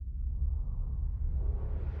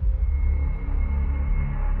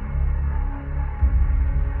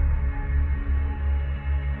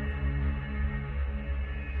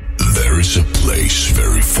is a place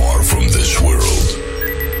very far from this world,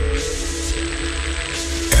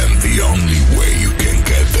 and the only way you can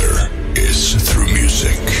get there is through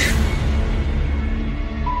music.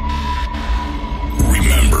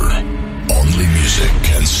 Remember, only music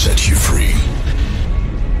can set you free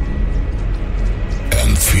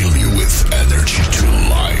and fill you with energy to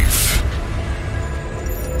life.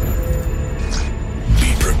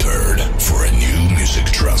 Be prepared for a new music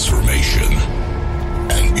transformation,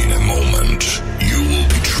 and in a moment, you will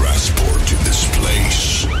be transported to this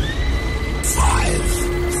place. 5,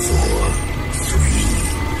 4, 3,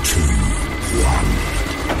 2,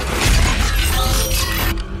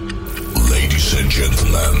 1. Ladies and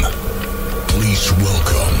gentlemen, please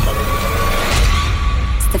welcome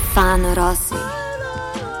Stefano Rossi.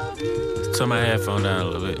 Turn my headphone down a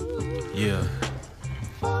little bit. Yeah.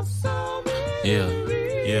 Yeah.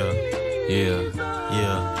 Yeah. Yeah.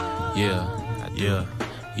 Yeah. Yeah. Yeah.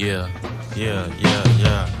 Yeah. Yeah. Yeah.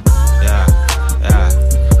 Yeah.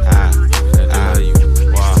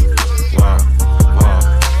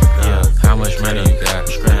 Yeah. How much money you got?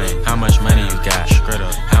 How much money you got?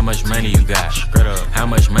 How much money you got? How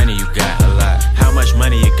much money you got? A lot. How much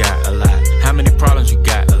money you got? A lot. How many problems you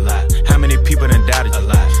got? A lot. How many people done doubted you? A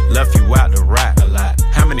lot. Left you out to rot? A lot.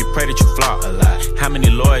 How many pray that you flop? A lot. How many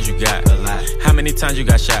lawyers you got? A lot. How many times you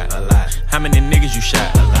got shot? A lot. How many niggas you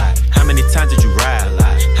shot? A lot. How many times did you ride? A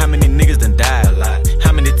lot. How many niggas done died? A lot.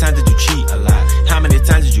 How many times did you cheat? A lot. How many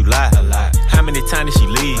times did you lie? A lot. How many times did she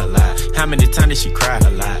leave? A lot. How many times did she cry? A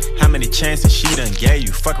lot. How many chances she done gave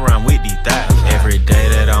you? Fuck around with these thoughts. Every day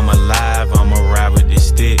that I'm alive, I'ma ride with this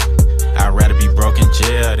stick. I'd rather be broke in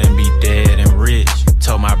jail than be dead and rich.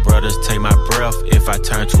 Told my brothers take my breath if I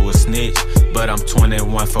turn to a snitch. But I'm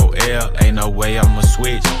 21 for L, ain't no way I'ma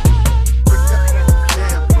switch.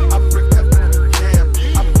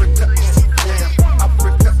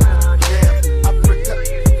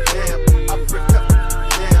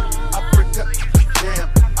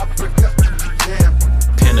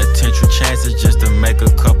 Penitentiary chances just to make a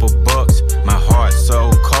couple bucks. My heart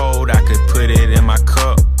so cold I could put it in my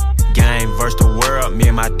cup. Game versus the world, me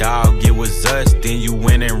and my dog, it was us. Then you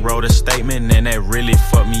went and wrote a statement and that really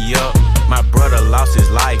fucked me up. My brother lost his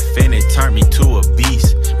life and it turned me to a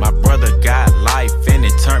beast. My brother got life and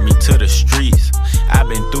it turned me to the streets. I've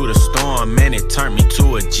been through the storm and it turned me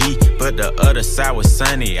to a G. But the other side was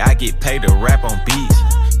sunny, I get paid to rap on beats.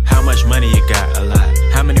 How much money you got? A lot.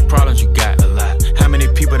 How many problems you got? A lot. How many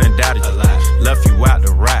people done doubted you? A lot. Left you out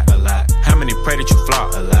to rot? A lot. How many pray that you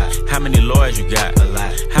flop? A lot. How many lawyers you got? A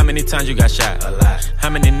lot. How many times you got shot? A lot. How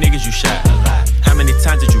many niggas you shot? A lot. How many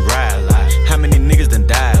times did you ride? A lot. How many niggas done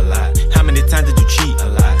died? A lot. How many times did you cheat? A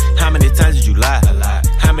lot. How many times did you lie? A lot.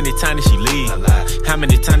 How many times did she leave? A lot. How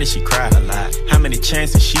many times did she cry? A lot. How many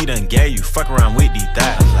chances she done gave you? Fuck around with these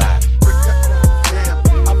thoughts. A lot.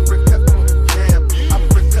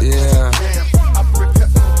 Yeah,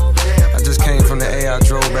 I just came from the A, I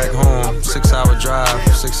drove back home, 6-hour drive,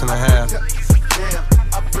 6.5.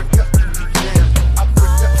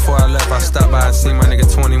 Before I left, I stopped by and seen my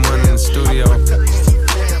nigga 21 in the studio.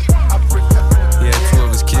 He had 2 of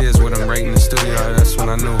his kids with him right in the studio, that's when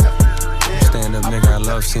I knew. Stand up nigga, I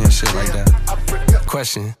love seeing shit like that.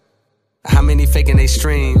 Question: how many faking they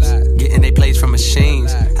streams, getting they plays from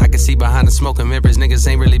machines? I can see behind the smoking mirrors, niggas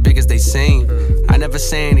ain't really big as they seem. I never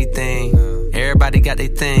say anything, everybody got their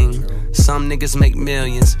thing. Some niggas make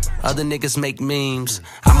millions, other niggas make memes.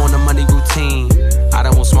 I'm on the money routine, I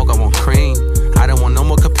don't want smoke, I want cream. I don't want no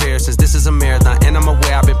more comparisons, this is a marathon. And I'm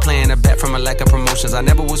aware I've been playing a bet from a lack of promotions. I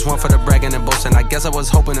never was one for the bragging and boasting. I guess I was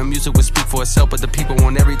hoping the music would speak for itself, but the people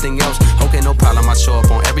want everything else. Okay, no problem, I show up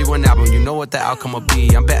on every one album, you know what the outcome will be.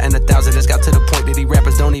 I'm betting 1,000, it's got to the point that these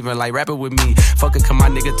rappers don't even like rapping with me. Fuck it, come my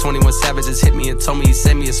nigga 21 Savage just hit me and told me he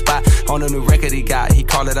sent me a spot on a new record he got. He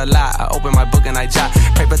called it a lie, I opened my book and I jot.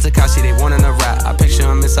 Pray for Tekashi, they wanting a rap. I picture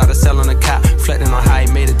him inside a cell on a cot, reflecting on how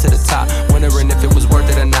he made it to the top, wondering if it was worth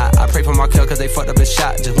it or not. I pray for Markel cause they fucked up his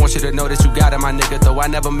shot. Just want you to know that you got it, my nigga. Though I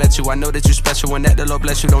never met you, I know that you special and that the Lord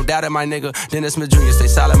bless you. Don't doubt it, my nigga. Dennis Smith Jr., stay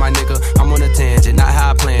solid, my nigga. I'm on a tangent, not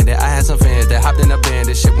how I planned it. I had some fans that hopped in a band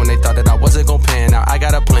and shit when they thought that I wasn't gon' pan. Now I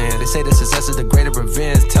got a plan. They say the success is the greater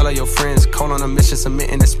revenge. Tell all your friends, call on a mission,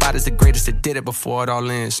 submitting the spot is the greatest that did it before it all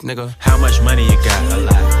ends, nigga. How much money you got? A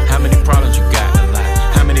lot. How many problems you got? A lot.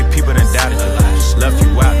 How many people done doubted you? A lot. Left you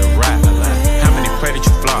out to rot? A lot. How many pray that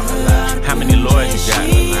you flop? A lot. How many lawyers you got?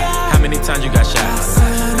 A lot. How many times you got shot? A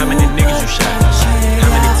lot. How many niggas you shot? A lot. How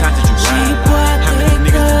many times did you ride? How many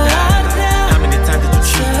niggas done died? How many times did you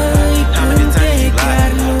cheat? How many times did you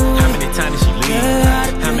lie? How many times did she leave?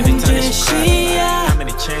 How many times did she cry? How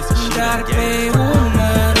many chances she done gave?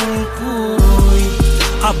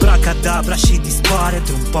 Abracadabra,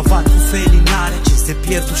 pavat cu felinare ce se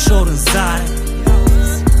pierd ușor în zare.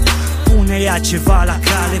 Pune ea ceva la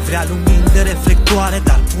cale, vrea lumini de reflectoare,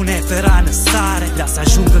 dar pune pe rană sare. Vrea să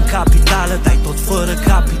ajungă în capitală, dai tot fără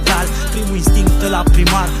capital. Primul instinct la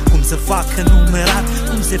primar, cum să facă numerat,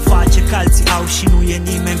 cum se face că alții au și nu e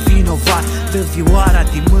nimeni vinovat. Dă vioara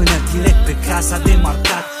din mână direct pe casa de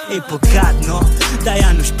marcat. E păcat, no? Dar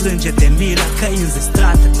ea nu-și plânge de milă, că e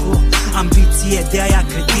înzestrată cu ambiție de aia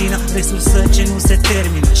cretină, resursă ce nu se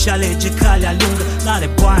termină și alege calea lungă. N-are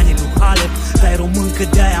banii lui Halep, dar e româncă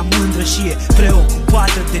de aia mândră și e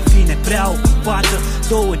preocupată, devine prea ocupată.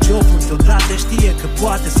 Două joburi deodată, știe că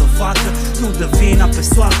poate să o facă, nu dă vina pe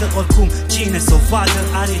soartă, oricum cine s-o vadă.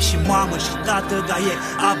 Are și mamă și tată, dar e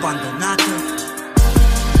abandonată.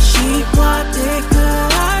 Și poate că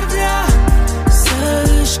ar vrea să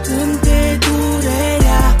își cânte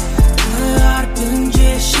durerea, că ar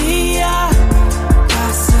plânge și ea ca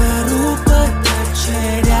să rupă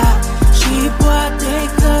tăcerea. Și poate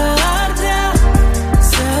că ar vrea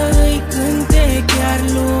să îi cânte chiar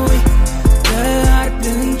lui, că ar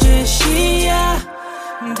plânge și ea,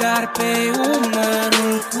 dar pe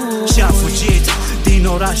umărul cui. Și-a fugit din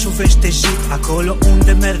orașul veștejit, acolo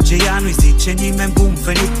unde merge ea nu-i zice nimeni bun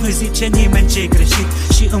venit, nu-i zice nimeni ce-i greșit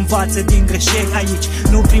și învață din greșeli. Aici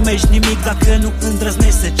nu primești nimic dacă nu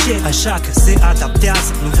îndrăznești să ceri, așa că se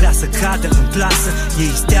adaptează, nu vrea să cadă în plasă. E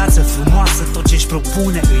isteață frumoasă, tot ce-și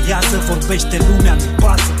propune îi iasă, vorbește lumea, nu-i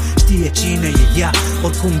pasă, știe cine e ea,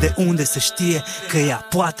 oricum de unde să știe că ea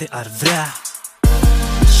poate ar vrea.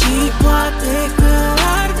 Și poate că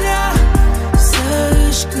ar vrea să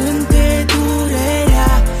își cânte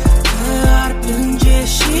durerea, că ar plânge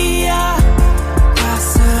și ea ca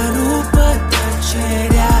să rupă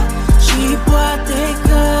tăcerea. Și poate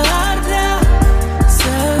că ar vrea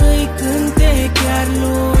să îi cânte chiar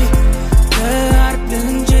lui, că ar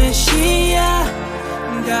plânge și ea,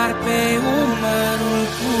 dar pe umărul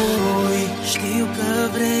cui. Știu că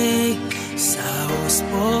vrei să auzi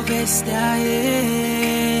povestea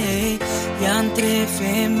ei, ea între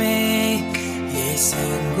femei e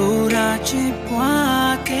singura ce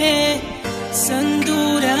poate să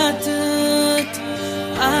îndure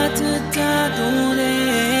atâta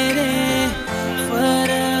durere,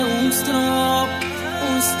 fără un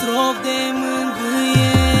strop de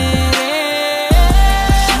mângâiere.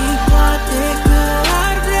 Și poate că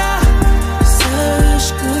ar vrea să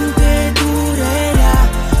își cânte durerea,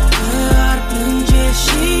 că ar plânge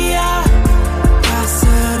și ea ca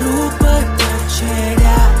să rupă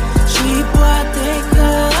tăcerea. Și poate că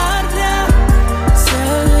ar vrea să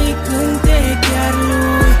îi cânte chiar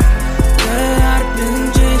lui, că ar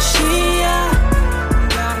plânge și ea,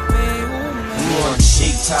 dar pe umăr.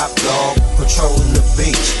 Sheep top dog, patrolling the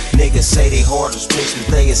beach. Niggas say they hard as bricks, but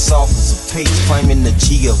they as soft as a peach. Claiming the G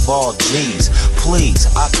of all G's. Please,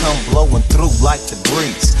 I come blowing through like the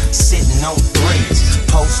breeze. Sitting on threes,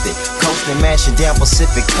 posted, coasting, mashing down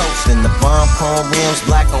Pacific coast. And the bomb chrome rims,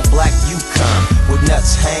 black on black Yukon, with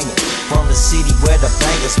nuts hanging from the city where the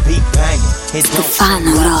bangers be banging. It don't seem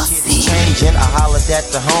like shit is changing. I hollered at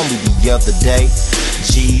the homie the other day,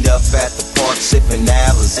 G'd up at the park sipping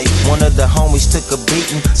Alizé. One of the homies took a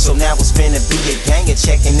beating, so now it's finna be a gang and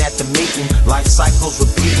checking at the meeting. Life cycles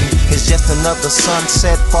repeating, it's just another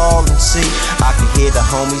sunset falling. See, I can hear the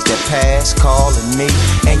homies that pass calling me,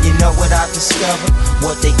 and you know what I discovered?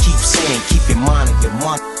 What they keep saying, keep your mind on your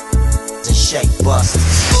money and shake busters.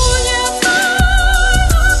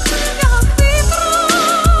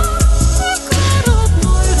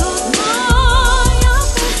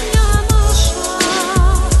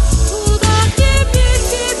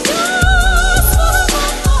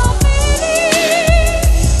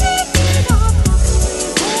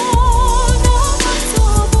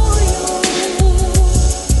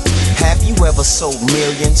 Ever sold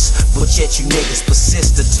millions, but yet you niggas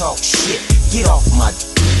persist to talk shit. Get off my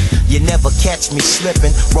You never catch me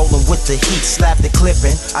slipping, rolling with the heat, slap the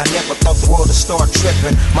clipping. I never thought the world would start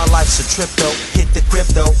tripping. My life's a trip though, hit the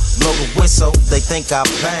crypto, blow the whistle. They think I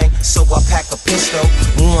bang, so I pack a pistol.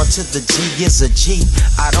 1 to the G is a G.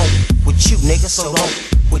 I don't with you niggas, so don't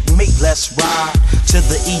with me. Let's ride to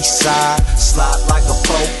the east side, slide like a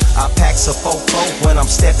foe. I pack a fofo when I'm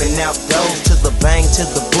stepping out doors. To the bang, to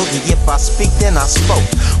the boogie. If I speak, then I spoke.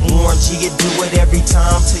 Warren G, you do it every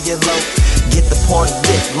time till you're low. Get the party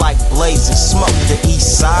lit like blazing smoke. The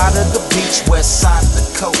east side of the beach, west side of the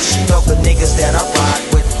coast. You know the niggas that I ride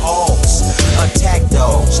with hoes, attack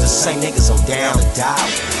dogs. The same niggas I'm down to die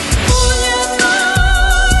with.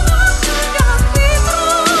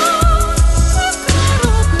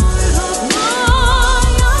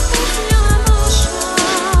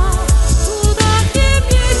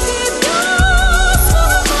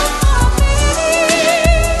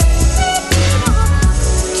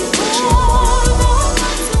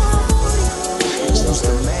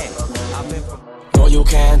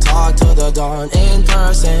 dawn in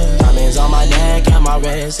person. Diamonds on my neck and my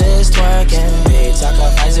wrist is twerking. Big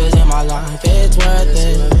sacrifices in my life, it's worth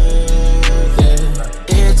it.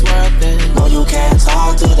 Yeah, it's worth it. No, you can't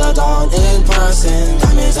talk to the dawn in person.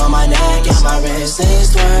 Diamonds on my neck and my wrist is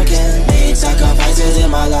twerking. Big sacrifices in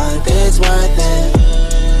my life, it's worth it.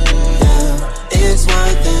 Yeah, it's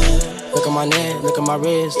worth it. Look at my neck, look at my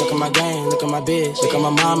wrist, look at my game, look at my bitch. Look at my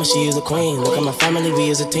mama, she is a queen. Look at my family, we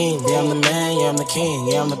is a team. Yeah, I'm the man, yeah, I'm the king.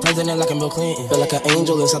 Yeah, I'm the president like I'm Bill Clinton. Feel like an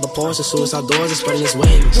angel inside the Porsche, suicide doors is spreading its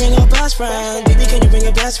wings. Bring your best friend, baby, can you bring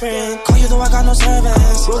your best friend? Call you though I got no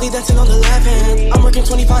service. Rollie dancing on the 11. I'm working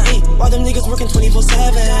 25/8, while them niggas working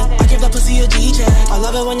 24/7. I give that pussy a G-check. I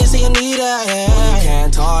love it when you say you need it. Yeah. You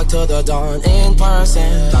can't talk to the dawn in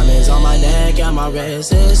person. Diamonds on my neck and my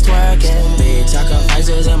wrist is twerking. Big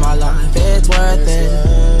sacrifices in my life. It's worth it,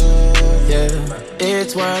 yeah,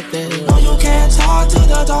 it's worth it. No, you can't talk to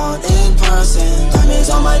the dawn in person. Diamonds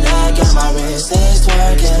on my neck and my wrist is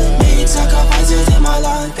twerking. Big sacrifices in my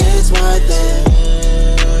life, it's worth it,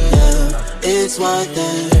 yeah, it's worth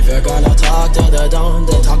it. If you're gonna talk to the dawn,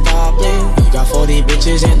 then talk properly. You got 40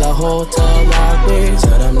 bitches in the hotel lobby.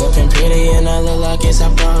 Tell them looking pretty and I look like it's a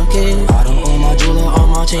bucket. I don't own my jeweler, all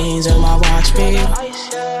my chains and my watch beat.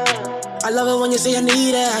 I love it when you say I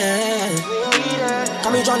need it.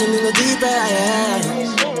 Got me drowning in the deep end.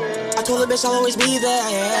 I told the bitch I'll always be there.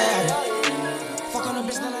 Fuck on the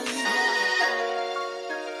bitch that I leave.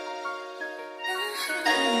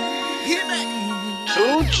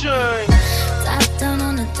 2 Chainz. Top down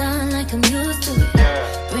on the dime like I'm used to it.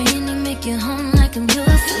 Bring it, make it home like I'm used to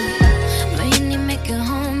it. Bring it, make it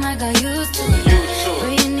home like I used to it.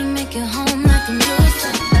 Bring it, make it home like I'm used to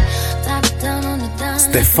it. Top down on the dime.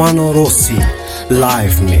 Stefano Rossi,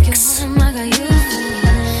 live mix.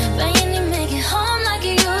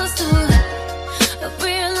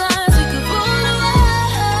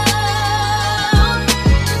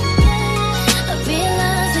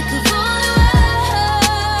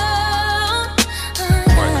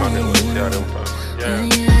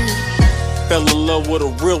 Fell in love with a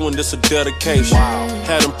real one, this a dedication.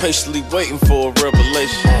 Had him patiently waiting for a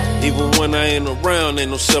revelation. Even when I ain't around,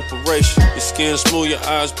 ain't no separation. Your skin smooth, your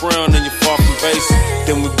eyes brown, and you're far from basic.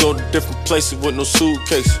 Then we go to different places with no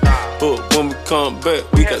suitcase. But when we come back,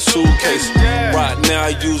 we got suitcases. Right now I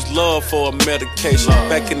use love for a medication.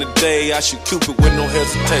 Back in the day, I shoot Cupid with no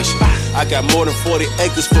hesitation. I got more than 40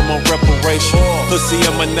 acres for my reparation. Pussy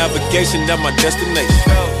on my navigation, that's my destination.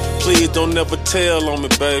 Please don't never tell on me,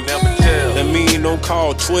 baby. That mean don't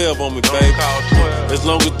call 12 on me, baby. As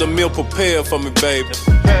long as the meal prepared for me, baby.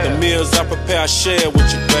 The meals I prepare, I share with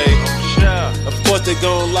you, baby. Of course they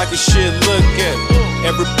gon' like a shit, look at me.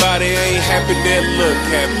 Everybody ain't happy, they look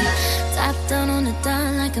happy. Top down on the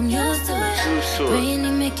dime like I'm used to it. Bring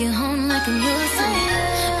it, make it home like I'm used to it.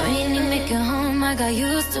 Bring it, make it home like I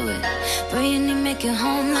used to it. Bring it, make it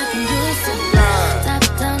home like I'm used to it. Top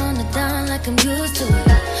down on the dime like I'm used to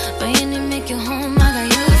it. Bring it, make it home like I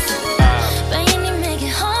used to it. Bring it, make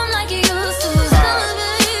it home like you used to it.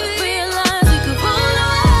 Realize we could roll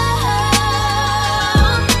around.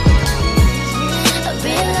 I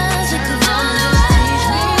realize we could roll around.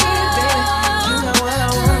 You know what I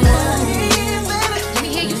want. Let me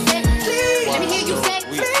hear you say, please. Let me hear you say,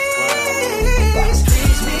 please.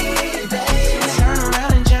 Please me, baby. Turn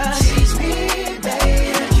around and just tease me,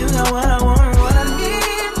 baby. You know what I want, what I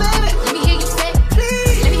need, baby. Let me hear you say,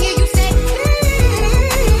 please. Let me hear you say,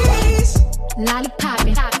 please.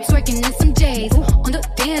 Lollipopping, twerking in some J's on the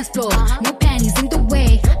dance floor. No panties in the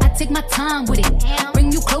way. I take my time with it.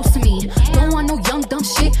 Bring you close to me. Don't want no young dumb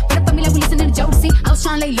shit. But up me like we listening to Jodeci. I was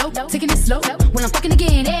trying to lay low, taking it slow. When I'm fucking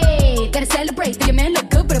again, hey, gotta celebrate. Think your man look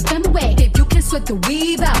good, but I found the way. If you can sweat the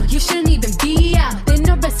weave out, you shouldn't even be out. There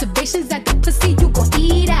no reservations at the pussy, you gon'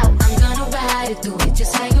 eat out. I'm gonna ride it, do it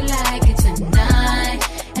just how you like it tonight.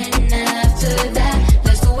 And after that,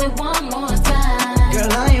 let's do it one more time.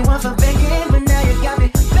 Girl, I ain't one for begging, but now you got me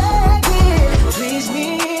begging. Please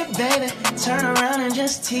me, baby. Turn around and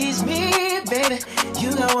just tease me, baby.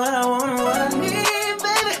 You got what I want and what I need,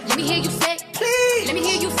 baby. Let me hear you say, please. Let me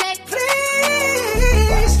hear you say, please.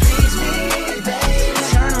 Tease me, baby.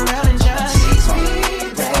 Turn around and just tease me,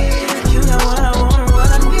 baby. You got what I want and what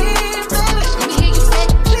I need, baby. Let me hear you say,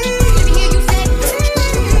 please. Let me hear you say,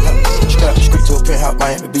 please. Strap street to a penthouse,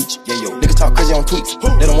 Miami Beach. Yeah, yo. Niggas talk crazy on tweets.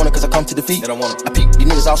 They don't want it cause I come to defeat. They don't want it. I peek, these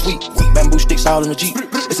niggas all sweet. Bamboo sticks all in the Jeep.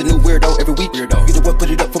 It's a new weirdo every week. You the what, put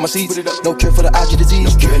it up for my seeds. No cure for the IG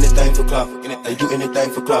disease. Do anything for clout. They do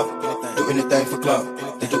anything for clout. Do anything for clout.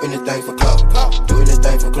 They do anything for clout. Do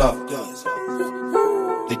anything for clout.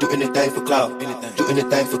 They do anything for clout. Do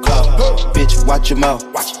anything for clout. Bitch, watch your mouth.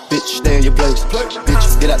 Bitch, stay in your place.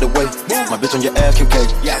 Bitch, get out the way. My bitch on your ass, Kim K.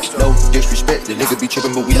 No disrespect, the nigga be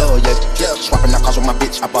tripping, but we love, yeah. Swapping out cars with my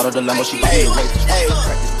bitch. I bought her the Lambo, she bought me the race.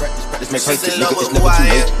 Practice, make perfect, nigga, it's never too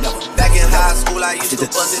late. Back in high school, I used to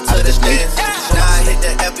bust it to the dance. Now I hit the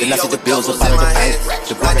FBO with doubles in my hands.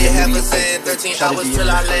 I did half a cent, 13 hours till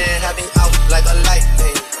I land. Having out like a light,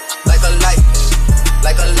 like a light,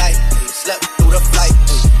 like a light. Slept through the flight,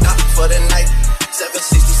 not for the night.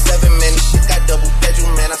 767, man, this shit got double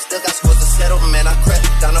bedroom, man. I still got scores to settle, man. I crept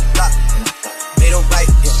down the block, made a right,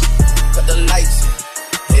 yeah. Cut the lights,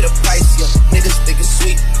 pay the price, yeah. Niggas think it's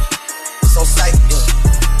sweet, it's on sight, yeah.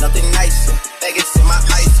 Nothing nice, yeah. Vegas in my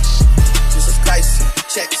ice, Jesus Christ, yeah.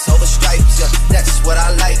 Checks over stripes, yeah. That's what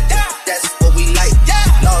I like, yeah. That's what we like, yeah.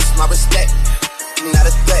 Lost my respect, not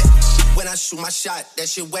a threat. When I shoot my shot, that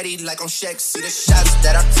shit wetty like on Shaq. See the shots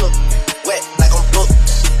that I took, wet like on Book,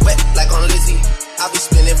 wet like on Lizzie. I be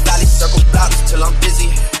spinning valley circle blocks till I'm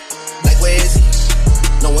busy. Like where is he?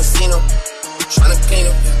 No one seen him. Tryna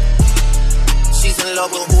clean him. She's in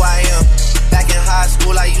love with who I am. Back in high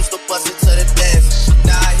school, I used to bust it to the dance.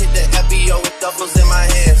 Now I hit the FBO with duffels in my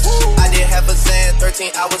hands. I did half a Zan,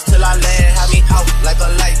 13 hours till I land. Had me out like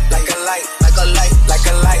a light, like a light, like a light, like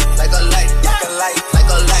a light, like a light, like a light,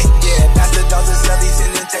 like a light. Yeah, pass the dogs and selfies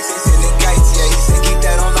in the Texas in the kites. Yeah, he said keep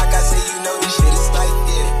that on like I say, you know this shit is light.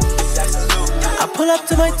 Yeah, it's absolute. I pull up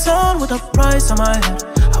to my town with a price on my head.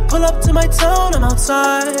 I pull up to my town, I'm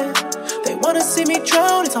outside. They wanna see me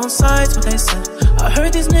drown, it's on sights, what they said. I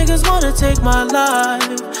heard these niggas wanna take my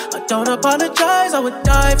life. I don't apologize, I would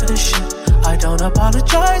die for this shit. I don't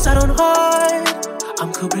apologize, I don't hide.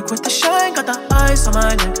 I'm Kubrick with the shine, got the ice on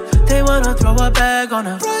my neck. They wanna throw a bag on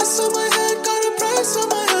a price on my head, got a price on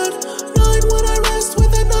my head. Night when I rest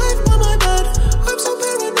with a knife by my bed. I'm so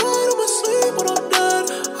paranoid, I'm asleep when I'm dead.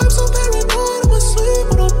 I'm so paranoid, I'm asleep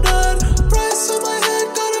when I'm dead. Price on my head,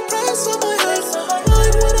 got a price on my head.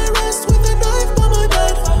 Night when I rest with a knife by my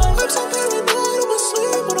bed. I'm so paranoid, I'm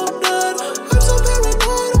asleep when I'm dead. I'm so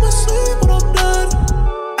paranoid, I'm asleep when I'm dead.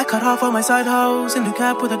 I cut off all my side hoes in the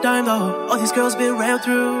cap with a dime though. All these girls been ran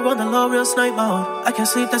through on the low, real snipe mode. I can't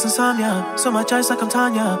sleep, that's insomnia. So much ice like I'm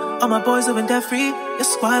Tanya. All my boys living debt free.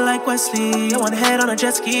 It's squad like Wesley. I want a head on a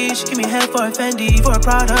jet ski. She give me a head for a Fendi. For a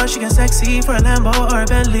Prada, she get sexy. For a Lambo or a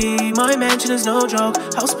Bentley. My mansion is no joke.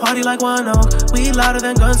 House party like One Oak. We louder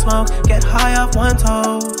than gun smoke. Get high off one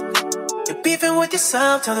toe. You're beefing with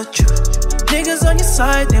yourself, tell the truth. Niggas on your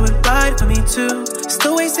side, they would ride for me too.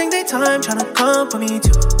 Still wasting their time trying to come for me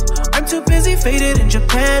too. I'm too busy faded in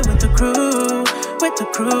Japan with the crew. With the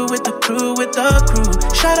crew, with the crew, with the crew.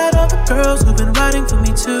 Shout out all the girls who've been riding for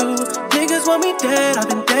me too. Niggas want me dead, I've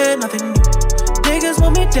been dead, nothing new. Niggas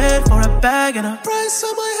want me dead for a bag and a price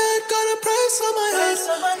on my head, got a price on my head.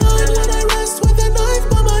 Night when I rest with a knife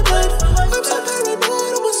by my bed. I'm so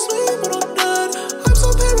paranoid, I'm asleep when I'm dead. I'm so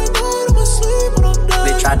paranoid, I'm asleep when I'm dead.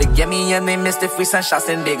 They tried to get me and they missed it. Free sunshots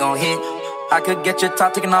and they gon' hit. I could get your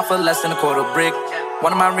top taken off for less than a quarter brick.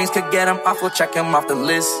 One of my rings could get him off, we'll check him off the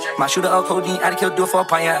list. My shooter of codeine, addict, he'll do it for a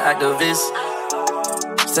pioneer activist.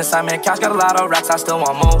 Since I'm in cash, got a lot of racks, I still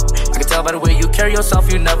want more. I can tell by the way you carry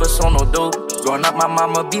yourself, you never sold no dope. Growing up, my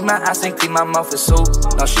mama beat my ass and clean my mouth with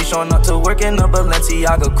soap. Now she showing up to work in a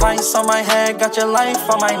Balenciaga coat. Price on my head, got your life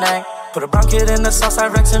on my neck. Put a brown kid in the south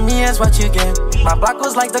side, Rex and me is what you get. My block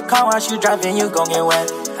was like the car wash, you driving, you gon' get wet.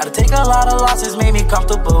 Had to take a lot of losses, made me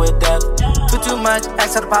comfortable with death. Too much,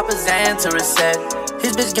 asked her to pop a Xan to reset.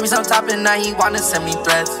 His bitch give me some top and now he wanna send me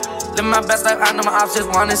threats. Live my best life, I know my ops just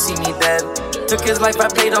wanna see me dead. Took his life, I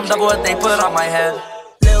paid him double what they put on my head.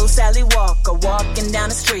 Lil' Sally Walker walking down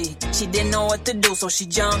the street. She didn't know what to do, so she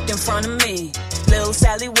jumped in front of me. Lil'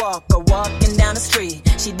 Sally Walker walking down the street.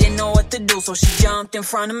 She didn't know what to do, so she jumped in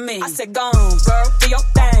front of me. I said, go on, girl, do your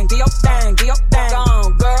thing, do your thing, do your thing. Go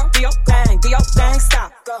on, girl, do your thing, do your thing,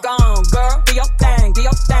 stop. Go on, girl, do your thing, do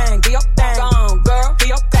your thing, do your thing. Go on, girl, do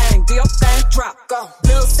your thing, do your thing, drop. Go.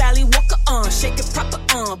 Lil' Sally Walker shake it proper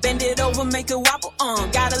bend it over, make it wobble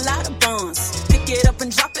got a lot of buns. Pick it up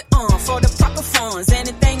and drop it for the proper funds.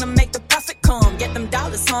 Anything to make the profit come, get them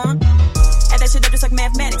dollars, Add that shit up just like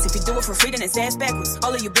mathematics. If you do it for free, then it's ass backwards.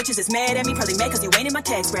 All of you bitches is mad at me, probably mad cause you ain't in my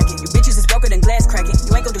tax bracket. You bitches is broker than glass cracking.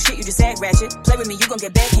 You ain't gon' do shit, you just act ratchet. Play with me, you gon'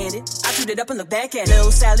 get backhanded. I chewed it up and look back at it.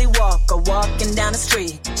 Lil' Sally Walker walking down the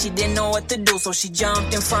street. She didn't know what to do, so she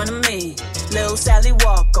jumped in front of me. Lil' Sally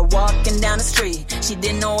Walker walking down the street. She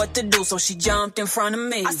didn't know what to do, so she jumped in front of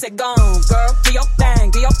me. I said, go on, girl, do your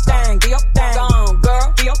thing, do your thing, do your thing. Go on,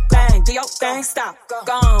 girl, do your thing, do your thing, stop.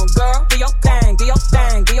 Go on, girl, do your thing, do your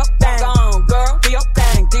thing, do your thing. Go on, girl, do your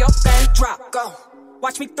thing, drop, go.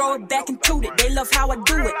 Watch me throw it back and toot it. They love how I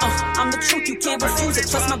do it. I'm the truth, you can't refuse it.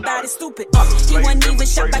 Trust my body stupid. He wasn't even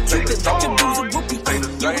shot by Cupid, but your dude's a groupie.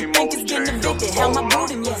 You would think it's getting evicted. Hell, my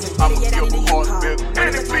booty, yeah. Better get out of the U-Haul. I'm the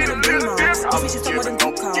kind of dream on. These bitches don't want to do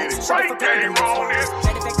calls. Shut the fuck up and do calls.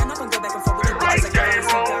 Matter of fact, I'm not gonna go back and forth with the bitches like I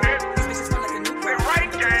was. These bitches smell like a new car.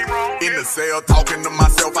 In the cell, talking to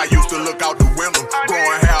myself, I used to look out the window.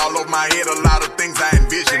 Growing hair all over my head, a lot of things I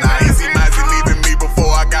envisioned. I ain't seen Mizey leaving me before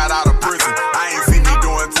I got out of prison. I ain't seen me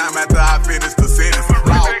doing time after I finished the sentence.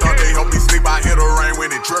 Loud thought they helped me sleep, I hear the rain when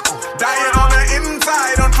it trickle. Dying on the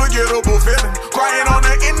inside, unforgettable feeling. Crying on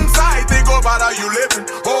the inside, think about how you living.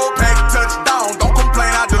 Whole pack touchdown, don't complain,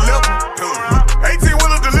 I deliver.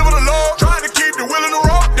 18-wheeler deliver the Lord, trying to keep the wheel in the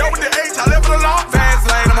road. Dealt with the H, I left it alone. Fast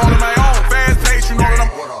lane, I'm on my own. Fast pace, you know that I'm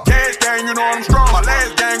cash gang, you know I'm strong. My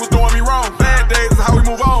last gang was doing me wrong. Bad days is how we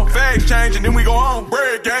move on. Fast change and then we go on.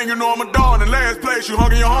 Bread gang, you know I'm a dawn. In last place, you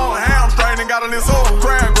hung in your horn. Hamstring and got a little sore.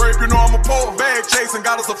 Crab grape, you know I'm a poor. Bag chasing,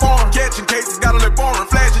 got us a form. Catching cases, got a little boring.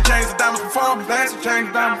 Flashing chains, the diamonds performing. Flashing chains,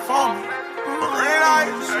 the diamonds performing. Red eyes,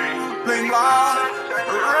 bling blah.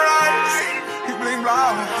 Red eyes, he bling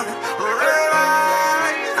blah. Red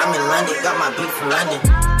eyes. I'm in London, got my beat from London.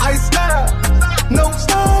 I style, no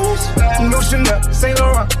stylish, no Chanel, Saint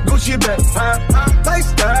Laurent, Gucci bag,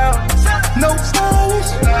 lifestyle, no stylish,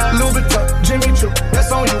 Louis Vuitton, Jimmy Choo,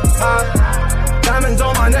 that's on you, diamonds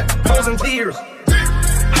on my neck, frozen tears,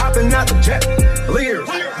 hopping out the jet, leers,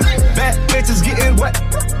 bad bitches getting wet,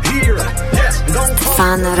 here, yes, don't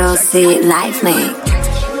Stefano Rossi Live Mix.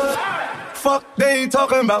 Fuck, they ain't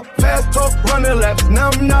talking about fast talk, running laps. Now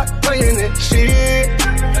I'm not playing it, shit.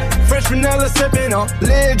 Fresh vanilla sipping on,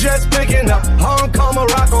 lid just picking up. Hong Kong,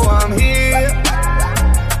 Morocco, I'm here.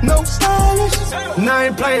 No stylish, now I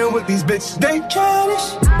ain't playing with these bitches. They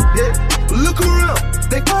childish, yeah. Look around,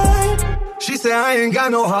 they quiet. She said I ain't got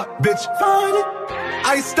no heart, bitch. Find it.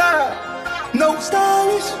 I style, no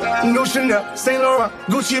stylish, no Chanel, Saint Laurent,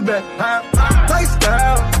 Gucci bag,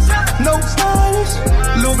 lifestyle, no stylish,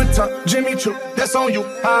 Louis Vuitton, Jimmy Choo, that's on you,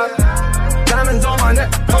 diamonds on my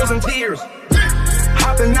neck, frozen tears,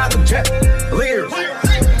 hopping out the jet, leers,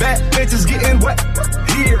 bad bitches getting wet,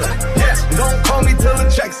 here, yes, don't call me till the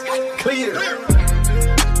checks clear.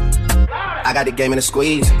 I got the game in a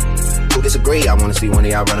squeeze. Who disagree? I wanna see one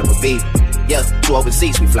of y'all run up a beat. Yeah, 2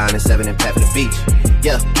 overseas, we flying in 7 and pat for the beach.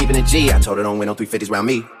 Yeah, keeping it G, I told her don't win no 350s round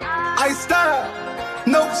me. I style,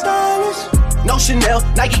 no stylish, no Chanel,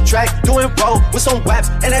 Nike track, doing roll with some waps,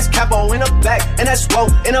 and that's capo in the back, and that's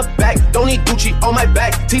roll in the back. Don't need Gucci on my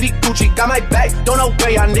back, TV Gucci got my back. Don't know where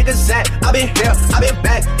y'all niggas at. I been here, I been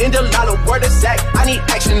back, in the lotto, word of Zach. I need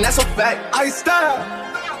action, that's a fact. I style.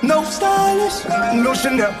 No stylish, no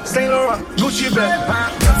Chanel, Saint Laurent, Gucci bag.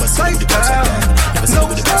 Never seen the bounce like that. Never seen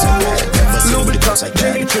the bounce like that. Never seen the bounce like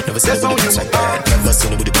that. Never seen the bounce like that. Never seen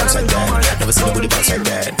the bounce like that. Never seen the bounce like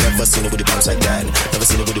that. Never seen the bounce like that. Never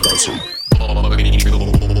seen the bounce like that.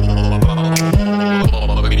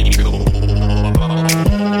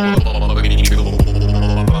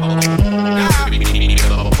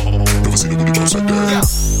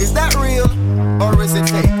 Is that real or is it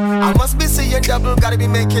fake? I must be seeing double, gotta be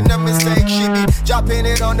making a mistake. She be dropping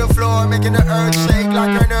it on the floor, making the earth shake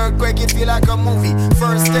like an earthquake. It feel like a movie,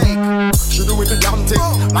 first take. She doing the damn thing,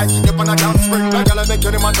 like she up on a damn spring. Like I'll make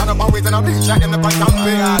you the man turn up and wait and I'll be chatting up a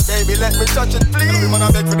camping. Baby, let me touch it, please. Every man I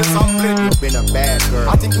beg for the sampling. You've been a bad girl.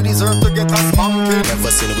 I think you deserve to get a spanking. Never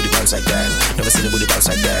seen a booty bounce like that. Never seen a booty bounce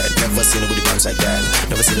like that. Never seen a booty bounce like that.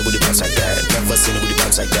 Never seen a booty bounce like that. Never seen a booty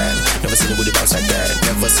bounce like that. Never seen a booty bounce like that.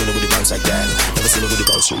 Never seen a booty bounce like that. Never seen a booty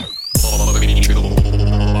bounce like that.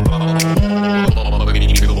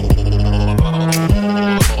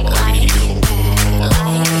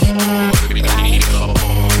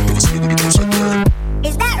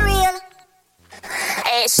 Is that real?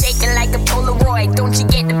 Ass shaking like a Polaroid, don't you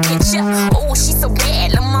get the picture? Oh, she's so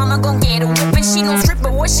bad, la mama gon' get a whippin'. She no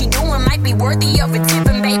stripper, what she doing might be worthy of a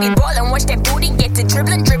tippin'. Baby, ballin', watch that booty get to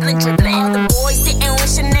dribbling, dribbling, dribbling. All the boys sitting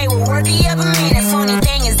wishing they were worthy of a man. The funny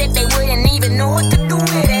thing is that they wouldn't even know what to do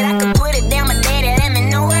with it. I could put it down, my daddy, let me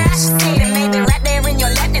know where I should sit it. Maybe right there in your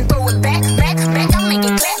lap and throw it back, back, back. I'll make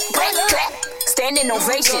it clap, clap, clap. Standing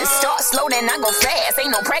ovations, start slow, then I go fast. Ain't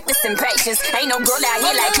no practicing patience. Ain't no girl out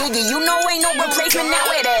here like Iggy. You know ain't no replacement. Now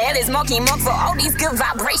where the hell is Monkey Monk for all these good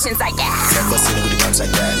vibrations I got? Never seen a booty bounce like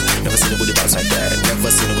that. Never seen a booty bounce like that. Never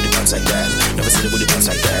seen a booty bounce like that. Never seen a booty bounce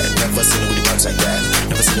like that. Never seen a booty bounce like that.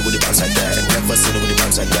 Never seen a booty bounce like that. Never seen a booty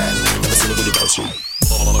bounce like that. Never seen a booty bounce like that.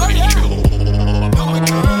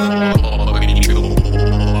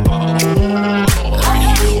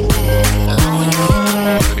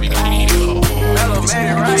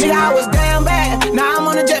 I was damn bad, now I'm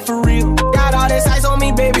on a jet for real. Got all this ice on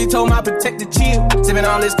told my protector chill. Sipping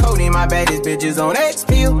all this codeine, my baddest bitches on X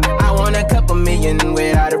pill. I want a couple million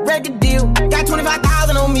without a record deal. Got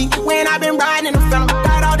 25,000 on me when I been riding in the Phantom.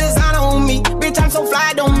 Got all designer on me, bitch I'm so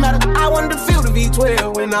fly, don't matter. I wanted to feel the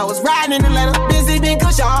V12 when I was riding in Atlanta. Busy been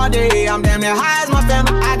cush all day, I'm damn near high as my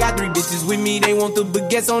family. I got 3 bitches with me, they want the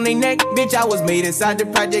baguettes on their neck. Bitch, I was made inside the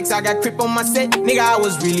projects, I got crip on my set. Nigga, I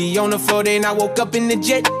was really on the floor, then I woke up in the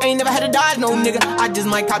jet. Ain't never had to dodge no nigga, I just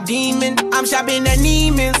might cop demon. I'm shopping at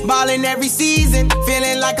Neiman's, ballin' every season.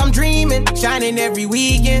 Feeling like I'm dreaming, shining every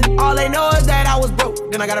weekend. All they know is that I was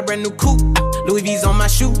broke, then I got a brand new coupe. Louis V's on my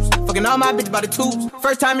shoes, fucking all my bitch by the tubes.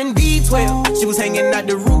 First time in V12, she was hanging at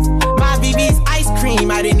the roof. My BB's ice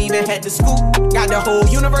cream, I didn't even have to scoop. Got the whole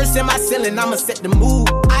universe in my ceiling, I'ma set the mood.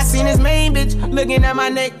 I seen his main bitch looking at my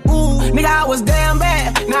neck, ooh. Nigga, I was damn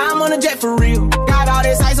bad, now I'm on a jet for real. Got all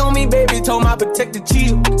this ice on me, baby, told my protector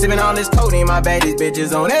chill. Sipping all this codeine, my baddest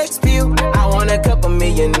bitches on X pill. I want a couple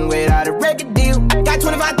million without a record deal. Got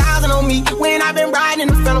 25,000 on me when I been riding in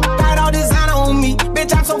the Phantom. Got all designer on me,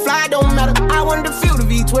 bitch I'm so fly, don't matter. I wanted to feel the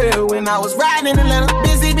V12 when I was riding in Atlanta.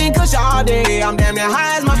 Busy been cush all day, I'm damn near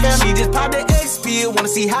high as my family. She just popped the X pill, wanna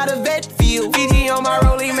see how the vet feel. Fiji on my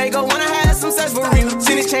rollie, make her wanna have some sex for real.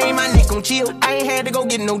 See the chain, my neck on chill, I ain't had to go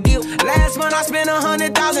get no deal. Last month I spent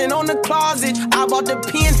 100,000 on the closet. I bought the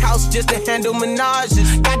penthouse just to handle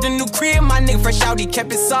menages. Got the new crib, my nigga fresh out, he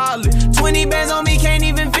kept it solid. 20 bands on me, can't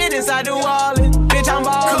even fit inside the wallet. Bitch, I'm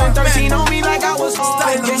ballin', 13 on me like I was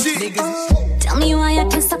hard. Tell me why I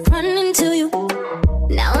can't stop running to you.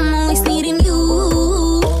 Now I'm always needing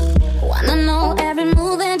you. Wanna know every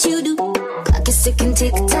move that you do. Clock is ticking,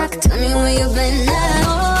 tick tock. Tell me where you've been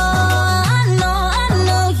now. I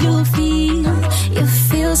know you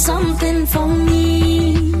feel something for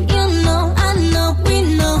me. You know, I know, we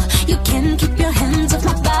know. You can keep your hands off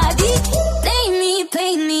my body.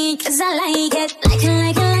 Play me, cause I like it. Like it,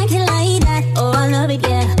 that. Oh, I love it,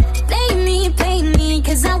 yeah. Play me,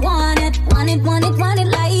 cause I want it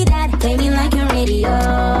like that. Play me like a radio.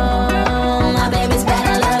 My baby's bad,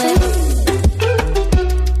 I love it.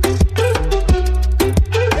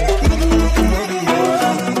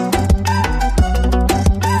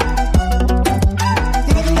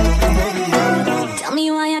 Tell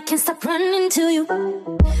me why I can't stop running to you.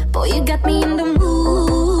 Boy, you got me in the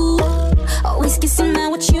mood. Always kissing now,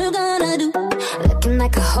 what you gonna do? Looking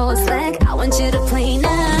like a horse leg, I want you to play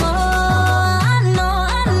now.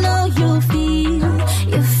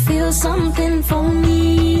 You feel something for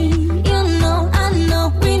me. You know, I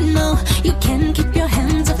know, we know. You can keep your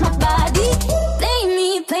hands off my body.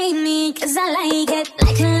 Play me, cause I like it.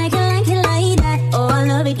 Like it, that. Oh, I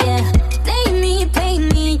love it, yeah. Play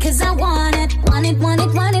me, cause I want it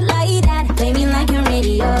like that. Play me like a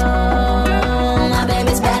radio. My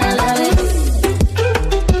baby's bad, I love it.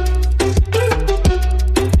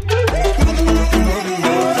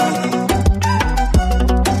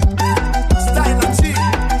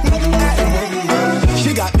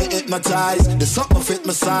 The something fit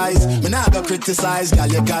my size. Me nah go criticize, girl,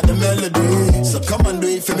 you got the melody. So come and do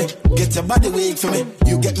it for me. Get your body weak for me.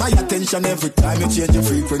 You get my attention every time you change your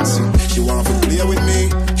frequency. She want to play with me.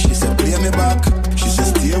 She said play me back. She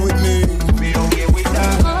said stay with me. We don't get with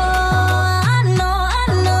that. Oh, I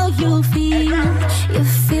know you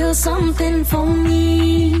feel something for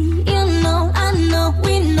me. You know, I know,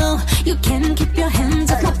 we know. You can keep your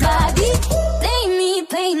hands off my body.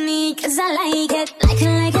 Play me, cause I like it. Like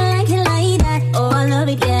it, that. Oh, I love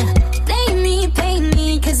it, yeah. Play me,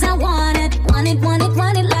 cause I want it like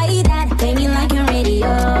that. Play me like a radio.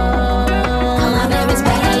 My baby's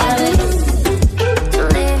bad, I love it. To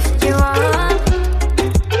lift you up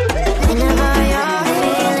whenever you're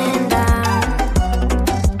feeling down.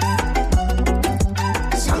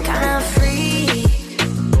 Some kind of free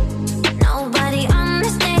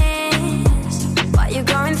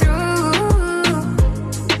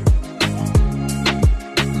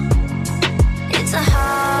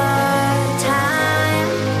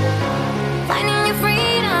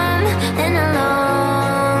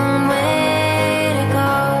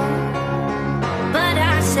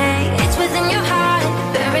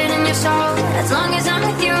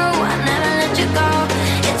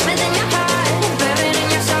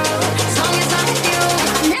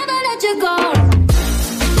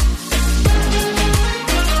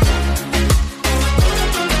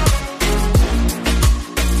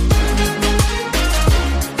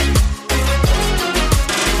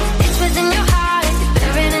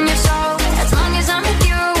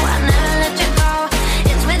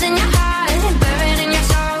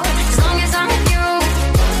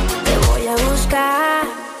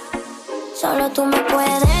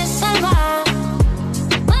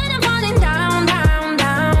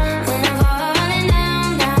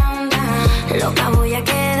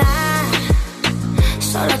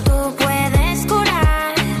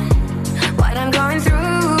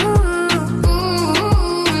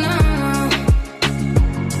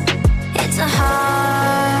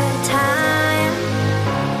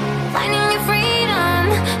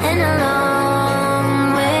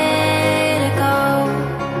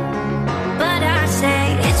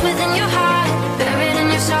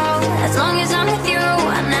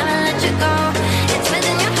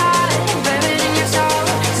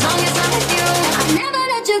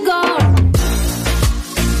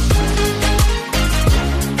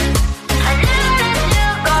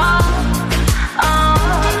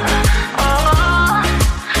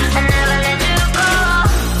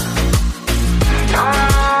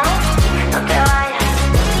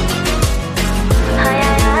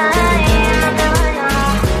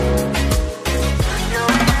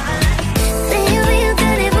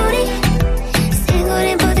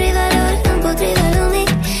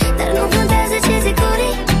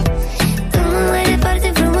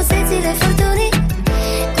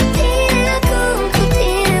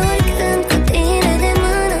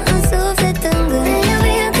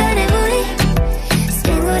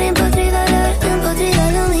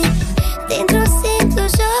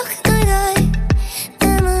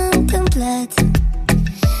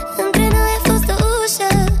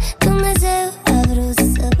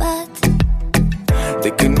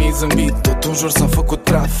mi-ai zâmbit, tot un jur s-a făcut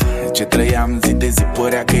praf. Ce trăiam zi de zi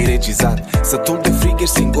părea că e regizat. Sătul de frig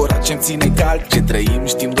ești singura ce-mi ține cald. Ce trăim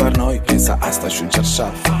știm doar noi, piesa asta și un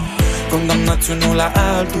cerșaf. Condamnați unul la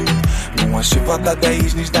altul, nu aș fi dat de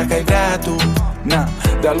aici nici dacă ai vrea tu. Na,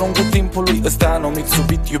 de-a lungul timpului ăsta n-o mic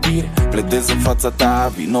subit iubire. Pledez în fața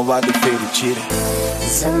ta, vinovat de fericire.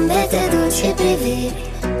 Zâmbete dulci priviri,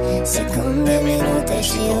 secunde, minute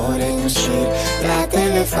și ore în șir. La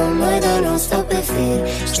telefon noi doar nu stau pe fir.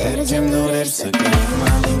 Ștergem dureri să creăm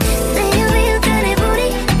amintiri. Ne iubim ca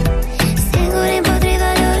nebunii, singuri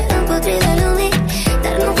împotriva lor, împotriva lumii.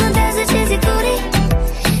 Dar nu contează ce zic unii,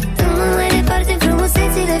 dă-mă mai departe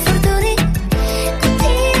frumusețile furtunii. Cu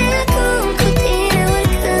tine acum, cu tine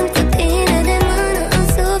oricând, cu tine de mână în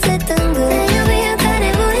suflet în gând. Ne iubim ca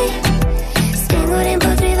nebunii, singuri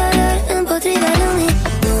împotriva lor, împotriva lumii.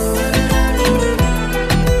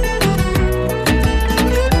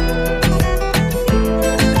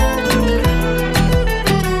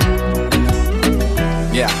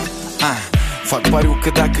 Fac pariu că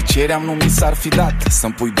dacă ceream nu mi s-ar fi dat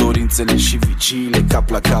să-mi pui dorințele și viciile cap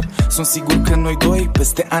la cap. Sunt sigur că noi doi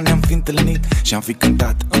peste ani am fi întâlnit și am fi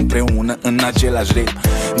cântat împreună în același rap.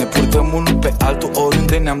 Ne purtăm unul pe altul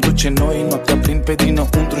oriunde ne-am duce noi. Noaptea plin pe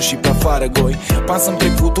dinăuntru și pe afară goi. Pansăm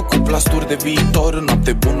trecutul cu plasturi de viitor.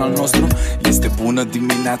 Noapte bună al nostru este bună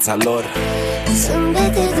dimineața lor.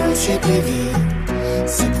 Zâmbete dulci priviri,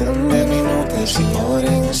 secunde, minute și ore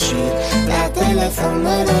în șir. La telefon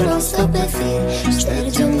noi doar nu stau pe fir.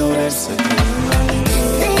 Ștergem dureri să creăm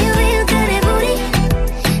amintiri. Ne iubim ca nebunii,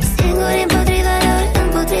 singuri împotriva lor,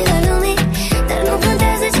 împotriva lumii. Dar nu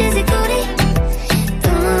contează ce zic unii,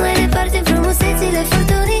 dă-mă mai departe frumusețile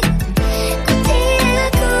furtunii. Cu tine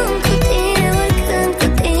acum, cu tine oricând, cu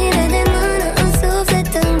tine de mână în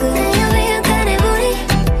suflet în gând. Ne iubim ca nebunii,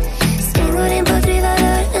 singuri împotriva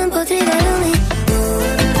lor, împotriva lumii.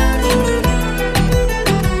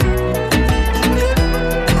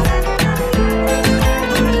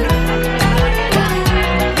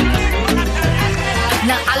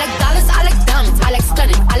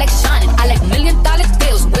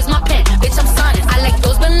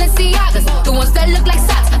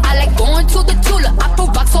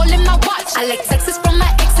 I like texts from my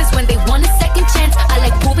exes when they want a second chance. I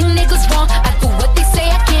like proving niggas wrong. I do what they say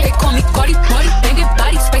I can't. They call me Cardi, Marty, banging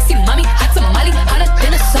body, spicy mommy, hot tamale, hotter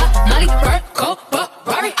than a Somali. Bird, cold,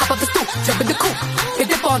 Ferrari, hop up the stoop, jump in the coupe, hit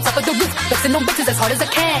dip on top of the roof, flexing on bitches as hard as I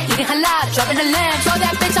can. Eating halal, driving a lamb. Show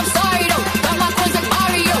that bitch I'm sorry though. Got my coins like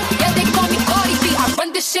Mario. Yeah, they call me Cardi B. I run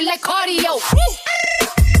this shit like cardio.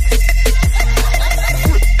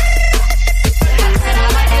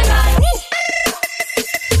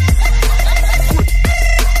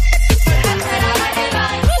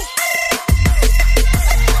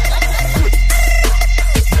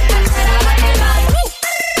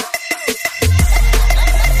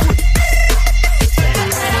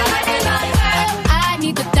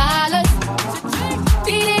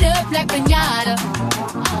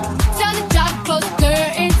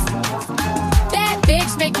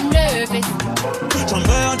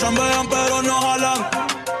 Chambean pero no jalan.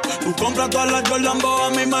 Tú compras todas las Jordan, a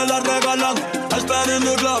mí me las regalan. I spend in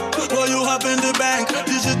the club, what you have in the bank.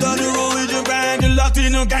 This is the new Norwegian gang, the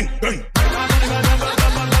Latino gang. Gang.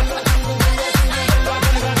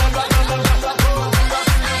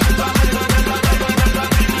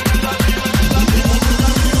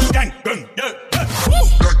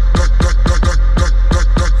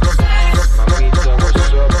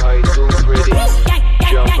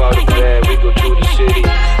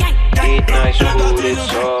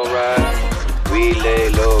 It's alright, we lay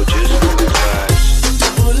low just for the vibes.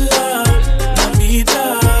 Hola, mamita,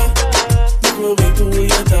 digo ve tú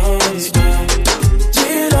y a danzar.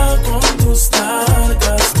 Gira con tus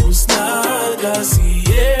nalgas,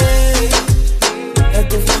 yeah.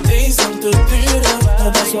 Het hoeft niet eens lang te duren,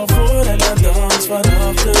 maar dat is wel voor en la dans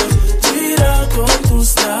vanaf de. Gira con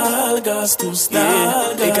tus nalgas,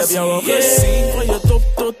 yeah. Ik heb jou al gezien van je top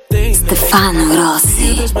tot teen. Stefano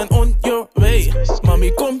Rossi. Dus ben on your way.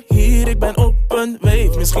 Mami kom hier, ik ben op een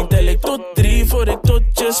wave. Misschien tel ik tot 3 voor ik tot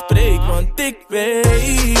je spreek. Want ik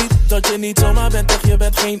weet dat je niet zomaar bent, echt je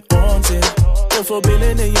bent geen onzin. Te veel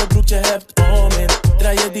billen in je broek, je hebt om in.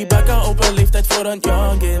 Draai je die bakken op een leeftijd voor een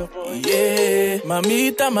youngin. Yeah,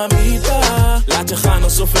 mamita, mamita. Laat je gaan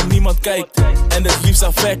alsof er niemand kijkt. En het liefst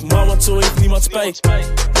affect, maar want zo heeft niemand spijt.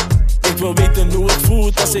 Ik wil weten hoe het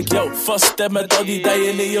voelt als ik jou vast heb met al die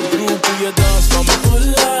dijen in je broek. Hoe je danst, mama,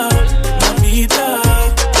 hola, mamita.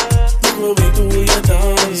 Ik wil weten hoe je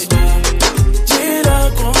danst. Gira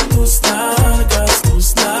con tus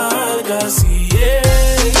nalgas,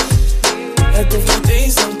 yeah. Het hoeft niet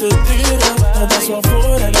eens lang te duren, das war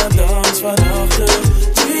vor deiner Dance verdachte.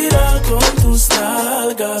 Tira con tus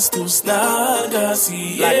nalgas,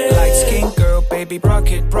 yeah. Like skin girl, baby,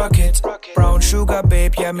 rock it. Brown sugar,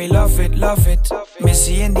 babe, yeah, me love it.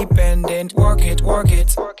 Missy independent, work it.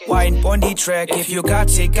 Wine on the track, if you got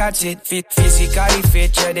it. Physically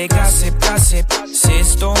fit, yeah, they gossip.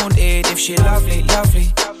 Sis don't hate if she lovely.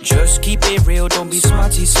 Just keep it real, don't be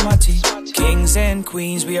smarty. Kings and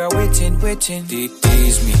queens, we are waiting.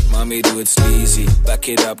 Tease me, mommy do it sleazy. Back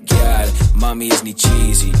it up, gal, mommy is niet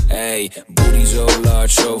cheesy. Hey, booty so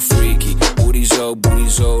large, so freaky. Booty so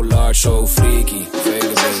large, so freaky.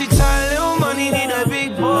 Said she tired, little money, need a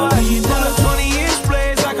big boy. Pull up 20-inch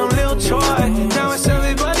blades like I'm Lil Troy. Now it's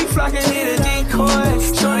everybody flocking, need a decoy.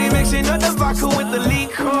 Shorty mixing up the vodka with the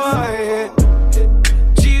liquor.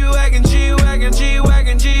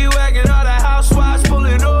 G-Wagon, all the housewives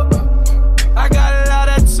pulling up. I got a lot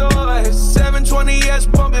of toys, 720S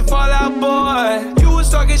pumping Fallout Boy. You was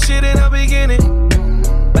talking shit in the beginning,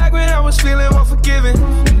 back when I was feeling unforgiving.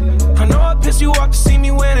 I know I pissed you off to see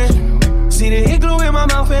me winning. See the igloo in my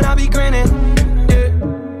mouth and I be grinning, yeah.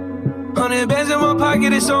 100 bands in my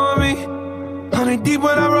pocket, it's on me. 100 deep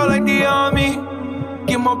when I roll like the army.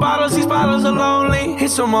 Get more bottles, these bottles are lonely.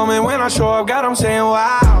 It's a moment when I show up, God, I'm saying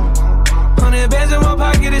wow. 100 bands in my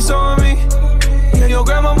pocket, it's on me. Yeah, your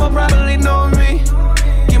grandma will probably know me.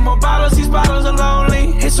 Get more bottles, these bottles are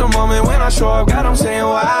lonely. It's a moment when I show up, God, I'm saying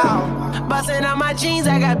wow. Bustin' out my jeans,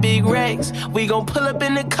 I got big racks. We gon' pull up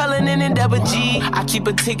in the Cullinan and Double G. I keep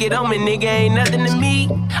a ticket on me, nigga, ain't nothing to me.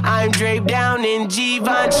 I'm draped down in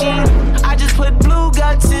Givenchy. I just put blue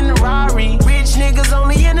guts in the Rari. Rich niggas on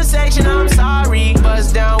the intersection, I'm sorry.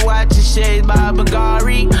 Bust down, watch your shades by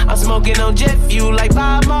Bulgari. I'm smoking on jet fuel like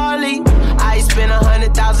Bob Marley. I spent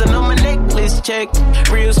 100,000 on my necklace, check.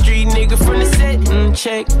 Real street nigga from the set,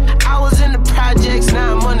 check. I was in the projects,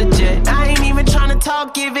 now I'm on the jet. I ain't even tryna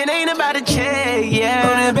talk if it ain't about a check, yeah.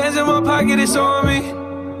 100 bands in my pocket, it's on me.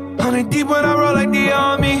 100 deep when I roll like the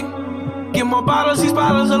army. Get more bottles, these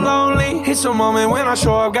bottles are lonely. It's a moment when I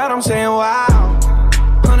show up, God, I'm saying wow.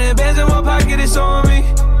 100 bands in my pocket, it's on me.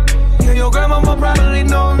 Yeah, your grandma will probably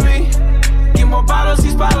know me. Get more bottles,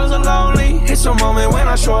 these bottles are lonely. It's a moment when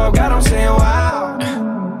I show up, God, I'm saying wow.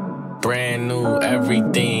 Brand new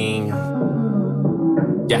everything.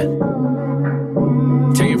 Yeah.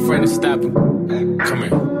 Tell your friend to stop him. Come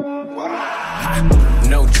here.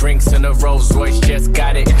 No drinks in the Rolls Royce, just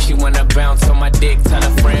got it. She wanna bounce on my dick, tell a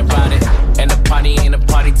friend about it. And the party ain't a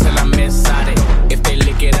party till I'm inside it. If they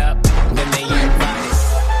lick it up, then they invite it.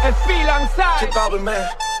 El Philanside. Chicago, man.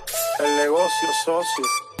 El negocio socio.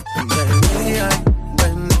 De día, de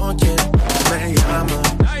noche, me llama.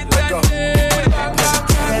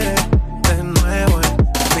 De nuevo en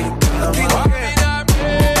mi cama.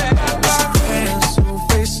 Es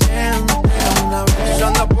suficiente una vez.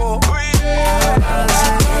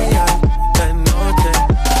 De noche.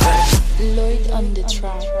 Lloyd on the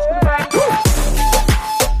track.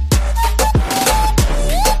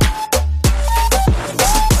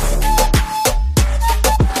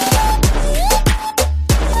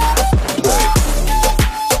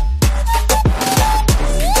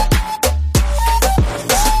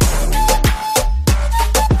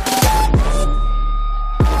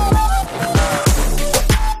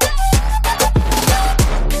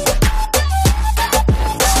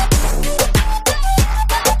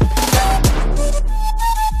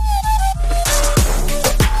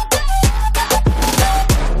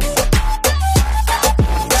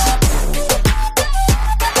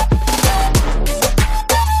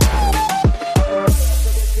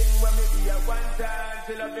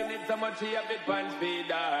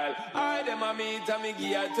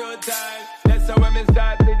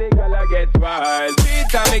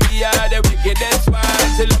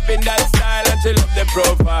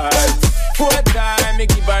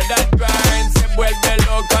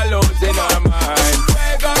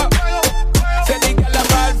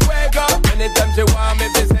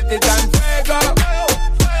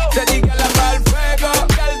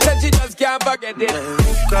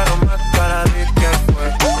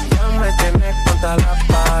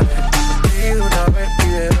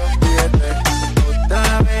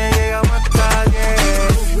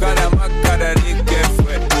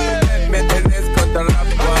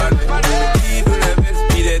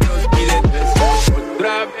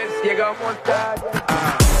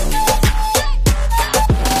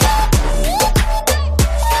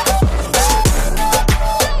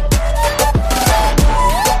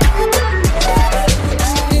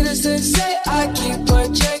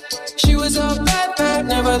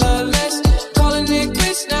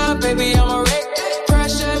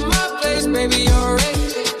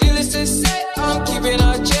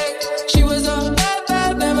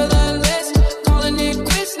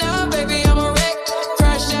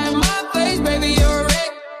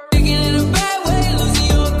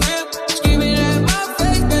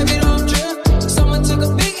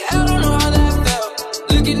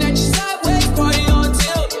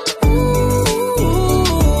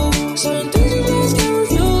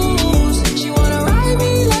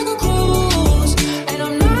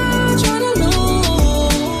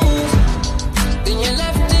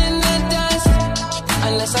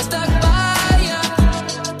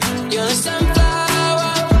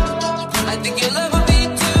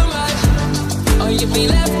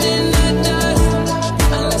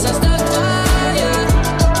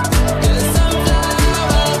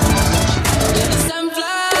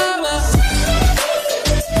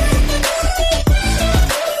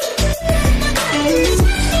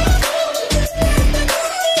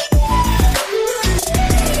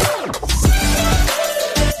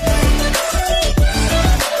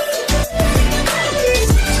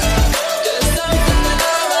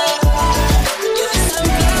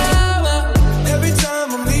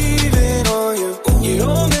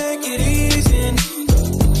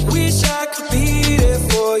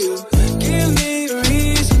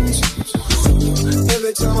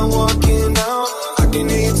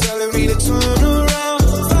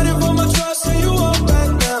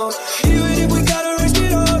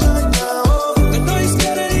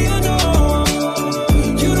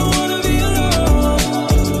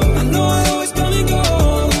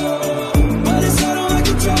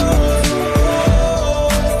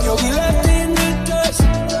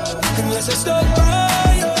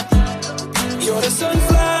 You're the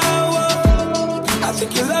sunflower. I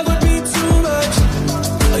think your love would be too much,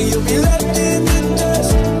 or you'll be left in the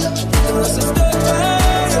dust. The rust is the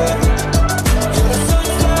fire. You're the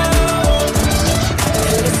sunflower.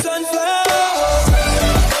 You're the sunflower.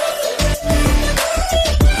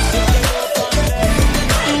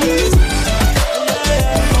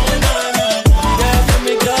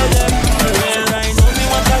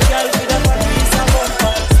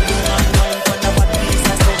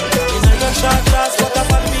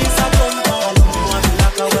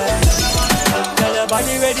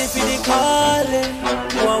 Ready for the calling.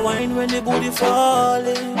 You a wine when the booty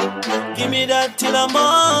falling. Give me that till the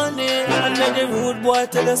morning, and let the rude boy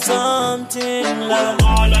tell you something like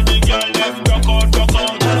all of the girl them broke out, broke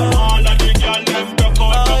out. All of the girl them broke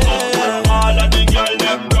out, broke out. All of the girl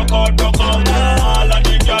them broke out, broke out. All of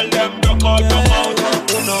the girl them broke out, broke out.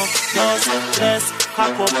 Uno, dos, tres,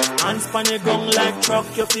 cock up. Hands pan the ground like truck,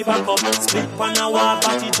 you flip back up. Split pan a wall,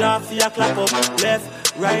 body jaw for your clap up. Left,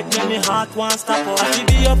 right, make me heart won't stop up. I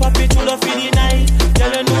be your puppy to the for the night.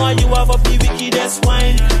 Girl, you know you have a the wickedest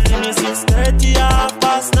wine. Give me 6:30,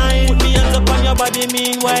 9:30. Put me hands up on your body,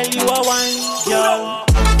 meanwhile you a wine, girl.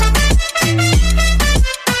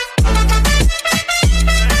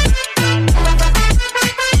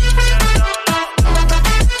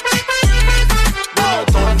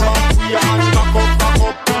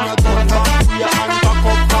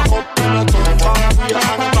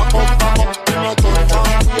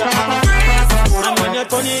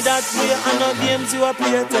 Funny that way, and no games you a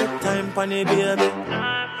play. Take time, panny baby.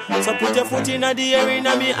 So put your foot in the air, in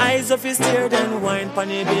me eyes if you stare, then wine,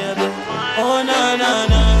 panny baby. Oh na na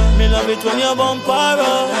na, me love it when you bump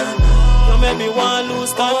around. You make me want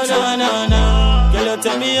lose control. Oh na na na, girl you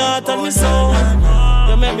tell me heart and me soul.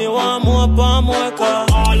 You make me want more, more car.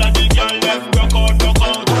 All of the girl them broke out, broke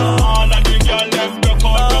out. All of the girl them broke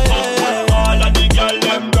out, broke out. All of the girl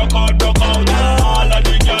them broke out, broke out. All of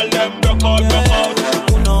the girl them broke out, broke out.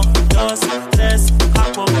 Tres,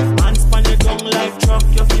 cock up. Hands pan the ground like truck,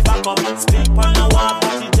 you feel back up. Speak pan a wall,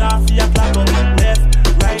 body jaw for your clap up. Left,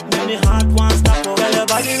 right, make me heart won't stop up. Girl, your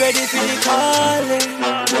body ready for the calling.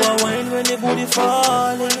 You a wine when the booty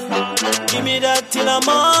falling. Give me that till the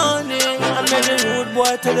morning, and make the rude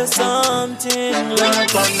boy tell you something. When you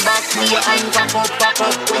turn back, me your hand cock up, cock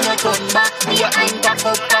up. When you turn back, me your hand cock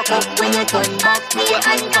up, cock up. When you turn back, me your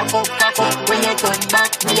hand cock up, cock up. When you turn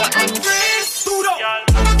back, me your hand.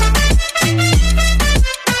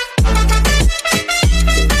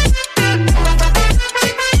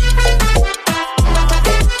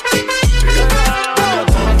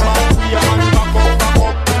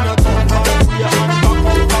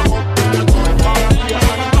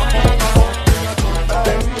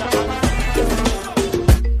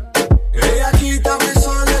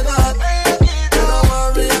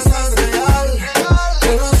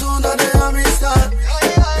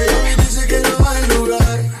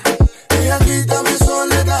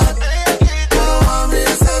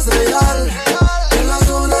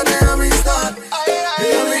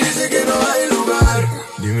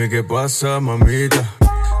 ¿Qué pasa, mamita?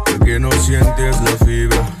 Porque no sientes la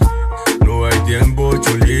fibra. No hay tiempo,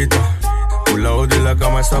 chulita. Un lado de la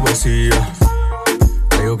cama está vacía.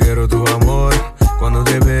 Yo quiero tu amor. Cuando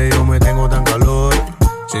te veo me tengo tan calor.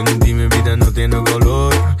 Sin ti mi vida no tiene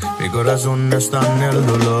color. Mi corazón está en el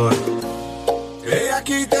dolor. Ella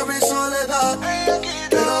quita mi soledad.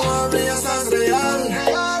 Pero mami estás real.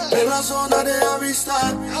 En la zona de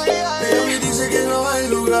amistad. Ella me dice que no hay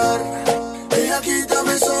lugar. Ella quita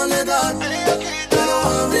mi soledad, pero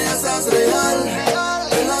a mí estás real.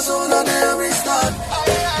 En la zona de amistad,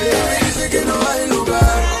 ella me dice que no hay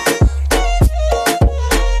lugar.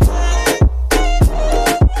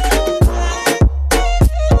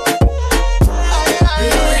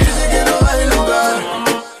 Ella me dice que no hay lugar.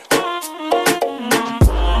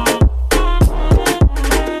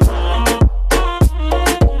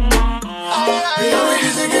 Ella me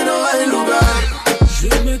dice que no hay lugar. Je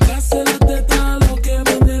me casse la tête alors qu'elle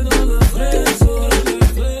me met dans la fraise.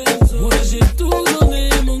 Moi j'ai tout donné,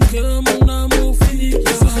 mon cœur, mon amour fini.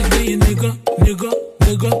 Ça fait des nigga, nigga,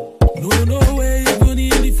 nigga. No, no way, even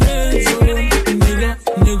in the friend zone. Nigga,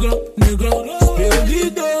 nigga, nigga.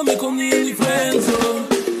 Perdido, me comí in the friend zone.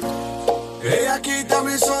 Ella quita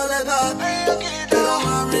mi soledad, pero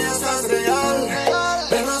mami estás real.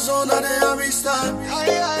 En la zona de amistad,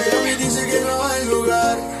 ella me dice que no hay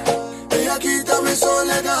lugar. Ella quita mi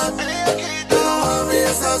soledad, pero mami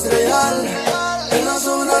estás real. En la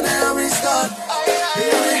zona de amistad,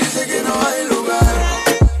 ella me dice que no hay lugar.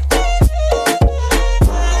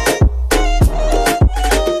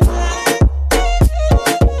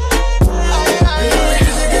 Ella me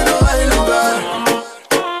dice que no hay lugar.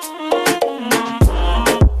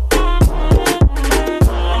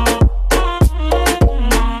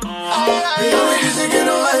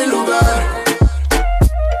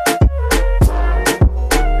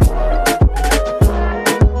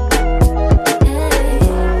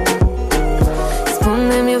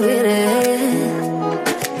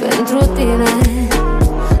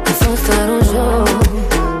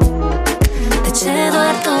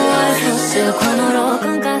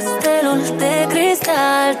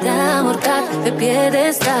 ridicat pe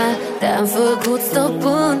piedestal, te-am făcut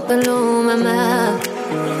stăpân pe lumea mea.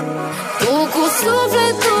 Tu cu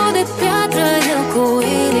sufletul de piatră, eu cu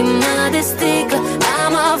inima de sticlă.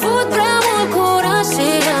 Am avut prea mult curaj și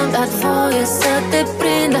am dat voie să te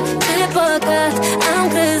prindă. Ce păcat, am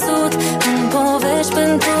crezut în povești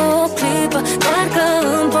pentru o clipă, doar că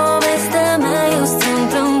în povestea mea eu strâng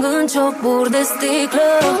plângând ciocuri de sticlă.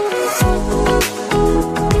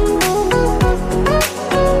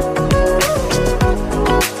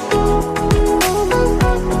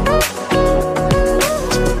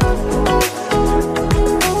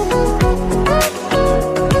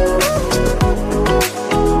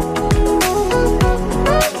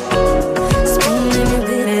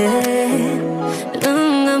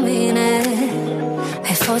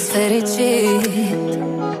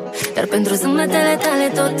 Dar pentru zâmbetele tale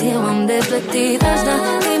tot eu am de plătit. Aș da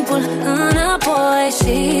timpul înapoi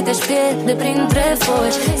și te-aș pierde printre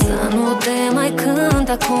foi, să nu te mai cânt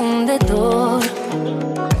acum de dor.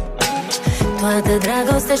 Toată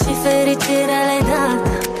dragostea și fericirea le-ai dat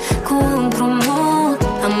cu împrumut.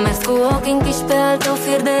 Am mers cu ochii închiși pe al tău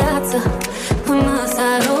fir de ață până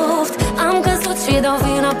s-a rupt. Am căzut și dau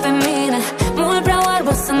vina pe mine, mult prea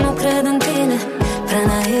oarbă să nu cred în tine, prea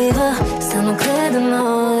naivă să nu cred în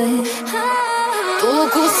noi. Tu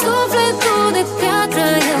cu sufletul de piatră,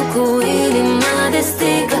 eu cu inima de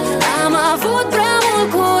sticlă. Am avut prea mult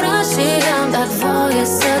curaj și am dat voie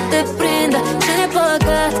să te prindă. Ce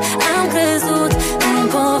păcat, am crezut în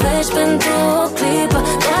povești pentru o clipă,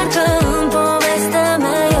 doar că în povestea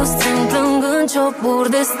mea eu strâng plângând ciocuri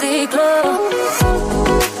de sticlă.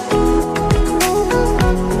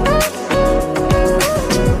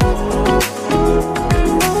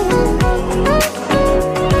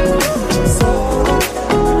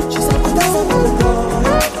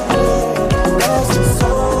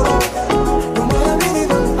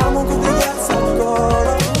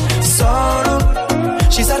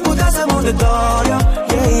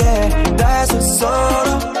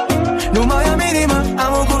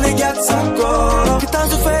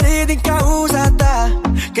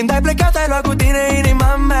 Când ai plecat ai luat cu tine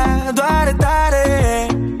inima mea. Doare tare,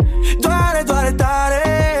 doare, doare tare.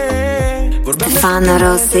 Stefano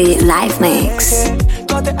Rossi Live Mix.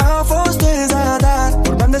 Toate au fost în zadar.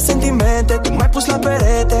 Vorbeam de sentimente, tu m-ai pus la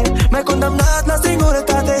perete, m-ai condamnat la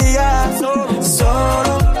singurătate,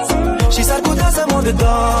 solo. Și s-ar putea să mor de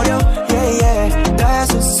dor, de-aia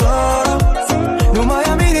sunt solo. Nu mai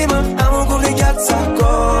am inimă, am un cuvânt de gheață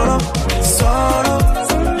acolo, solo.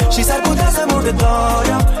 Și s-ar putea să mor de dor,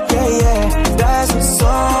 de-aia sunt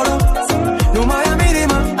solo. Nu mai am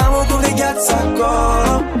inimă, am un cuvânt de gheață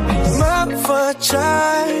acolo. Mă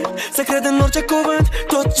făceai să cred în orice cuvânt,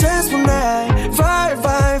 tot ce spuneai. Vai,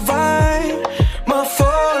 vai, vai, mă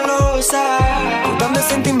foloseai. Vorbeam de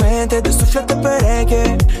sentimente, de suflet de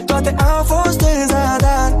pereche, toate au fost în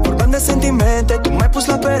zadar. Vorbeam de sentimente, tu m-ai pus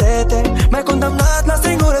la perete, m-ai condamnat la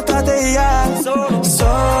singurătate,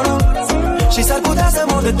 solo. Și s-ar putea să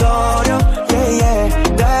mor de dor,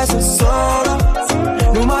 de-aia sunt solo.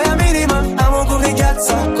 Nu mai am inimă, am un cuvânt de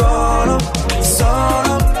gheață acolo,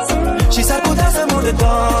 solo. Și s-ar putea să mor de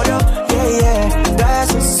dor, de-aia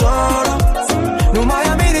sunt solo. Nu mai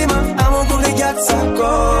am inimă, am un cuvânt de gheață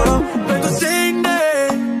acolo. Pentru tine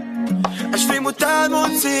aș fi mutat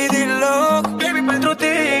munții din loc, baby, pentru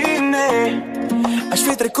tine aș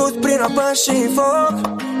fi trecut prin apă și foc.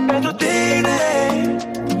 Pentru tine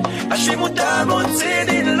aș fi mutat munții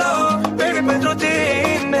din loc, baby, pentru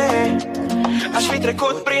tine aș fi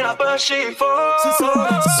trecut prin apă și foc.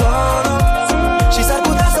 Solo. Și s-ar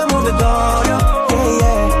putea să mor de dor,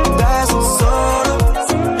 de-aia sunt solo.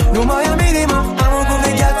 Nu mai am inimă, am un cuvânt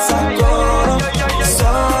de gheață acolo,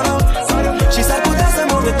 solo. Și s-ar putea să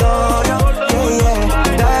mor de dor,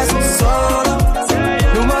 de-aia sunt solo.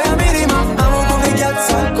 Nu mai am inimă, am un cuvânt de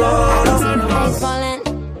gheață acolo.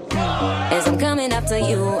 As I'm coming after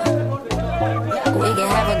you, we can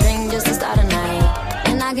have a drink just to start a night,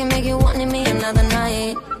 and I can make you want me another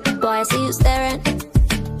night. Boy, I see you staring,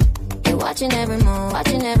 you're watching every move,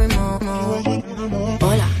 watching every move.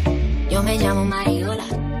 Hola, yo me llamo Mariola,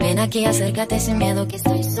 ven aquí, acércate sin miedo que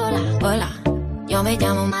estoy sola. Hola, yo me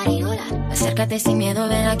llamo Mariola, acércate sin miedo,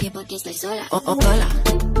 ven aquí porque estoy sola. Hola,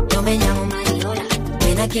 yo me llamo Mariola,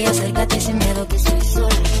 ven aquí, acércate sin miedo que estoy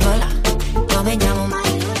sola. Hola, yo me llamo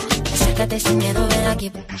Mariola, acércate sin miedo, ven aquí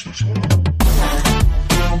porque estoy sola.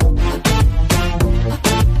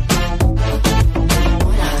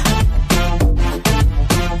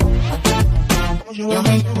 Yo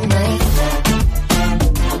me llamo Mariola.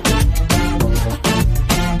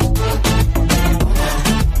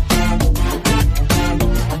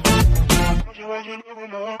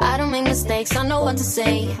 I don't mean mistakes, I know what to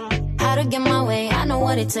say. How to get my way, I know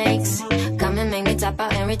what it takes. Come and make me tap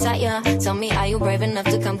out and retire. Tell me, are you brave enough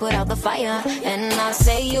to come put out the fire? And I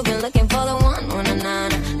say you've been looking for the one, na-na-na.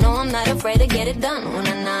 No, I'm not afraid to get it done,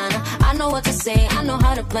 na-na-na. I know what to say, I know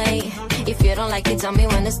how to play. If you don't like it, tell me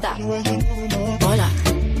when to stop. Hola,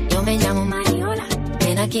 yo me llamo Mariola.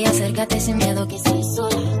 Ven aquí, acércate sin miedo que estoy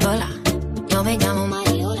sola. Hola, yo me llamo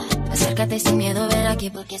Mariola. Acércate sin miedo, ven aquí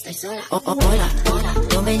porque estoy sola. Hola, hola,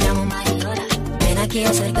 yo me llamo Mariola. Ven aquí,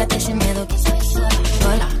 acércate sin miedo que estoy sola.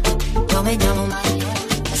 Hola, yo me llamo Mariola.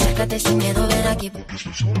 Acércate sin miedo, ven aquí porque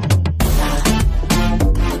estoy sola.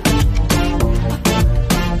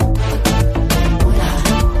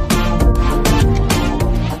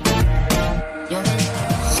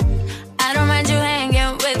 I don't mind you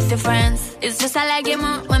hanging with your friends. It's just I like it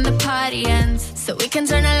more when the party ends. So we can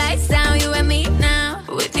turn the lights down, you and me now.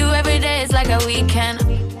 With you every day is like a weekend.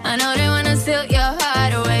 I know they wanna steal your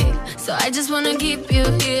heart away, so I just wanna keep you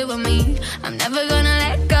here with me. I'm never gonna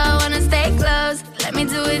let go, wanna stay close. Let me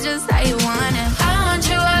do it just how you want it. I want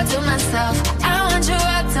you all to myself, I want you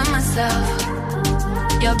all to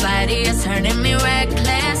myself. Your body is turning me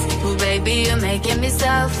reckless. Ooh, baby, you're making me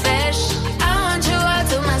selfish. I want you all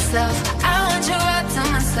to myself, I want you all to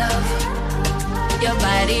myself. Your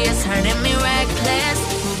body is turning me reckless.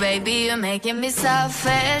 Ooh, baby, you're making me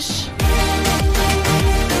selfish.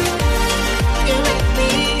 You make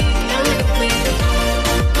me, you make me.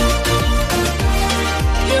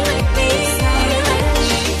 You make me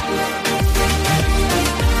selfish.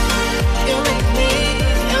 You make me,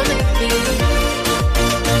 you make me.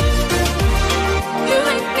 You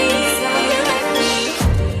make me selfish.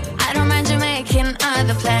 I don't mind you making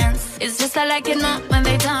other plans. It's just I like it more when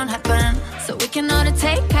they don't happen. So we can order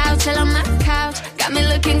takeout, chill on my couch. Got me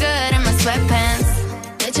looking good in my sweatpants.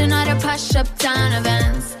 Did you know to push up down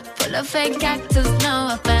events? Full of fake actors, no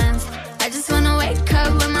offense. I just wanna wake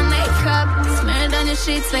up with my makeup smeared on your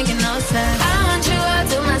sheets, making no sense. I want you all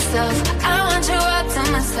to myself, I want you all to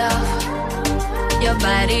myself. Your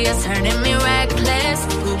body is turning me reckless.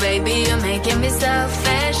 Ooh, baby, you're making me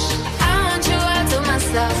selfish. I want you all to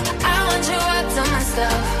myself, I want you all to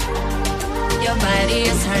myself. Your body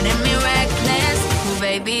is turning me reckless. Ooh,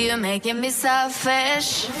 baby, you're making me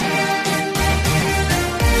selfish. You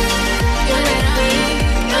make me,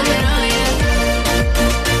 you make me.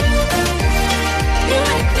 You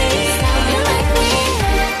make me, you make me.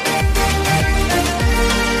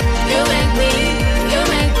 You make me, you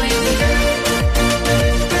make me.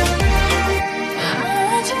 I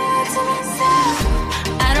want you all to myself.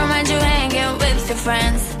 I don't mind you hanging with your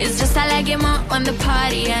friends. It's just I like it more when the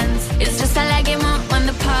party ends. It's just I like it more when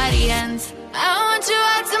the party ends. I want you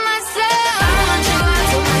all to myself. I want you all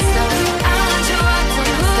to myself. I want you all to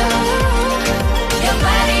myself. Your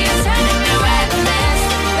body is turning me reckless.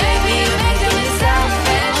 Baby, you're making me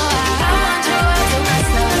selfish. I want you all to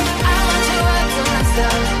myself. I want you all to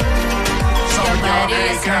myself. Your body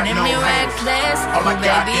is turning me reckless. All I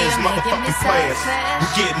got baby, is motherfucking players. We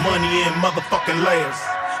get money in motherfucking layers.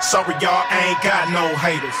 Sorry, y'all ain't got no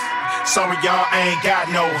haters. Sorry, y'all ain't got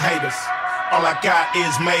no haters. All I got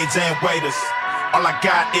is maids and waiters. All I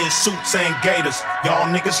got is suits and gators. Y'all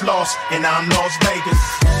niggas lost and I'm Las Vegas.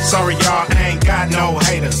 Sorry, y'all ain't got no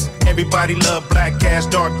haters. Everybody love Black Ass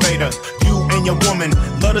Darth Vader. You and your woman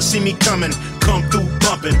love to see me coming. Come through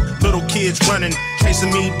bumping. Little kids running,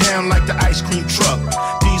 chasing me down like the ice cream truck.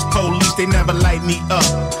 These police, they never light me up.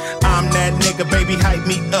 I'm that nigga, baby, hype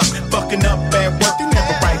me up. Fucking up at work, they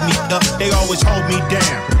never write me up. They always hold me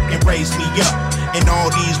down and raise me up. And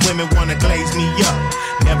all these women wanna glaze me up.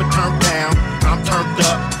 Never turned down, I'm turned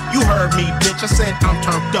up. You heard me, bitch, I said I'm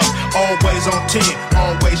turned up. Always on 10,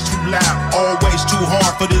 always too loud. Always too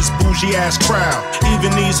hard for this bougie ass crowd.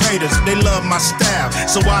 Even these haters, they love my style.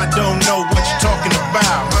 So I don't know what you're talking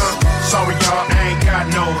about, huh? Sorry, y'all, I ain't got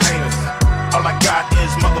no haters. All I got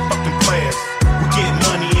is motherfucking players. We get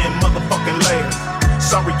money in motherfucking layers.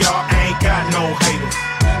 Sorry, y'all, I ain't got no haters.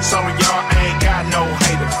 Sorry, y'all, I ain't got no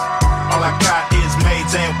haters. All I got is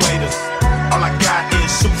maids and waiters. All I got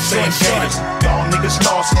is suits and gators. Y'all niggas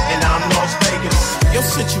lost and I'm Las Vegas. Your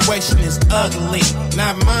situation is ugly,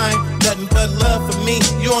 not mine. Nothing but love for me.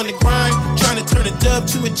 You on the grind, trying to turn a dub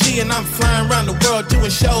to a G, and I'm flying around the world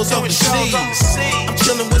doing shows overseas. I'm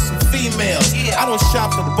chilling with some females. I don't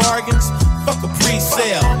shop for bargains. Fuck a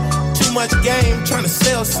pre-sale. Too much game, trying to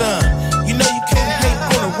sell some. You know you can't hate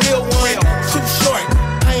on a real one. Too short.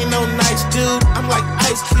 I ain't no nice dude. I'm like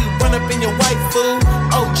Ice Cube, run up in your white food.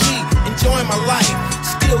 OG, enjoying my life.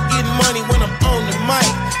 Still getting money when I'm on the mic.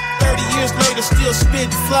 30 years later, still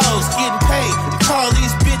spitting flows. Getting paid to call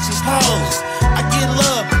these bitches hoes. I get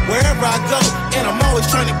love wherever I go, and I'm always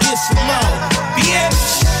trying to get some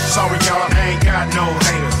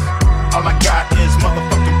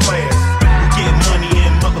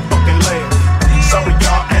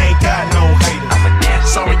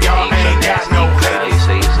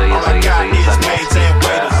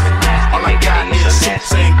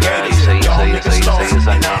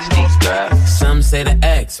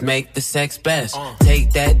let's make the sex best.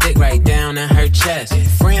 Take that dick right down in her chest.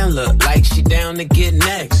 Friend look like she down to get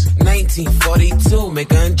next. 1942,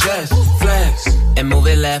 make her undress. Flex, and move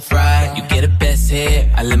it left, right. You get a best hit,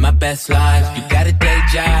 I live my best life. You got a day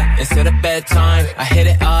job, instead of bedtime. I hit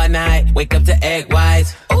it all night, wake up to egg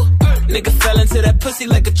whites. Ooh, nigga fell into that pussy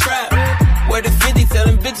like a trap. Where the 50, tell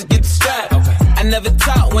them bitches get the strap. I never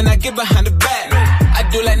talk when I get behind the back. I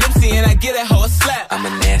do like Nipsey and I get that hoe a slap. I'm a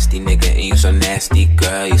nasty nigga and you so nasty,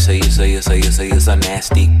 girl. You so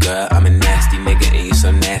nasty, girl. I'm a nasty nigga and you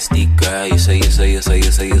so nasty, girl. You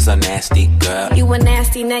so nasty, girl. You a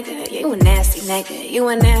nasty nigga, you a nasty nigga, you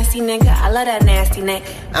a nasty nigga. I love that nasty nigga.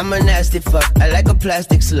 I'm a nasty fuck. I like a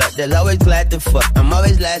plastic slut. They'll always glad to fuck. I'm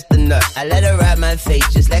always last to nut. I let her ride my face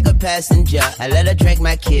just like a passenger. I let her drink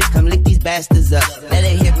my kids. Come lick these bastards up. Let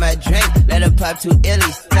her hit my drink. Let her pop 2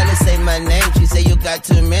 illies. Tell her say my name. She say you got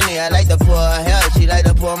too many. I like to pour her hell. She like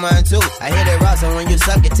to pour mine too. I hit it raw, so when you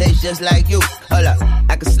suck it tastes just like you. Hold up,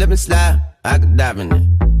 I can slip and slide. I can dive in it.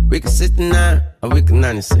 We can 69 or we can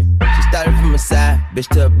 96. She started from a side, bitch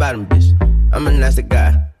to a bottom, bitch. I'm a nasty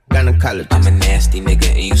guy. Gynecologist. I'm a nasty nigga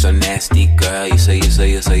and you so nasty, girl. You so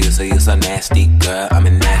nasty, girl. I'm a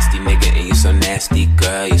nasty nigga and you so nasty,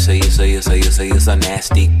 girl. You so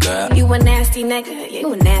nasty, girl. You a nasty nigga,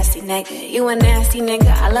 you a nasty nigga, you a nasty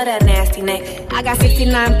nigga. I love that nasty nigga. I got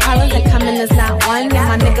 69 problems that come in as not one. Yeah,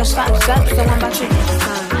 my nigga fucked up, so I'm about to get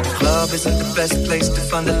Club isn't the best place to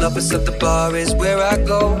find the lovers, at the bar is where I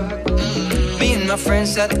go. Me and my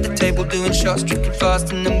friends sat at the table doing shots, drinking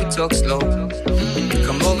fast, and then we talk slow.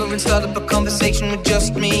 Come over and start up a conversation with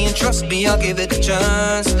just me, and trust me, I'll give it a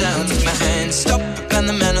chance. Down, take my hand, stop, and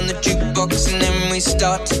the man on the jukebox, and then we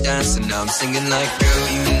start to dance. And now I'm singing like, girl,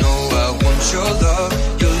 you know I want your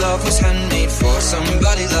love. Your love was handmade for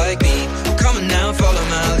somebody like me. Come on now, follow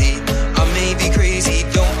my lead. I may be crazy,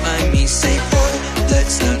 don't mind me. Say, boy,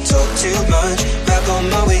 let's not talk too much. Grab on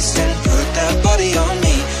my waist and put that body on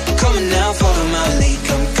me. Come on now, follow my lead.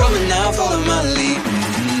 Come on now, follow my lead.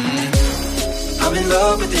 I'm in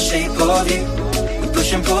love with the shape of you. We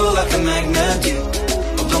push and pull like a magnet do.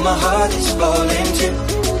 Although my heart is falling too.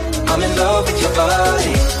 I'm in love with your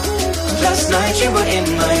body. Last night you were in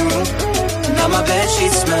my room. Now my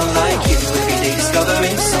bedsheets smell like you. Every day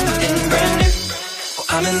discovering something brand new. Oh,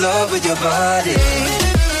 I'm in love with your body.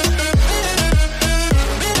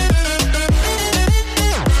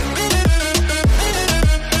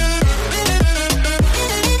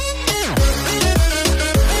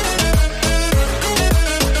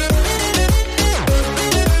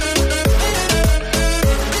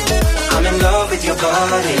 Your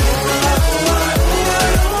body.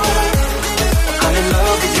 I'm in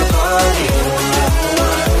love with your body.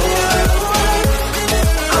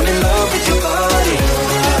 I'm in love with your body.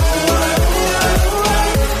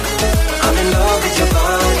 I'm in love with your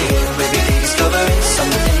body. Every day discovering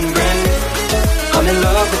something brand new. I'm in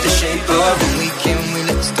love with the shape of when we came, we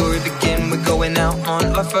let the story begin. We're going out on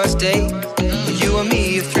our first date. You and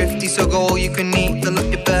me are thrifty, so go all you can eat. Fill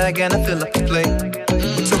up your bag and I fill up your plate.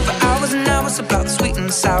 We talk for hours and hours about the sweet and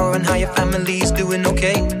the sour and how your family's doing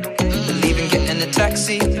okay. Then leaving, getting a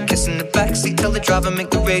taxi, kissing the backseat, tell the driver make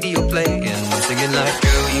the radio play. And I'm singing like,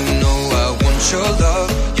 girl, you know I want your love.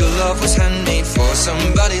 Your love was handmade for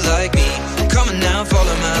somebody like me. Come on now,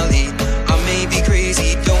 follow my lead. I may be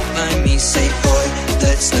crazy, don't mind me. Say, boy,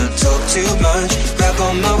 let's not talk too much. Grab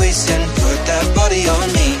on my waist and put that body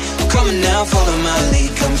on me. Come on now, follow my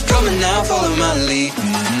lead. Come on now, follow my lead.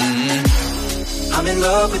 I'm in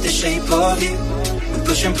love with the shape of you. We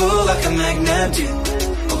push and pull like a magnet do.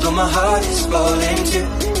 Although my heart is falling too.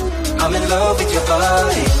 I'm in love with your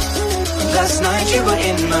body. Last night you were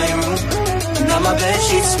in my room. Now my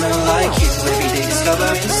bedsheets smell like you. Every day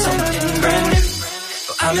discovering something brand new.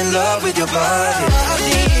 I'm in love with your body.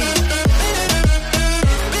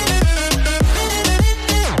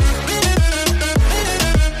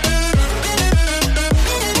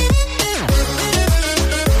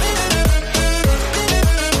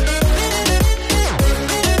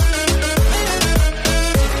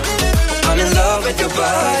 With your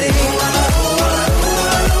body,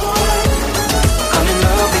 I'm in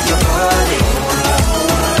love with your body.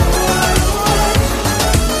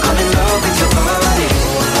 I'm in love with your body.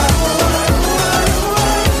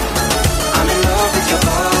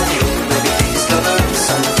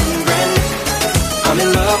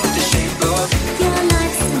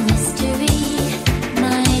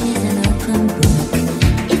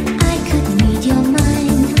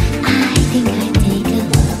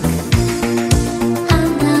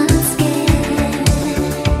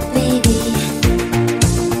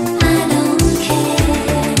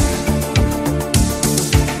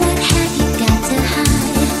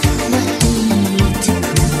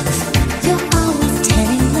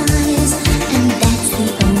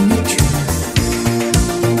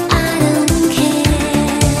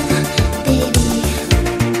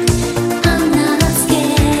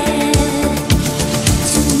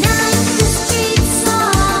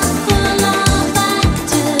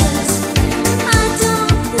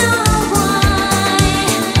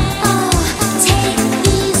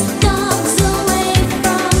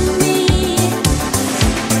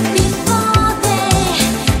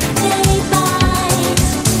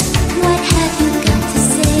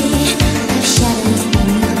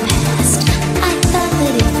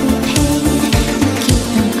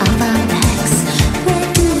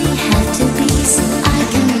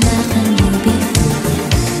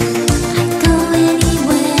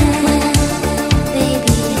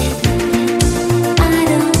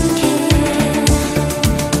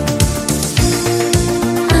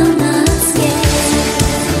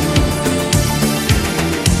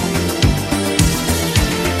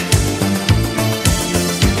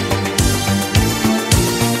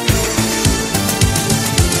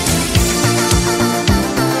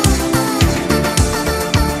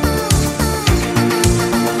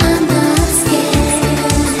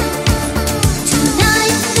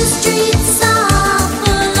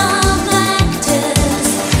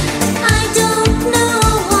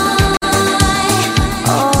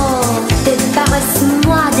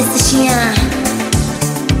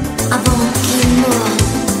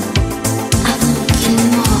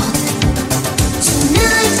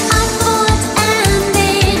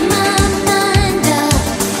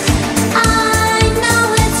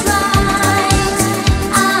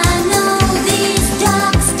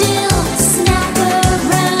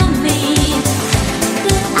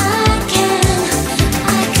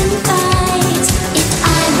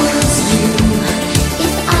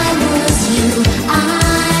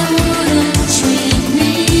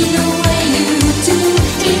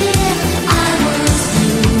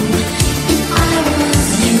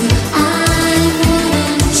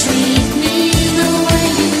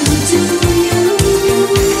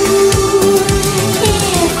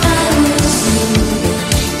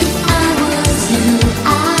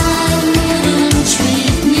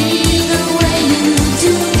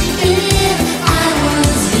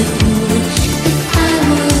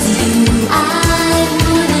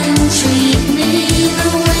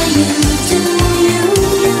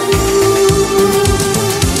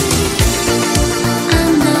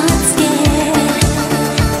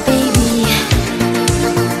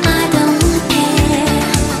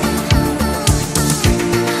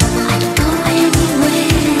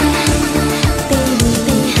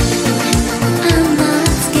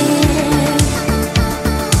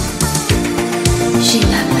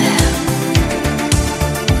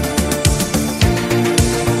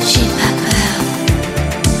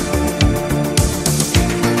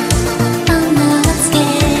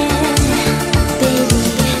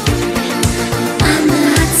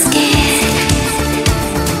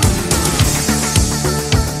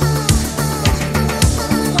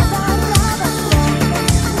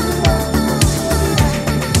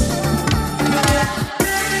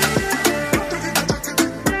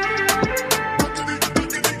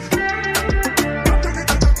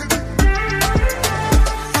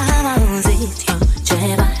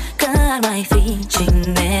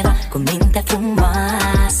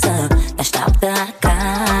 da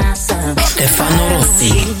casa. Stefano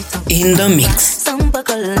Rossi, in the mix. São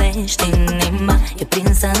pacoles de Nima e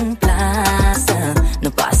Prince em plaza.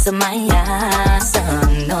 Não passa mais aça,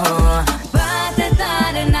 não. Bate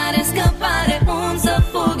tarde, nada escapar. Unza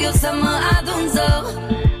fogo, eu sou adunzo.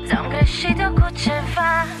 Tão crescido eu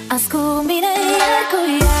cucheva. As comidas e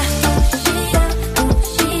cuia.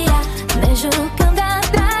 Gira, deixa o cantar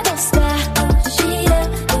pra gostar. Gira,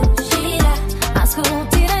 as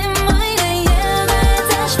curtidas é muito e eu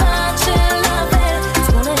das fácil a ver.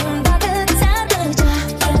 Escolhem da cantada já.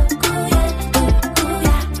 Cuia.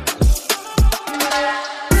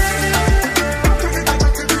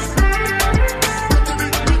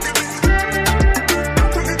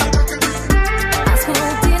 As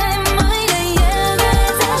curtidas é muito e eu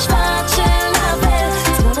das fácil a ver.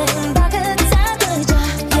 Escolhem da cantada já.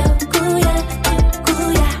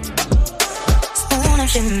 Cuia. Una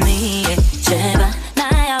scemie ceva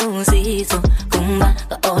nai auziso kumba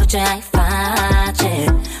orce ai face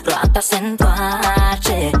rata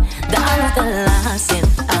sentuace dalla dell'asia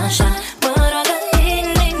asha però in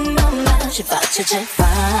mamma ci faccia ce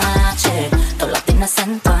face tollatina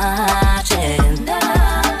sentuace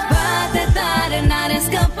bate dare nare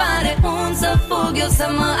scappare un soffugio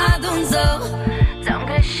siamo ad un zoo da un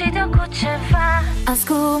crescito cuceva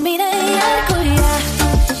ascumine arcoia.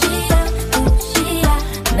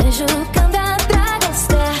 Deixa o cantar pra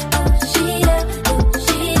gostar. Gira,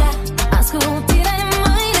 as curtidas é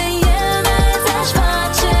muito e eu das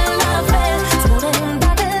fácil a ver. Escolhem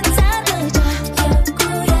da cantada já.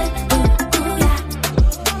 Cuia.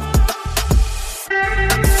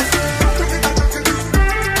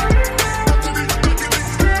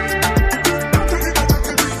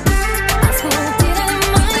 As curtidas é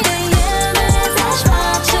muito e eu das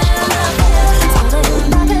fácil a ver. Escolhem da cantada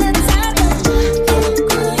já.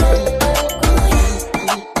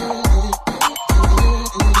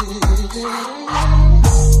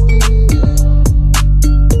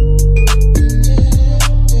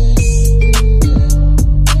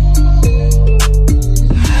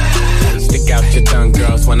 Stick out your tongue,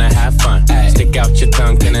 girls wanna have fun. Stick out your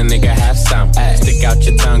tongue, can a nigga have some? Stick out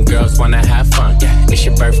your tongue, girls wanna have fun. It's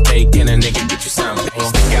your birthday, can a nigga get you some?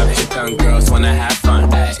 Stick out your tongue, girls wanna have fun.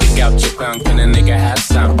 Stick out your tongue, can a nigga have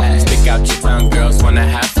some? Stick out your tongue, girls wanna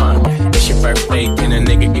have fun. It's your birthday, can a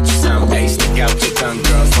nigga get you some? Stick out your tongue,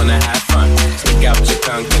 girls wanna have fun. Stick out your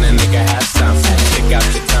tongue, can a nigga have some? Stick out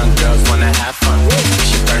your tongue, girls wanna have fun.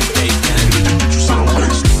 It's your birthday, can a nigga get you some?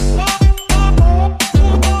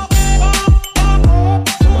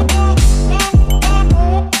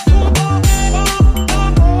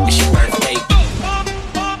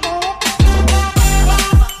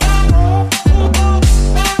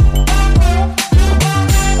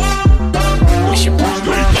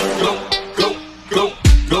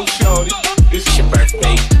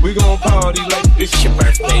 We gon' party like it's your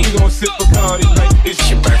birthday. We gon' sip Bacardi like it's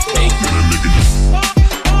your birthday.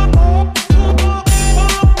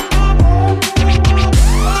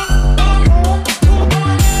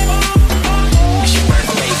 It's your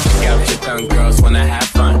birthday. Stick out your tongue, girls wanna have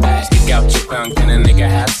fun. Stick out your tongue, can a nigga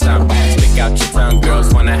have some? Stick out your tongue,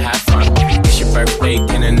 girls wanna have fun. It's your birthday,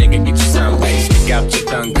 can a nigga get you some? Stick out your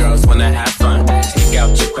tongue, girls wanna have fun. Stick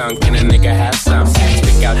out your tongue, can a nigga have some?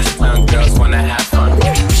 Stick out your tongue, girls wanna have fun.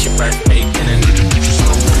 It's your birthday, can a nigga get you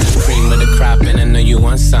some? Cream of the crop and I know you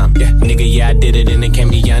want some. Yeah, nigga, yeah, I did it and it can't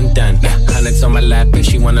be undone. Yeah, hundreds on my lap and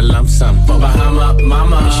she wanna lump sum. Bahama,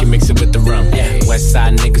 mama, and she mix it with the rum. Yeah, West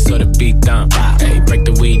side niggas so the beat dump. Hey, break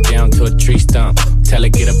the weed down to a tree stump. Tell her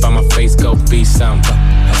get up on my face, go be some.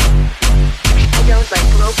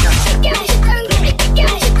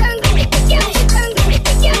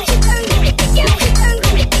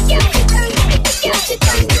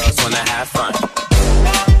 Girls wanna have fun.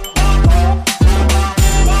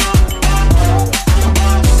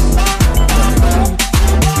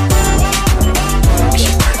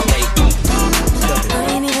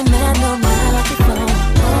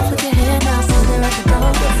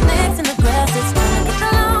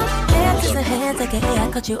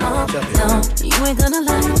 Cut you off, no. You ain't gonna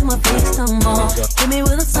lie to my face no more. Give me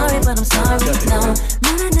with a sorry, but I'm sorry, no.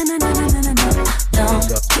 No.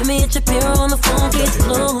 Give me a Shapiro on the phone, case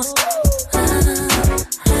closed.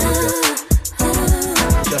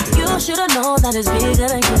 You should've known that it's bigger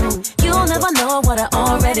than you. You'll never know what I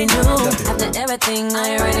already knew. After everything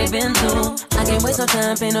I already been through, I can't waste no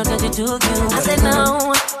time, pay no attention to you. I said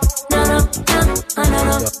no.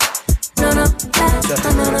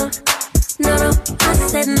 I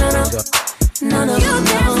said no. You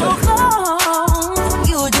can't move on.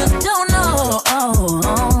 You just don't know.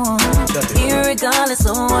 Irregardless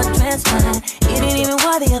of what transpired, it ain't even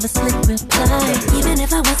worthy of of a slick reply. Even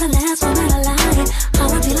if I was the last one that I lied, I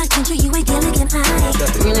would be like Ginger, you ain't Gilligan I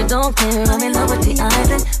really don't care, I'm in love with the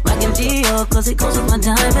island. Rockin' Dior, cause it goes with my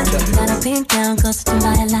diamonds. Got a pink gown, costume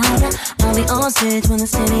by a liar. I'll be on stage when the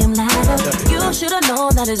stadium light up. You should've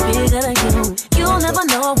known that it's bigger than you. You'll never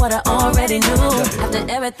know what I already knew. After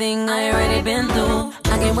everything I already been through,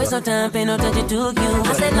 I can't waste no time, pay no attention to you.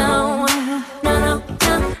 I said no, no, no,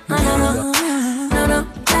 no, no, no, no, no,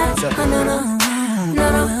 that's no, no, no, no,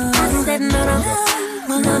 no. I said no, no,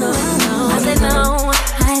 no, no, no, no. I said no,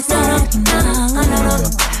 I said no, no, no,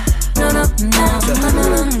 no, no, no,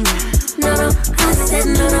 no, no. I said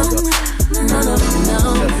no, no, no, no, no.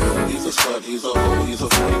 He's a slut, he's a hoe, he's a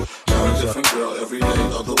freak. Got a different girl every day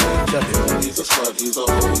of the week. He's a slut, he's a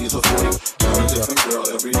hoe, he's a freak. Got a different girl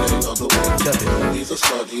every day of the week. He's a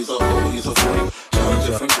slut, he's a hoe, he's a freak. Got a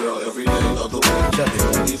different girl every day of the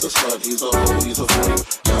week. He's a slut, he's a hoe, he's a freak.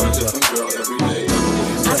 Got a different girl every day of the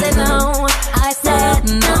week. I said no, I said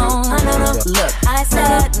no, no, no. Look, I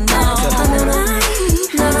said no, no, no, no, no.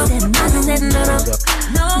 I said no,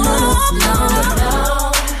 no, no, no, no.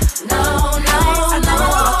 No, no, no, no,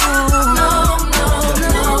 no, no, no,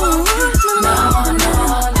 no,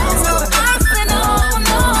 I said no,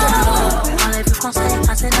 no. Parlez-vous français?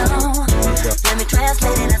 I said no. Let me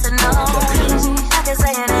translate it, I said no. I can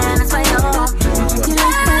say it in español. You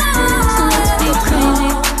like that, so let's be crazy.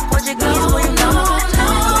 Portuguese, well, you know.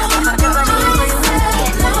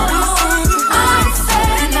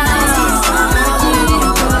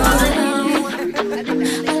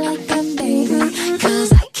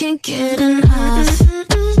 Get enough.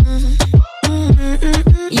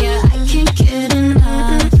 Yeah, I can't get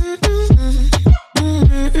enough.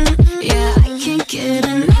 Yeah, I can't get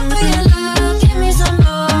enough of your love. Give me some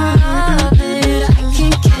more of it. I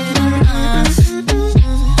can't get enough.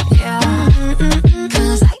 Yeah,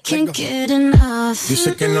 cause I can't get enough.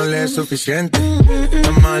 Dice que no le es suficiente,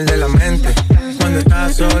 está mal de la mente. Cuando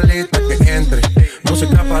estás solita que entre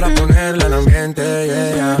música para ponerla en ambiente,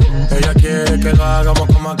 yeah. Ella quiere que lo hagamos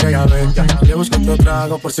como aquella vez. Le busco otro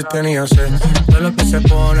trago por si tenía sed. Todo lo que se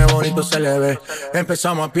pone bonito se le ve.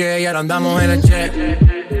 Empezamos a pie y ahora andamos en el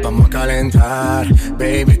jet. Vamos a calentar,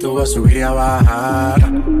 baby, tú vas a subir y a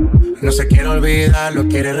bajar. No se quiere olvidar, lo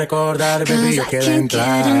quiere recordar, baby, yo quiero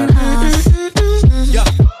entrar.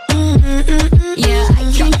 Yeah, I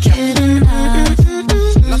can't get enough.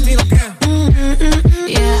 Latino gang.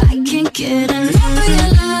 Yeah, I can't get enough of your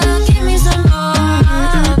love. Give me some more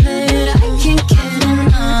of it. I can't get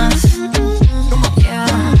enough.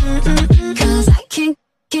 Yeah, cause I can't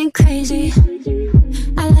get crazy.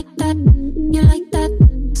 I like that, you like that,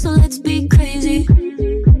 so let's be crazy.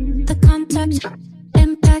 The contact,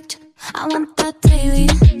 impact, I want that daily.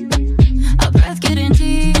 A breath getting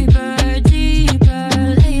deeper, deeper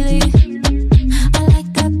lately. I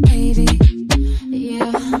like that, baby.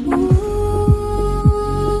 Yeah.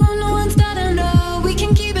 No one's gotta know. We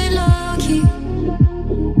can keep it low key.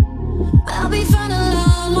 I'll be fine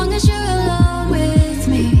alone, long as you're alone with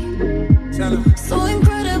me. So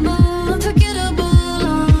incredible, unforgettable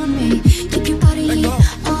on me. Keep your body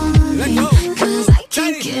on me, cause I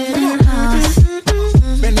can't get enough.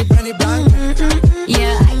 Benny Blanco.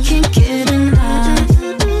 Yeah, I can't get enough.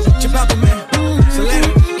 Chipato, man. Selena.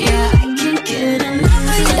 Yeah, I can't get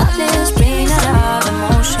enough. Darkness bring out our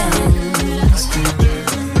emotions.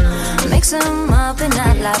 Mix them up in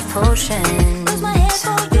that life potion.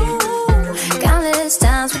 Countless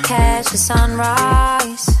times we catch the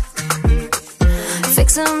sunrise.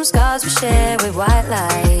 Fix some scars we share with white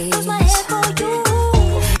lights.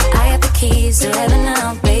 I got the keys to heaven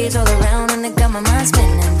now, bass all around and they got my mind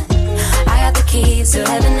spinning. I got the keys to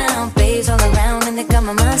heaven now, bass all around and they got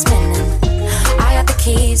my mind spinning. I got the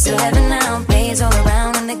keys to heaven now, bass all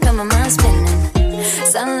around and they got my mind spinning.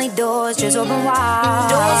 Suddenly doors just open wide.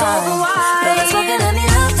 Doors open wide. Baby's smoking, let me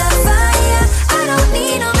light that fire. I don't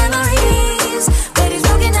need no memories. Baby's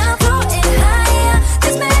smoking, I'm floating higher.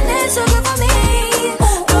 This madness so good for me.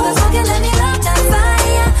 Baby's smoking, let me light that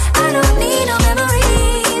fire. I don't need no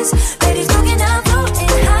memories. Baby's smoking, I'm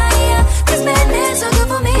floating higher. This madness so good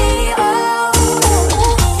for me.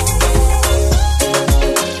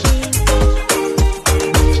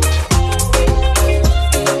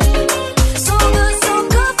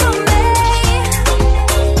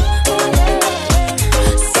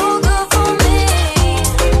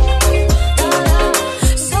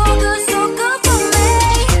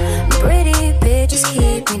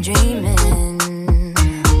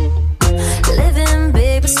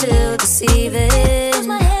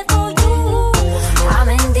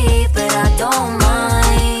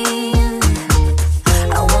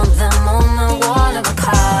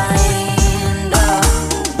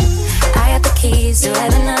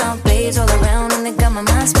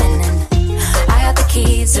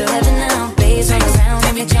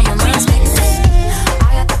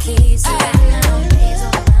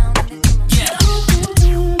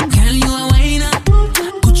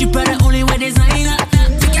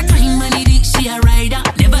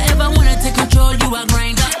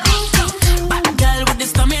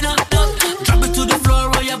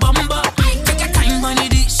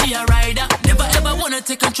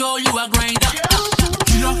 take control, you a grinder.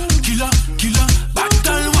 Killer, killer, killer. Bad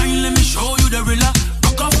girl wine, let me show you the rilla.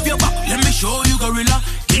 Rock off your back, let me show you gorilla.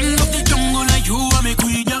 King of the jungle, like you are me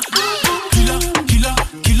queen, yeah. Killer, killer,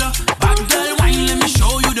 killer. Bad girl wine, let me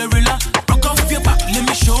show you the rilla. Rock off your back, let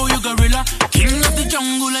me show you gorilla. King of the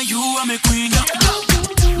jungle, like you are me queen, yeah.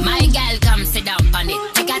 My girl, come sit down on it.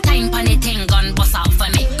 Take a time on the thing, gun bust out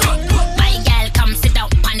for me. My girl, come sit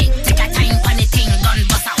down on it. Take a time on the thing, gun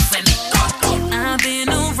bust out for me. I've been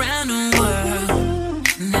around the world,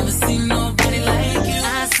 never seen nobody like you.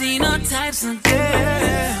 I seen all types of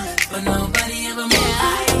girls, but nobody ever met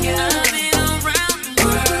like you. I've been around the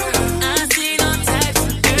world, I seen all types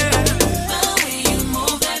of girls. The way you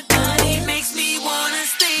move that body makes me wanna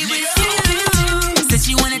stay with you. Said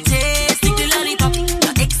she wanna taste the lollipop.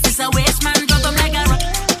 Your ex is a waste man, drop him like a rock.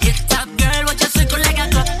 Hit top girl, watch your circle like a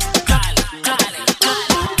clock.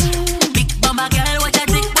 Big bomber girl, watch your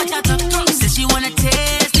dick, watch your top. Said she wanna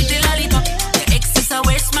taste the lollipop. Your ex is a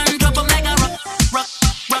waste man, drop him like a rock.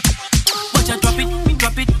 Watch her drop it,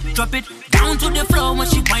 drop it, drop it.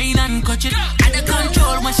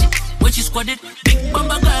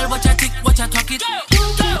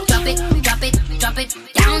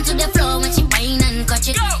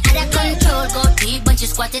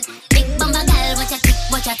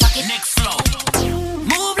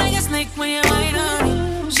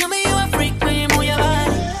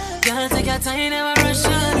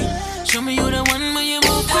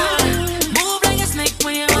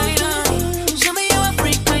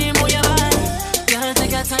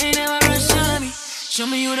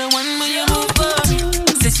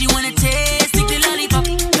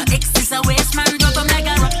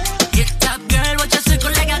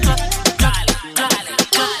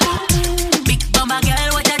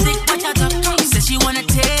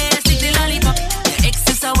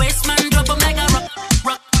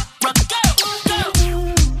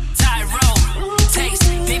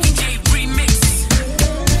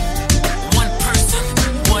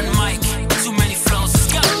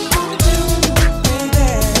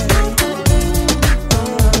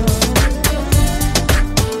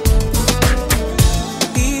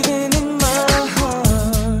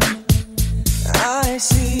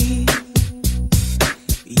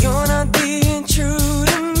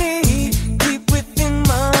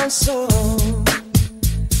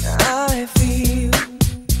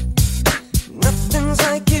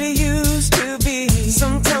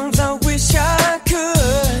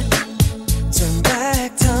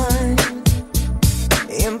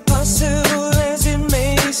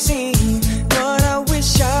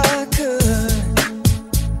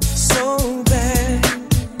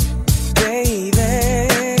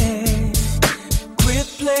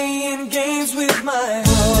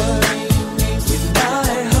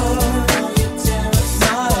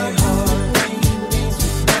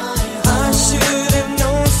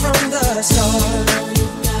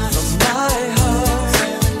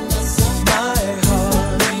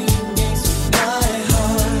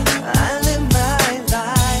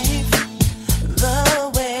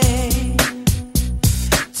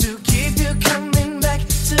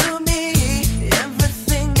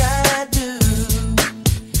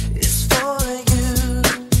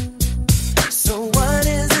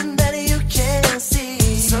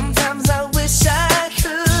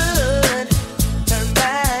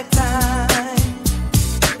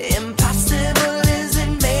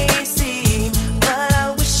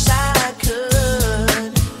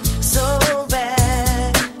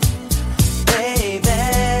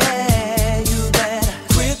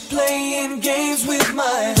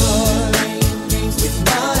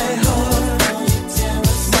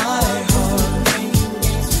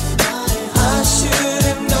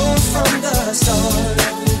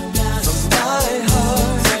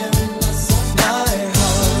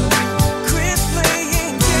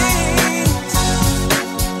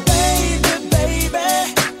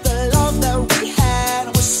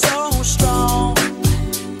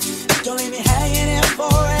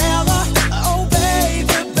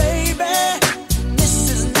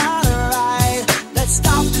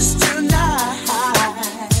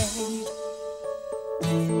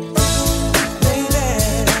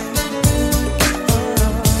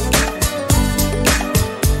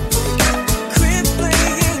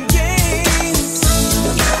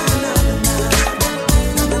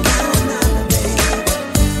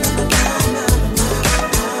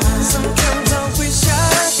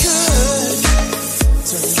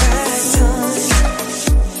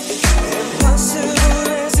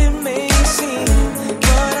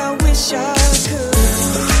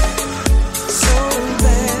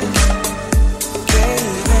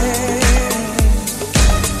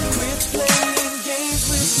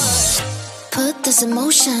 Put this in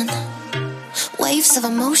motion, waves of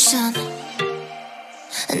emotion,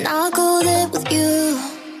 and I'll go there with you.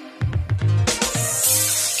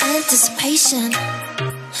 Anticipation,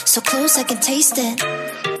 so close I can taste it.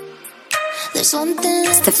 There's one thing.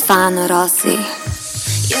 Stefano Rossi.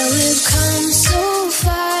 Yeah, we've come so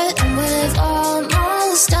far and we've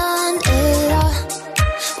almost done it all.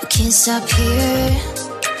 We can't stop here.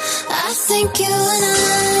 I think you and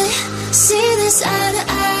I see this eye to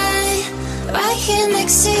eye, right here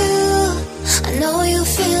next to you. I know you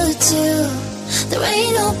feel it too. There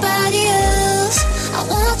ain't nobody else. I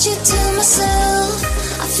want you to myself.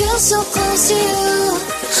 I feel so close to you.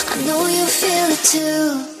 I know you feel it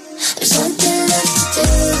too. There's one thing left to do.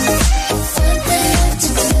 One thing left to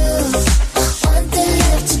do. One thing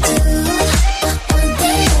left to do. One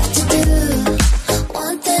thing left to do.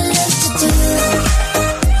 One thing left to do.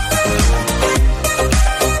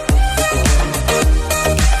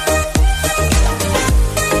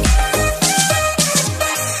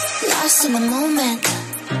 Lost in the moment,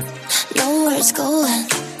 know where it's going,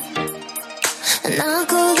 and I'll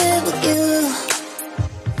go there with you.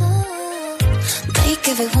 Make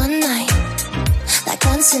every one night like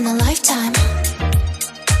once in a lifetime.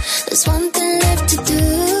 There's one thing left to do.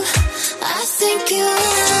 I think you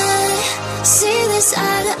and I see this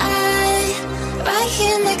eye to eye, right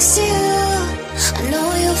here next to you. I know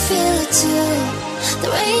you feel it too.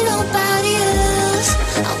 There ain't nobody else.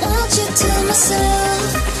 I want you to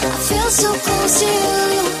myself. I feel so close to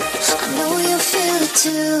you. I know you feel it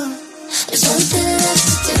too. There's one thing left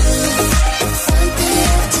to do. One thing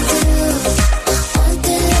left to do. One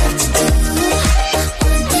thing left to do.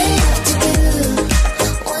 One thing left to do.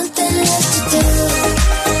 One thing left to do.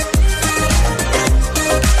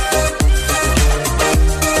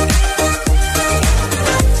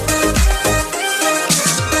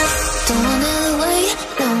 Don't wanna wait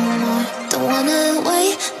no more. Don't wanna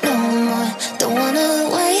wait no more. Don't wanna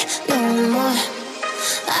wait no more.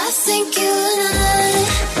 I think you and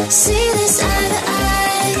I see this eye to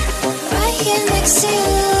eye, right here next to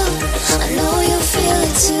you. I know you feel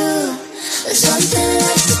it too. There's one thing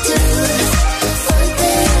left to do. One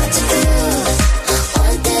thing left to do.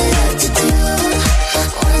 One thing left to do.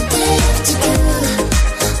 One thing left to do.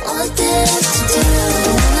 One thing left to do.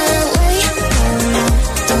 Don't wanna wait no more.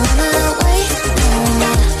 Don't wanna wait no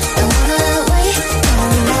more. Don't wanna wait no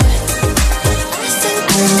more. I think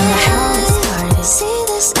I remember how it started. see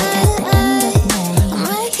this Like eye at to the end of eye, May. I'm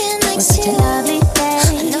right here It was next such to a you. lovely day.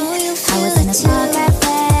 I know you I feel was in it a small too.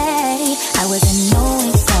 cafe. I was in no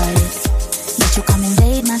garden, but you come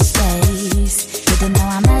invade my space. Didn't know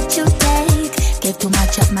how much you take. Gave too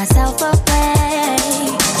much of myself away.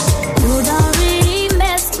 You don't really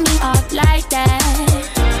mess me up like that.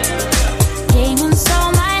 Came and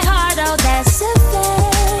stole my heart, oh that's a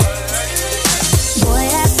fact. Boy,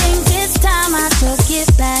 I think it's time I took it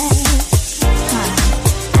back.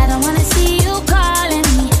 I don't wanna see you calling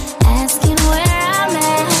me, asking where I'm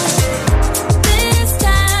at. This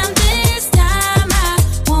time I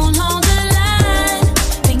won't hold the line.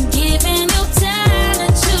 Been giving you time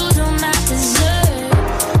that you do not deserve.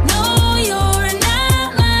 No, you're not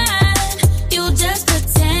mine. You just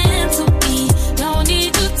pretend to be. Don't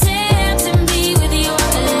need you tempting me with your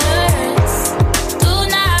alerts. Do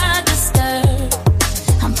not disturb.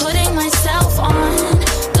 I'm putting myself on.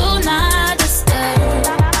 Do not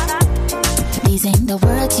disturb. These ain't the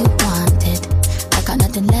words you wanted. I got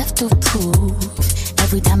nothing left to prove.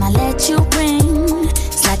 Every time I let you ring,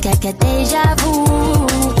 it's like I get deja vu.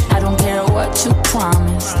 I don't care what you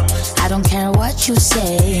promised. I don't care what you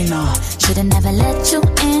say. No, should've never let you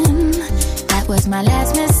in. That was my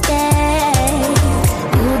last mistake.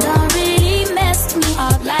 You don't really mess me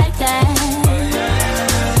up like that.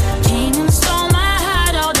 Came and stole my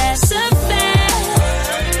heart, oh that's a fact.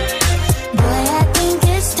 Boy, I think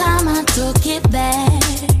it's time I took it back.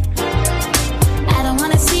 I don't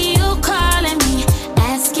wanna see you calling me,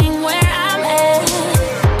 asking where I'm at.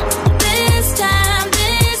 This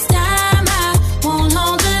time I won't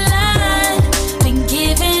hold the line. Been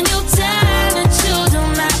giving you time that you do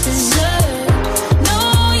not deserve. No,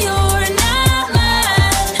 you're not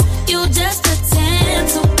mine. You just pretend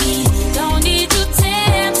to be.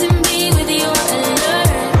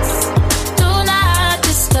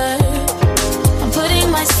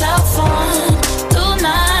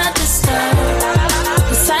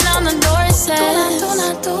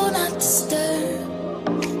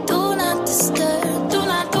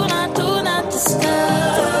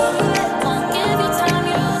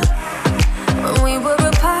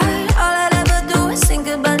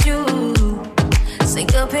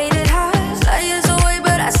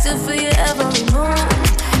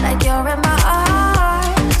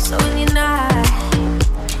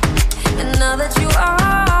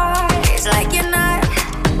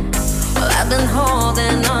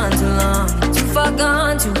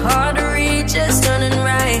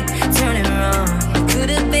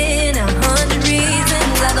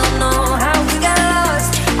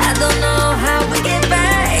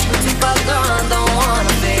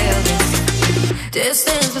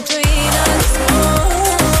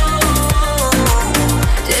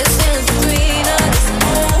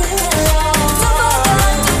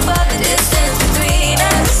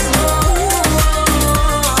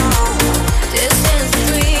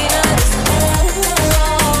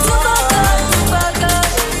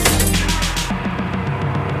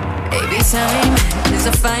 Time is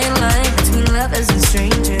a fine line between lovers and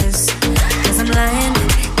strangers. Cause I'm lying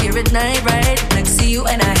here at night, right next to you,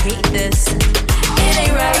 and I hate this. It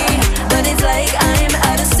ain't right, but it's like I'm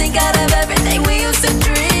out of sync, out of everything we used to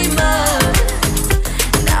dream of.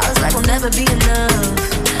 Now it's like we'll never be enough.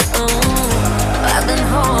 Oh, I've been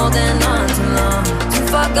holding on too long, too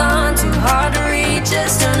far gone, too hard to reach.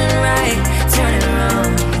 Just turning right, turning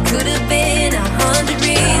wrong. Could have been 100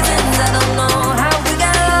 reasons. I don't know how we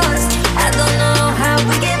got lost, I don't know how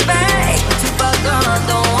we get back. Too far gone,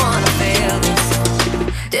 don't wanna fail this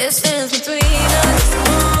distance between us.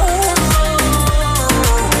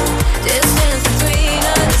 Distance between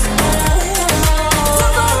us. Too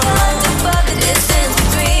far gone, too far, the distance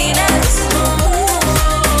between us.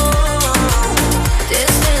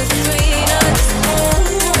 Distance between us.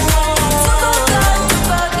 Too far gone, too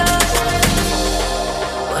far gone.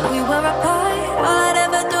 When we were apart, all I'd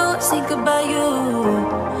ever do is think about you.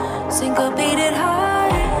 Syncopated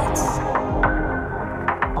hearts.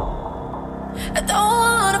 I don't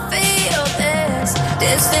wanna feel this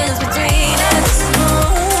distance between us.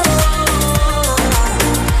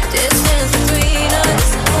 Distance between us.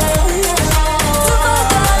 Too far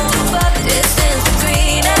gone, too far, the distance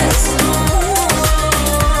between us.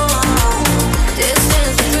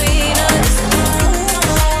 Distance between us.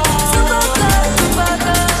 Too far gone, too far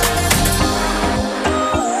gone.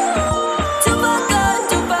 Too far gone,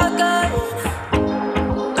 too far gone.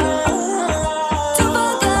 Too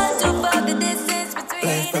far gone, too far, the distance between.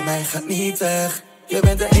 Blijf bij mij, gaat niet weg. Je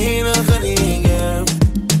bent de enige die ik heb.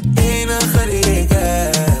 Enige die ik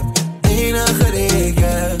heb. Enige die ik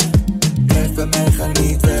heb. Blijf bij mij, ga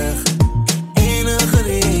niet weg. Enige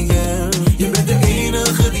die ik heb. Je bent de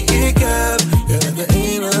enige die ik heb. Je bent de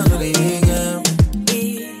enige die ik heb.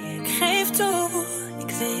 Ik geef toe,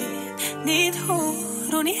 ik weet niet hoe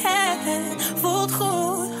niet het voelt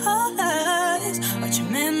goed. Alles wat je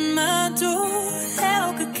met me doet,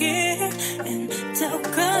 elke keer en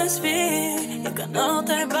telkens weer. Je kan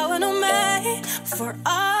altijd bouwen op mij, voor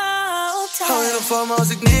altijd. Hou je nog van me als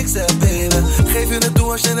ik niks heb, baby? Geef je het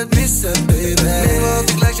toe als je het mis hebt, baby. Neem me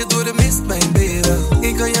als ik leid je door de mist, mijn baby.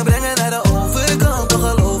 Ik kan je brengen naar de overkant, toch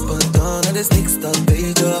geloof me dan, het is niks, dat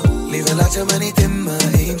weet je. Liever laat je me niet in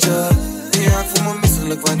mijn eentje. Ja, ik voel me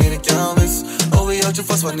misselijk wanneer ik jou mis. Oh, wie houdt je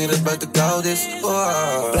vast wanneer het buiten koud is?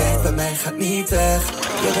 Oh. Blijf bij mij, gaat niet weg.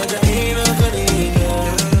 Je bent de enige die ik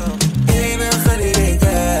heb. Enige die ik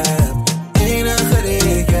heb. Enige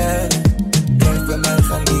die ik heb. Blijf bij mij,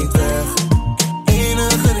 ga niet weg.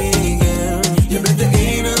 Enige die ik heb. Je bent de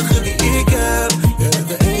enige die ik heb. Je bent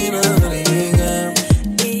de enige die ik heb.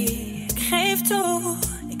 Ik geef toe,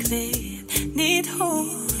 ik weet niet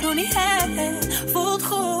hoe niet het voelt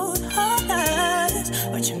goed. Alles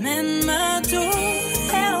wat je met me doet,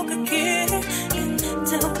 elke keer en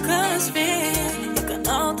telkens weer. Je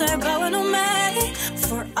kan altijd bouwen op mij,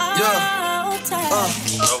 voor altijd.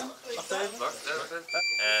 Wacht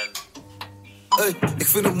even. Hey, ik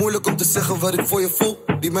vind het moeilijk om te zeggen wat ik voor je voel.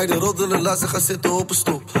 Die meiden roddelen, laat ze gaan zitten op een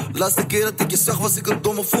stoel. Laatste keer dat ik je zag was ik een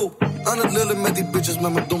domme fool. Aan het lullen met die bitches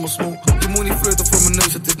met mijn domme smoel. Je moet niet flirten voor mijn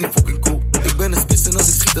neus, het is niet fucking cool. Ik ben een spits en als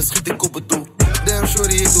ik schiet, dan schiet ik op het doel. Damn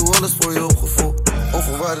shorty, ik doe alles voor je opgevoel.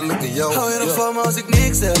 Onvoorwaardelijk in jou. Hou je nog van me als ik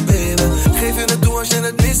niks heb, baby? Geef je het toe als je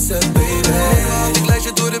het mis hebt, baby. Ik leid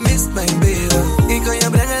je door de mist, mijn baby. Ik kan je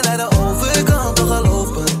brengen naar de overkant, toch geloof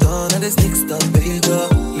me dan, het is niks, dat weet je.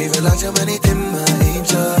 Liever laat je me niet in mijn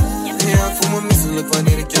eentje. Ja, ik voel me misselijk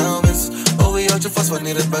wanneer ik jou mis. Oh, wie houdt je vast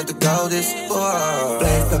wanneer het buiten koud is? Oh.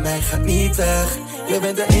 Blijf bij mij, gaat niet weg. Je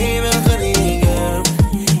bent de enige die ik heb.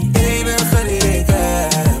 Enige die ik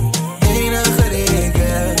heb. Enige die ik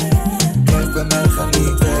heb. Blijf bij mij, ga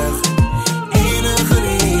niet weg. Enige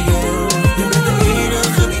die ik heb. Je bent de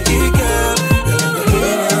enige die ik heb. Je bent de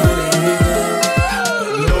enige die ik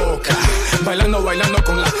heb. Loca, bailando, bailando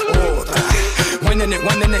con la otra.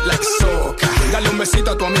 Winding it like soca. Dale un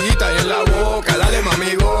besito a tu amiguita en la boca. Dale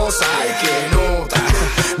mami, goza, ay que nota.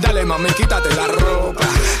 Dale mami, quítate la ropa.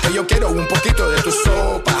 Que yo quiero un poquito de tu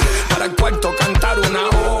sopa. Para el cuarto cantar una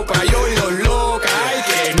ópera. Yo y los loca, ay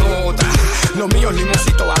que nota. Los míos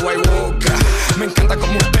limoncito, agua y boca. Me encanta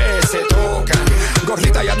como ustedes se tocan.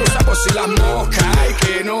 Gordita ya tus sapos y las moscas. Ay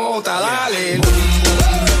que nota, dale. Boom, boom.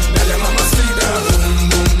 Dale mamacita, boom,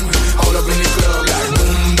 boom. All up in the club like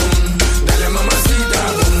boom, boom. Dale mamacita,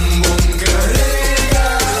 boom, boom. Que rica,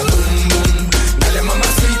 boom, boom. Dale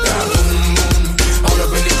mamacita, boom, boom. All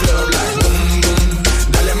up in the club like boom, boom.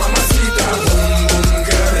 Dale mamacita, boom, boom.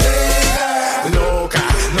 Que rica. Loca,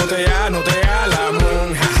 no te da la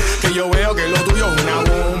monja. Que yo veo que lo tuyo es una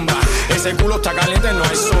bomba. Ese culo está caliente, no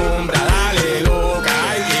hay sombra. Dale loca,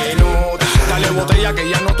 ay que nota. Dale de botella que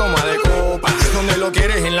ya no toma de copa. Donde lo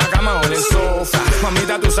quieres, en la cama o en el sofá.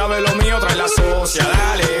 Mamita, tú sabes lo mío, trae la socia.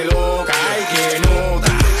 Dale loca, ay que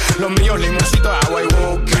nota. Los míos limoncitos, agua y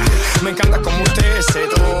boca. Me encanta como ustedes se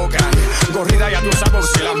tocan. Gorrida ya tú sabes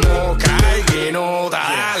si las moscas. Ay que nota,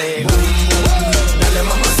 dale. Boom, boom, dale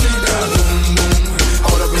mamacita. Boom, boom,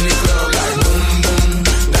 ahora ven el club like boom, boom.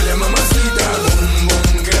 Dale mamacita. Boom,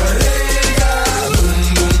 boom, que rica. Boom,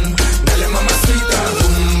 boom, dale mamacita.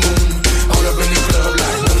 Boom, boom, ahora ven el club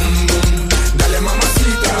like boom, boom. Dale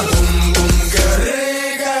mamacita. Boom, boom, que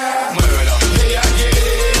rica. Muévelo. Ella quiere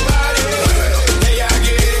party. Muévelo. Ella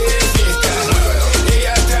quiere fiesta. Muévelo.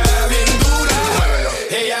 Ella está bien dura. Muévelo.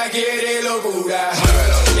 Ella quiere locura.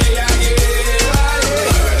 Muévelo. Ella quiere party.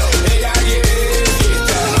 Muévelo. Ella quiere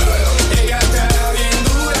fiesta. Muévelo. Ella está bien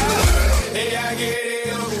dura. Muévelo. Ella quiere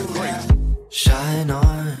locura. Shine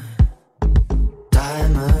on,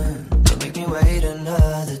 diamond. Don't make me wait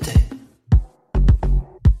another day.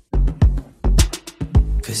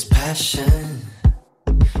 'Cause passion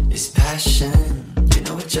is passion. You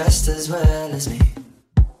know it just as well as me.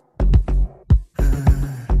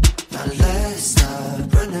 Now let's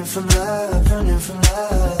stop running from love, running from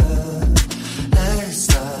love. Let's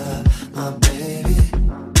stop, my baby.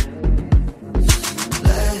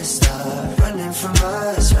 Let's stop running from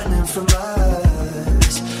us, running from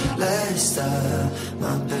us. Let's stop,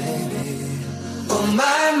 my baby. Oh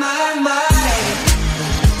my, my, my.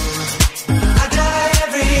 I die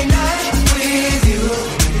every night with you.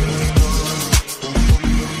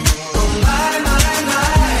 Oh my, my,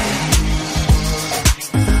 my.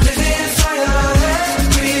 Living for your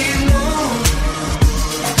every move.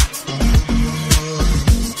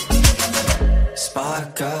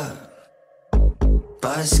 Spark up,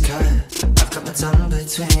 buzz cut. I've got my tongue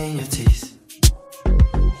between your teeth.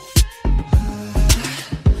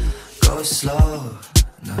 Go slow,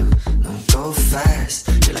 no, no, go fast.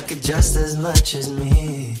 You like it just as much as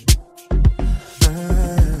me.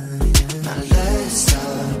 Now let's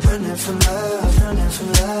stop running from love, running from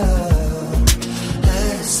love.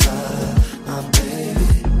 Let's stop, my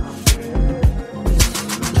baby.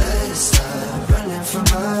 Let's stop running from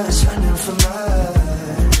us, running from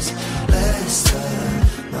us. Let's stop,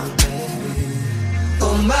 my baby.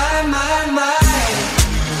 Oh my, my, my.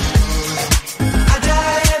 I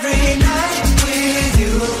die every night with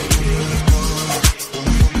you.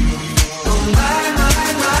 Oh my, my,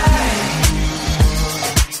 my.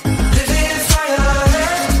 Living for your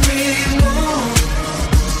every move.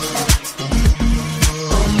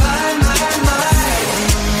 Oh my, my, my.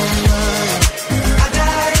 I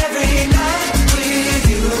die every night with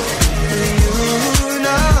you. You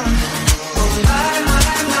know. Oh my,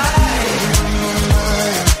 my, my.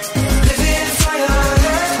 Living for your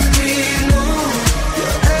every move.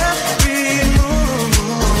 Your every move.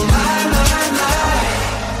 Oh my, my, my.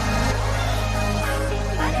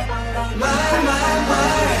 My, my, my.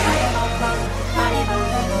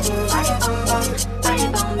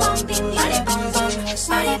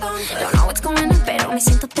 Don't know what's going on, pero me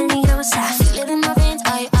siento peligrosa. Feel it in my veins,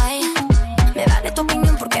 ay, ay. Me vale tu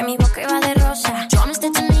opinión porque mi boca va de rosa. Promise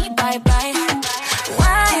that to me, bye, bye.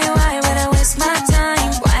 Why would I waste my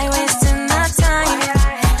time? Why wasting my time?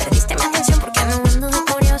 Perdiste mi atención porque no ando de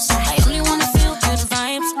curiosa. I only wanna feel good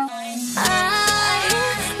vibes. Ay,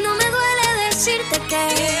 no me duele decirte que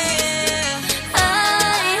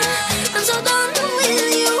ay, I'm so done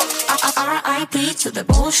with you. R.I.P. to the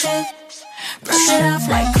bullshit. Brush it off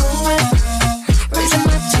like Cool Whip. Raise them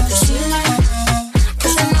up to the ceiling.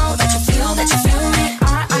 'Cause I know that you feel me.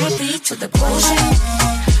 R.I.P. to the bullshit.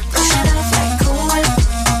 Brush it off like Cool Whip.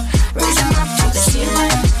 Raise them up to the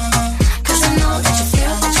ceiling. 'Cause I know that you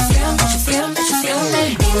feel me.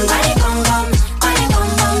 Bing body bum bum, body bum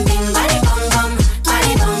bum, bing body bum bum,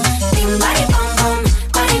 body bum, bing body bum bum,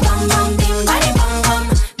 body bum bum, bing body bum bum,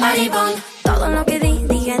 body bum. Todo lo que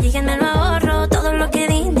digan me lo ahorro. Todo lo que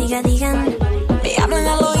digan. Me hablan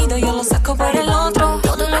al oído, yo lo saco por el otro.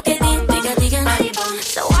 Todo lo que digan.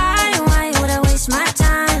 So why would I waste my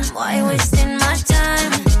time? Why wasting my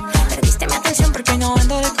time? Perdiste mi atención porque no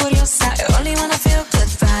ando de curiosa. I only wanna feel good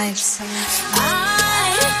vibes.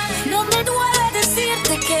 Ay, no me duele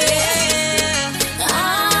decirte que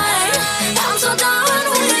ay, I'm so done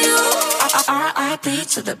with you. R.I.P.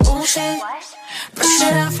 to the bullshit. Brush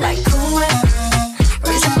it off like Cool Whip.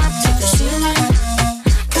 Raise them up to the ceiling.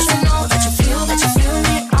 'Cause I know that you feel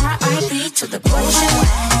me. R.I.P. to the bullshit.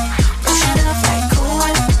 Brush it off like Cool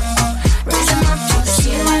Whip. Raise them up to the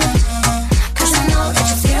ceiling. 'Cause I know that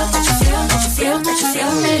you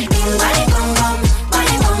feel me. Bing body bum bum,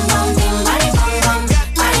 body bum bum, bing body bum bum,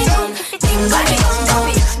 body bum, bing body bum bum,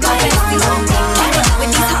 body bum bum, bing body bum bum.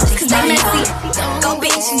 With these hoes 'cause they messy.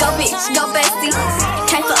 bitch, go bestie.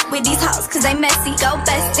 Can't fuck with these hoes cause they messy, go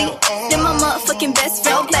bestie. Then my motherfucking best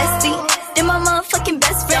friend, bestie. Then my motherfucking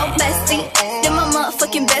best friend, bestie. Then my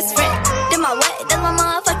motherfucking best friend. Then my what? Then my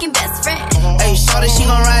motherfucking best friend. Hey, shorty, she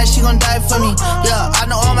gon' ride, she gon' die for me. Yeah, I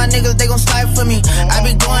know all my niggas, they gon' slide for me. I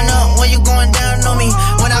be going up when you going down on me.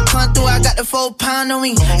 When I come through, I got the 4 pound on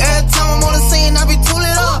me. Every time I'm on the scene, I be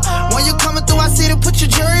tooling up. When you coming through, I see to put your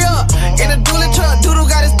jury up. In a dually truck, Doodle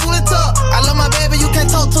got his dually tuck. I love my baby, you can't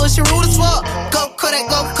talk to her, she rude as fuck. Go Kodak,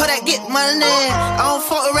 get money. I don't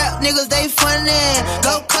fuck with rap niggas, they funny.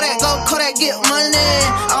 Go Kodak, get money.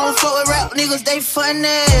 I don't fuck with rap niggas, they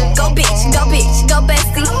funny. Go bitch, go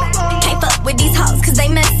bestie. Can't fuck with these hoes cause they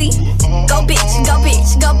messy. Go bitch,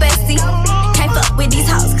 go bestie. Can't fuck with these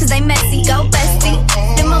hoes cause they messy. Go bestie.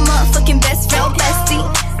 Then my motherfucking best friend, bestie.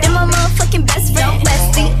 Then my motherfucking best friend,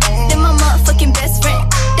 bestie. Then my motherfucking best friend.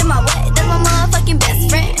 Then my what? Then my motherfucking best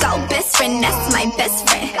friend. Go best friend, that's my best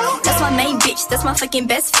friend. That's my main bitch, that's my fucking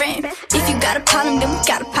best friend. If you got a problem, then we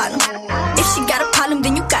got a problem. If she got a problem,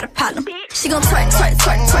 then you got a problem. She gon' twerk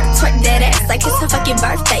that ass like it's her fucking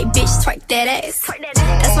birthday, bitch, twerk that ass.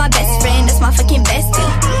 That's my best friend, that's my fucking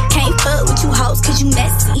bestie. Can't fuck with you hoes cause you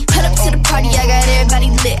messy. Put up to the party, I got everybody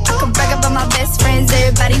lit. I can brag about my best friends,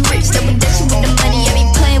 everybody rich. Double dutching with the money, I be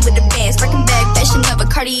playing with the bands. Breaking back, fashion of a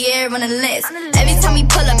Cartier on the list. Every time we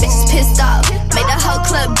pull up, bitches pissed off. Make the whole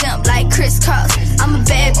club jump like crisscross. I'm a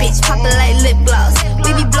bad bitch, poppin' like lip gloss.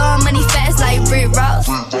 We be blowing money fast like Rick Ross.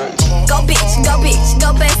 Go bitch, go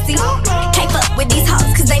bestie. Can't fuck with these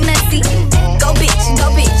hoes cause they messy. Go bitch, go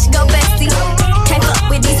bestie. Can't fuck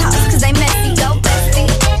with these hoes cause they messy. Go bestie.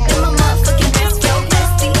 Then my motherfucking best friend,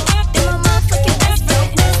 bestie. Then my motherfucking best friend,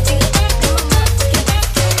 bestie.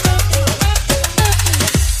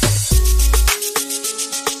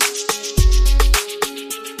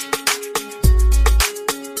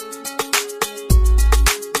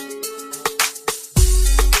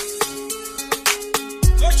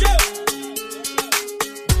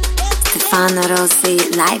 Stefano Rossi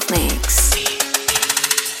live mix.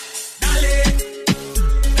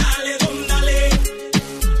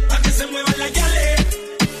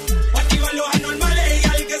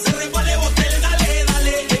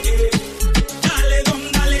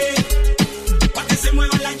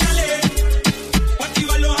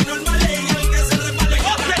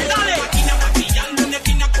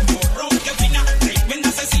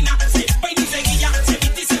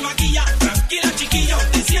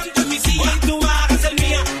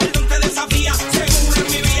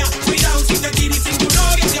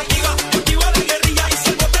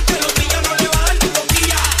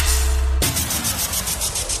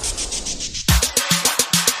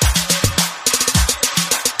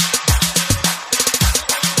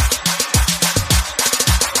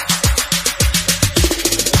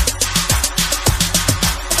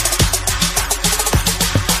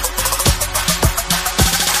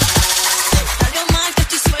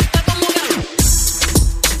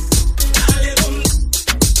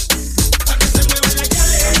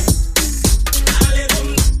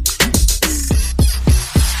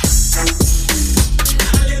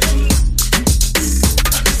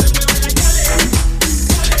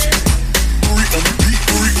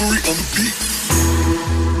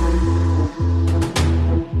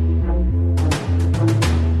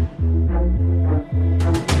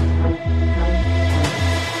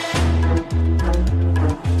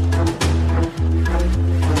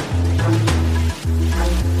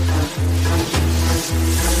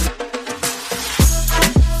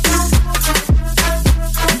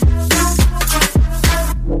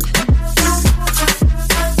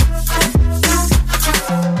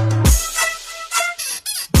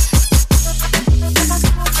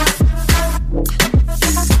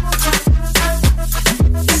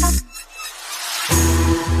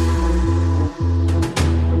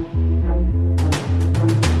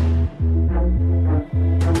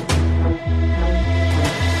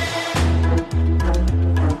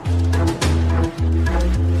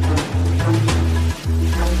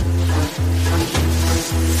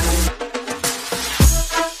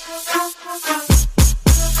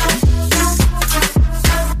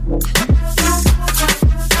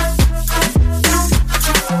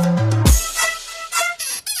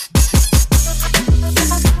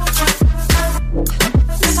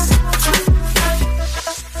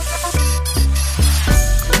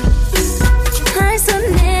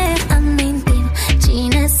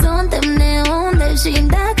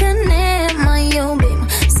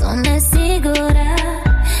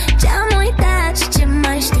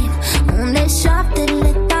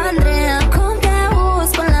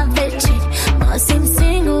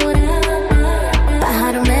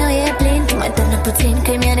 puțin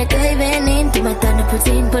că mi-a miele că ai venit. Tu mai tarnă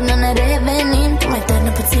puțin până ne revenim. Tu mai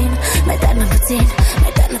tarnă puțin, mai tarnă puțin,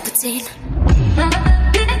 mai tarnă puțin.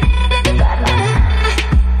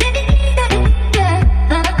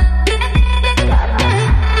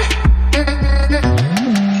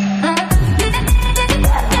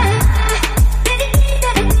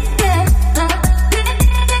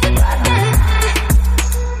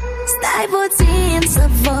 Stai puțin să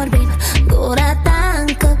vorbim. Gura ta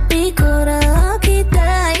încă picură, ochii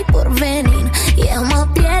tăi pur venin. Eu mă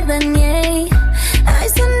pierd în ei. Hai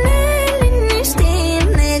să ne liniștim,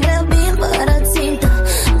 ne grăbim fără țintă.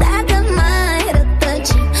 Dacă mai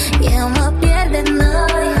rătăcim, eu mă pierd în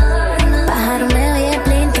noi. Paharul meu e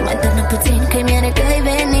plin, tu mai tărnă puțin, că-i miere că-i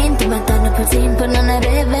venin. Tu mai tărnă puțin până ne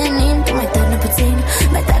revenim. Tu mai tărnă puțin,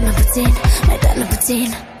 mai tărnă puțin, mai tărnă puțin.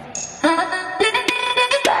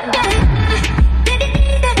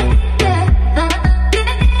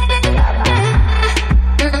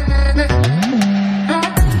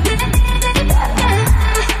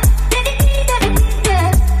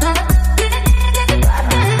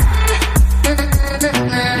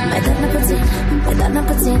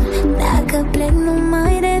 Dacă plec nu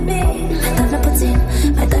mai revin. Mai tărnă puțin,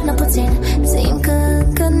 mai tărnă puțin. Simt că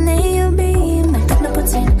încă ne iubim. Mai tărnă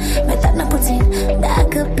puțin, mai tărnă puțin.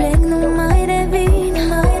 Dacă plec nu mai revin,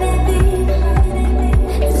 mai revin.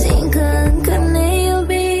 Simt că încă ne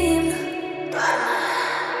iubim.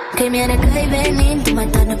 Că-i miere că-i venin. Tu mai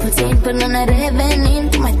tărnă puțin până ne revenim.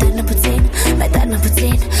 Tu mai tărnă puțin, mai tărnă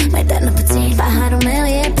puțin, mai tărnă puțin. Paharul meu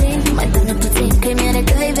e plin. Tu mai tărnă puțin, că-i miere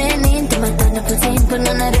că-i venin. Tu mai tărnă puțin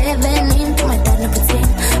până ne revenim. Tu mai tărnă puțin,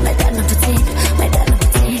 mai tărnă puțin, mai tărnă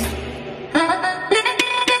puțin.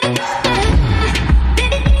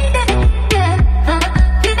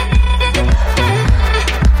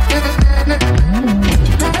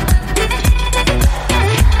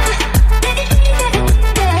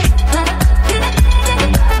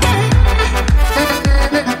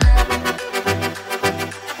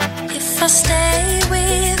 If I stay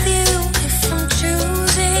with you, if I'm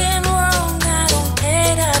choosing wrong, I don't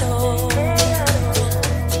care at all.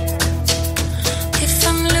 If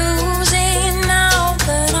I'm losing now,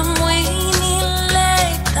 but I'm winning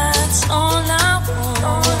late, that's all I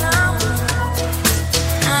want.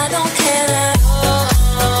 I don't care at all.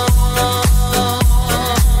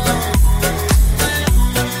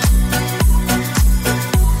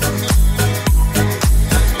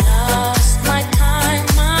 Lost my time,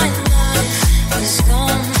 my life is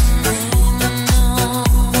going on.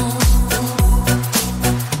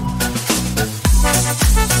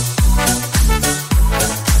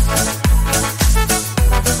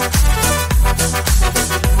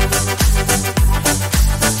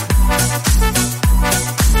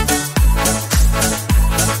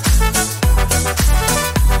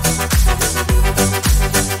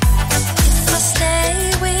 If I stay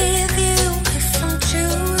with you, if I'm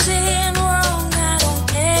choosing wrong, I don't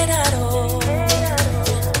care at all.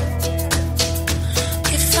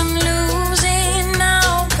 If I'm losing now,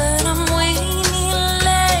 but I'm winning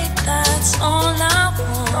late, that's all I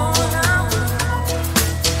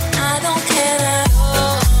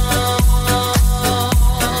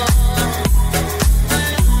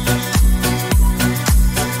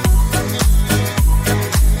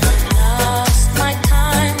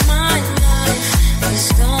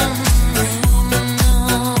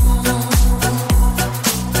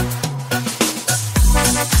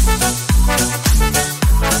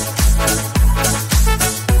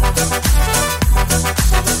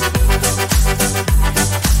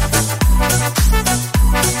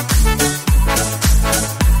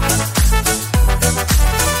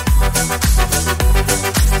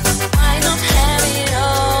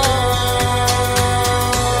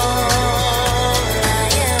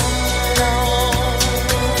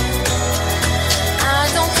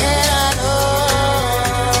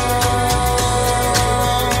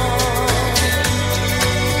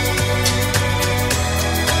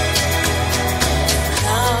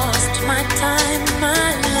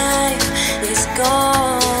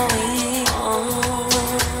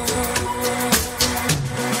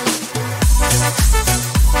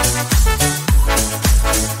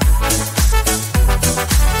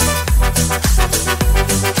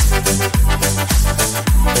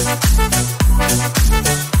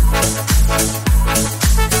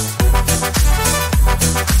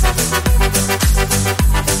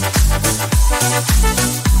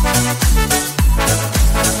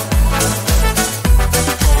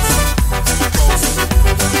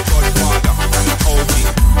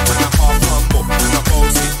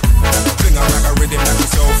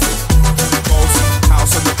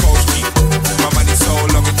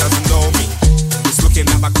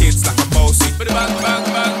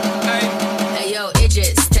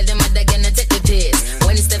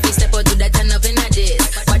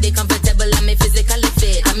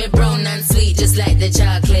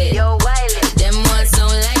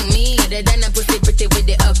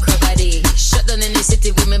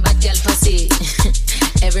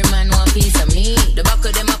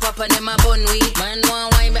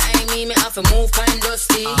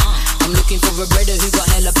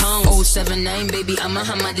name, baby, I'm a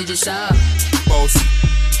hammer, did you shop? Bossy,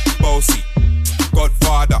 bossy,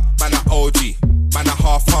 Godfather, man a OG, man a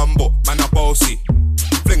half humble, man a bossy.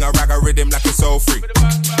 Fling a rag a rhythm like it's all free.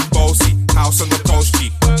 Bossy, house on the coast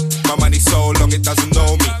G. My money so long it doesn't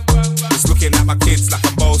know me. It's looking at my kids like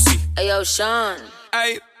I'm bossy. Ayo, Sean.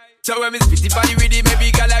 Aye, so when me spitty body with it,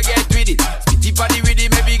 maybe gala get with it. Spitty body with it,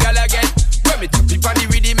 maybe gala get. When me tappy body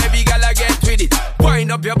with it, maybe gala get with it.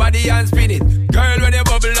 Wind up your body and spin it. Girl, when you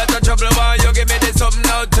bubble, that's a trouble. Why you give me this something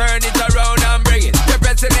now? Turn it around and bring it. You're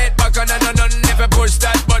pressing it back on and on. Never push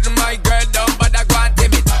that button, my girl, down, but I can't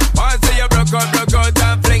tame it. Once you broke out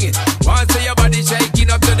and fling it. Once your body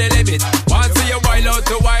shaking up to the limit. Once you wild out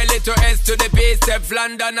to wild it to S to the base, step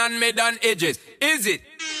London and mid on edges. Is it?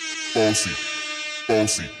 Bossy,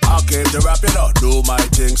 bossy. I came to rap it up, do my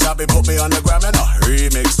thing. Sabi put me on the gram and a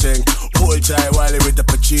remix thing. Hold tight Wiley with the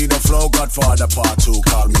Pacino flow. Godfather part 2,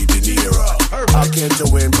 call me De Niro. I came to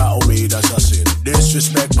win, battle me, that's a sin.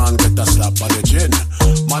 Disrespect, man, get a slap on the chin.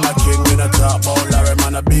 Man a king in a top, oh Larry,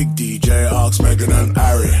 man a big DJ, Ox, Megan and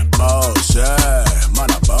Harry. Boss, yeah,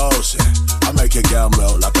 man a boss, I make your girl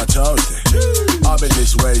melt like a toasty. I'll be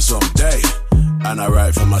this way someday, and I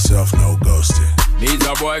write for myself, no ghosting. Needs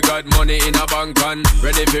a boy got money in a bank on.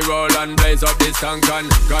 Ready for roll and blaze up this tank on.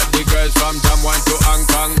 Got the girls from Taiwan to Hong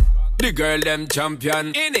Kong. The girl them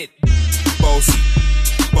champion in it. Bossy,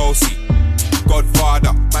 bossy,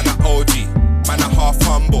 Godfather, man a OG, man a half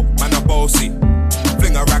humble, man a bossy.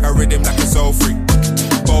 Fling a rag a rhythm like it's all free.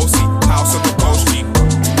 Bossy, house on the coast G.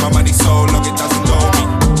 My money so long it doesn't know me.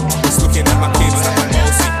 It's looking at my kids like I'm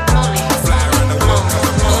bossy. I fly around the world cause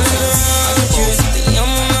I'm bossy.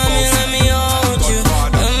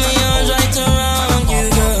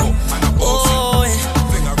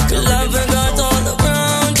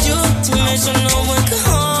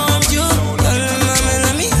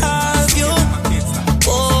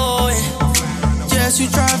 You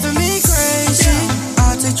driving me crazy.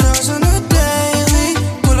 I take drugs on the daily.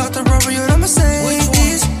 Pull out the rubber, you're the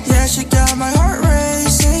Mercedes. Yeah, she got my heart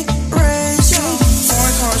racing, racing.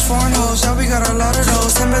 Foreign cars, foreign hoes, yeah, we got a lot of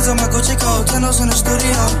those. 10 beds on my Gucci coat, 10 in the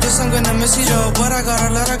studio. Guess I'm gonna miss you, Joe, but I gotta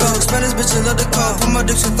let her go. Spend this bitch, you love the call. Put my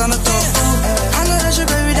dick shit on the throat. I know that's your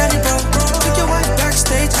baby daddy, bro. Took your wife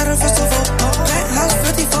backstage at a festival. Penthouse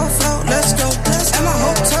 54 float, let's go. And my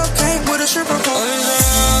hotel came with a stripper pole.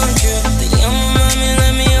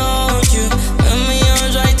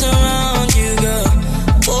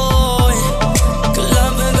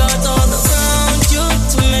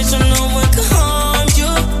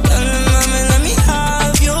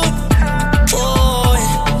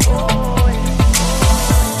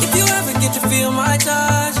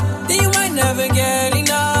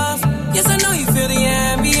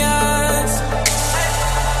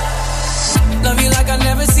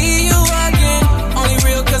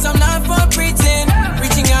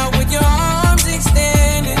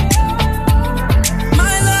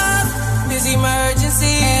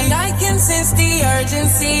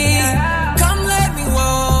 Come let me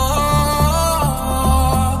walk.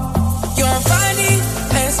 Your body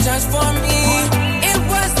has touched for me. It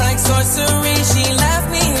was like sorcery. She left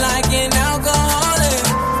me like an alcoholic.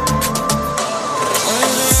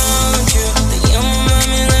 Around you, the young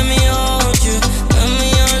mommy, let me hold you. Let me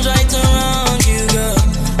arms right around you, girl.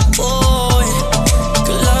 Boy,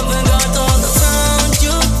 good love and got all around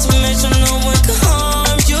you to make sure no one can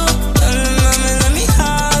harm you. Mommy, let me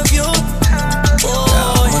have you.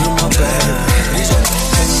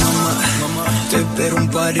 Te espero un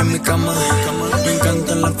par en mi cama. Me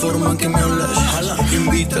encanta la forma en que me hablas.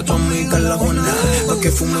 Invita a tu amiga a la Juana, pa' que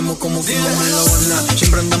fumemos como fumamos en la Habana.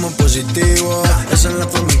 Siempre andamos positivos. Esa es la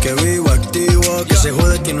forma en que vivo, activo. Que se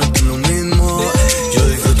jode que no estoy lo mismo. Yo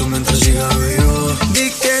disfruto mientras siga vivo. Di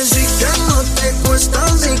que sí que no te cuesta.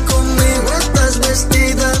 Si conmigo estás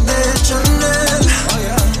vestida de Chanel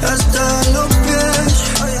hasta los pies.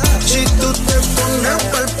 Si tú te pones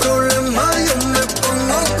pa'l problema, yo me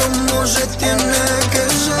pongo como se tiene que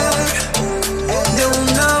ser. De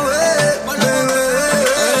una vez, bebé.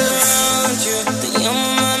 Te llamo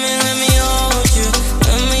mami, let me hold you.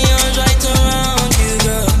 Let me arms right around you,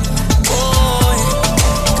 girl. Boy,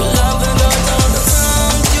 good love and got all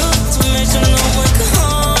around you to make sure no one can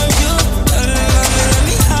harm you.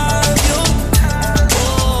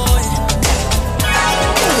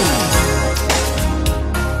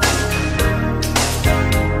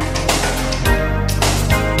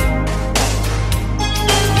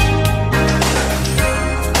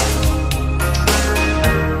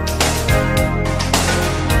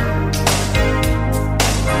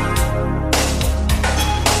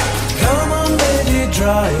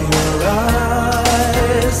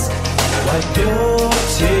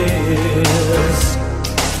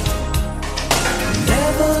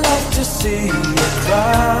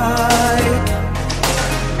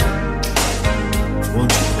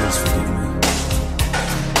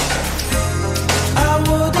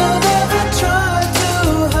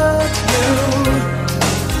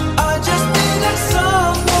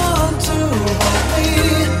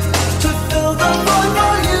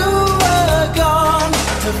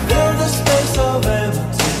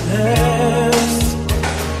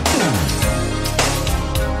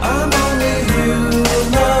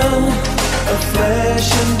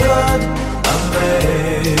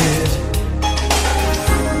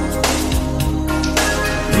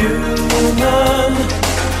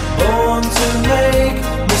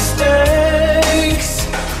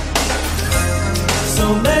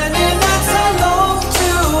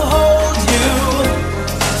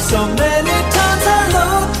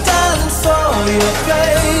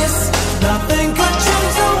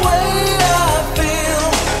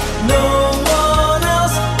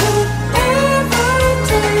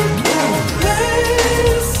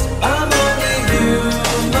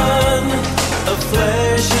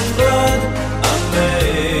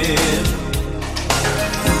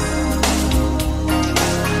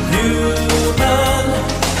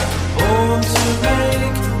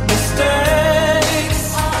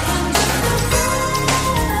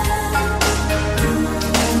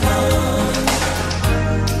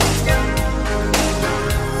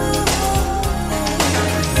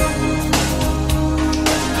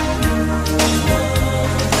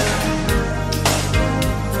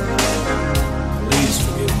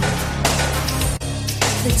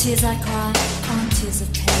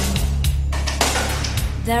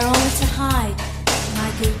 They're only to hide my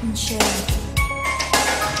guilt and shame.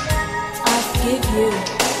 I forgive you,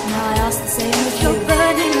 now I ask the same of you. You're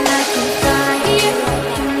burning like a fire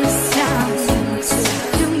in this town.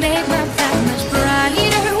 You make my path much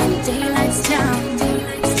brighter when daylight's down.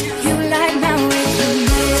 You light my way through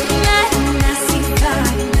midnight and I see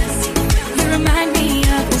fire. You remind me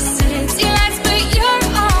of the city lights, but you're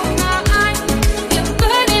all mine. You're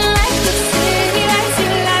burning like the city lights. You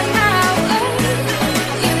light my way.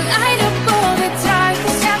 You light up all the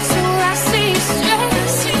darkest times, so I see straight.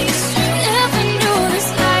 Never knew this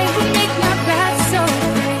light would make my path so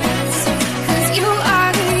bright. 'Cause you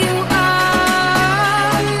are who you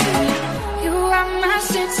are. You are my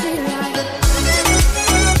city light.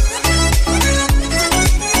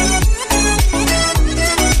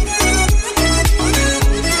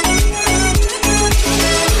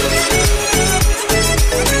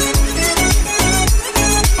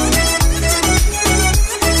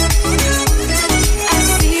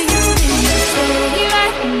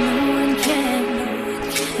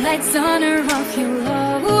 Lights on or off, you'll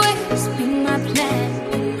always be my plan.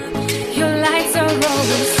 Your lights are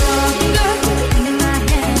always stronger in my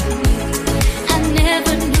hand. I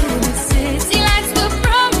never knew the city lights were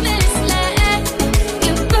promised land.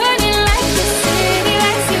 You're burning like the city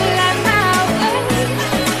lights. You light my way.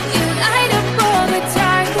 You light up all the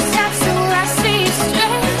darkest times, so I see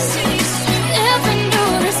straight. Never knew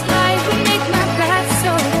this light would make my path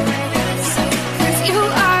so bright. 'Cause you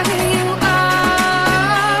are who you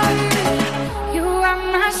are. You are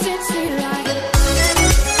my city light.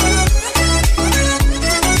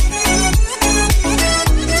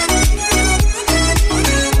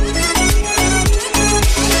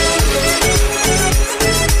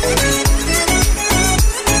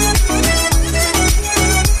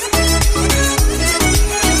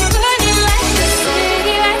 Burning like the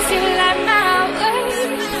city lights. You light my way.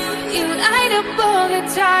 You light up all the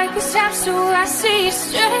darkest times, so I see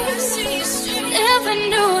straight. Never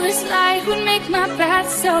knew this light would make my path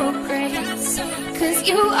so bright. 'Cause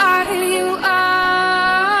you are who you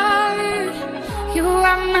are. You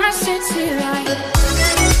are my city light.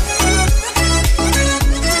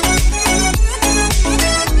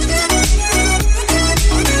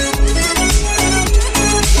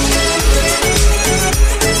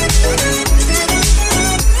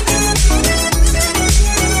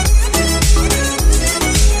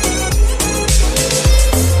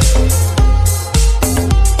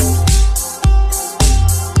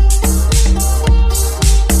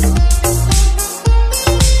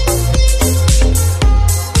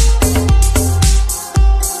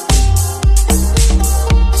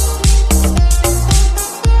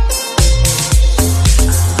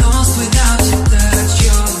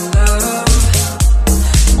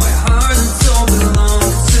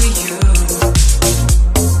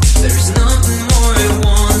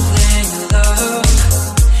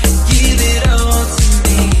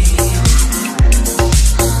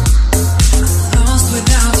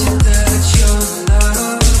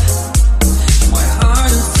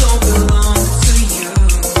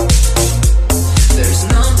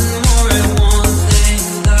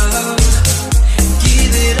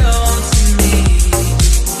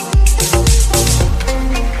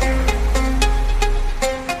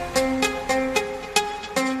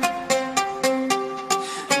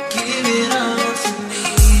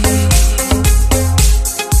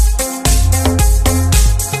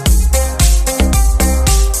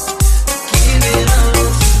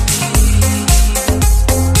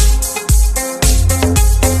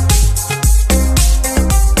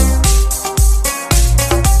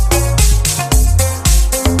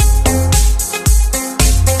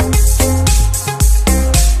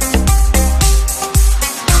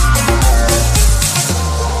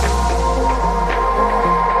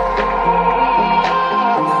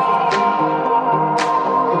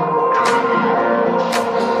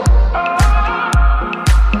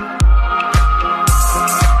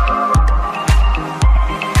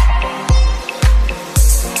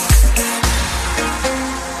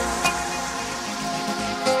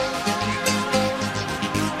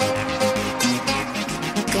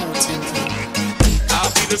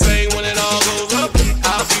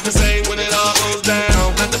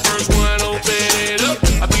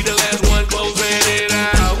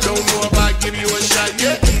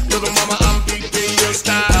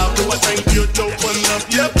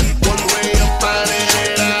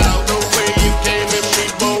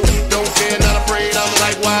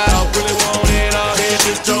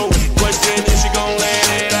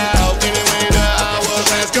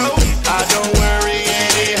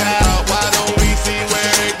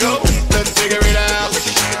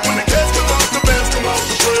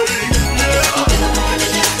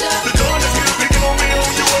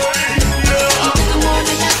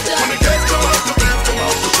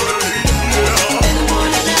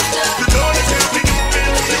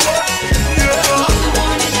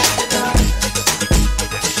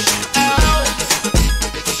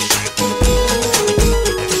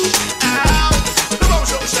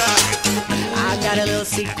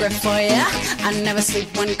 for ya. I never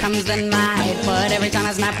sleep when it comes the night, but every time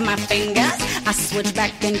I snap my fingers, I switch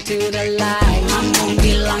back into the light. My moon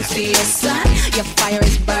belongs to your sun. Your fire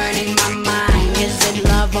is burning my mind. Is it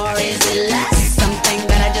love or is it less? Something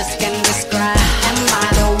that I just can't describe. Am I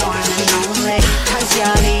the one and only? 'Cause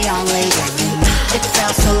you're the only one. It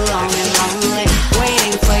felt so long and lonely,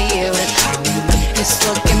 waiting for you to come. It's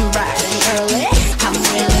looking bright and early. I'm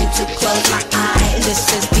willing to close my eyes. This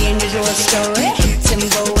is the unusual story.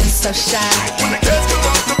 Timbo is so shy. When the cats come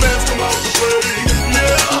out, the bands come out to play.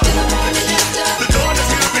 Yeah. In the morning after. The dawn is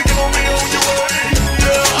here, picking on me on your way.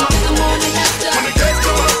 Yeah. In the morning after. When the cats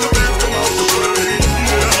come out, the bands come out to play.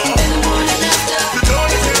 Yeah. In the morning after. The dawn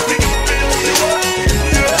is here, picking on me on your way.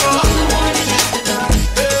 Yeah. In the morning after.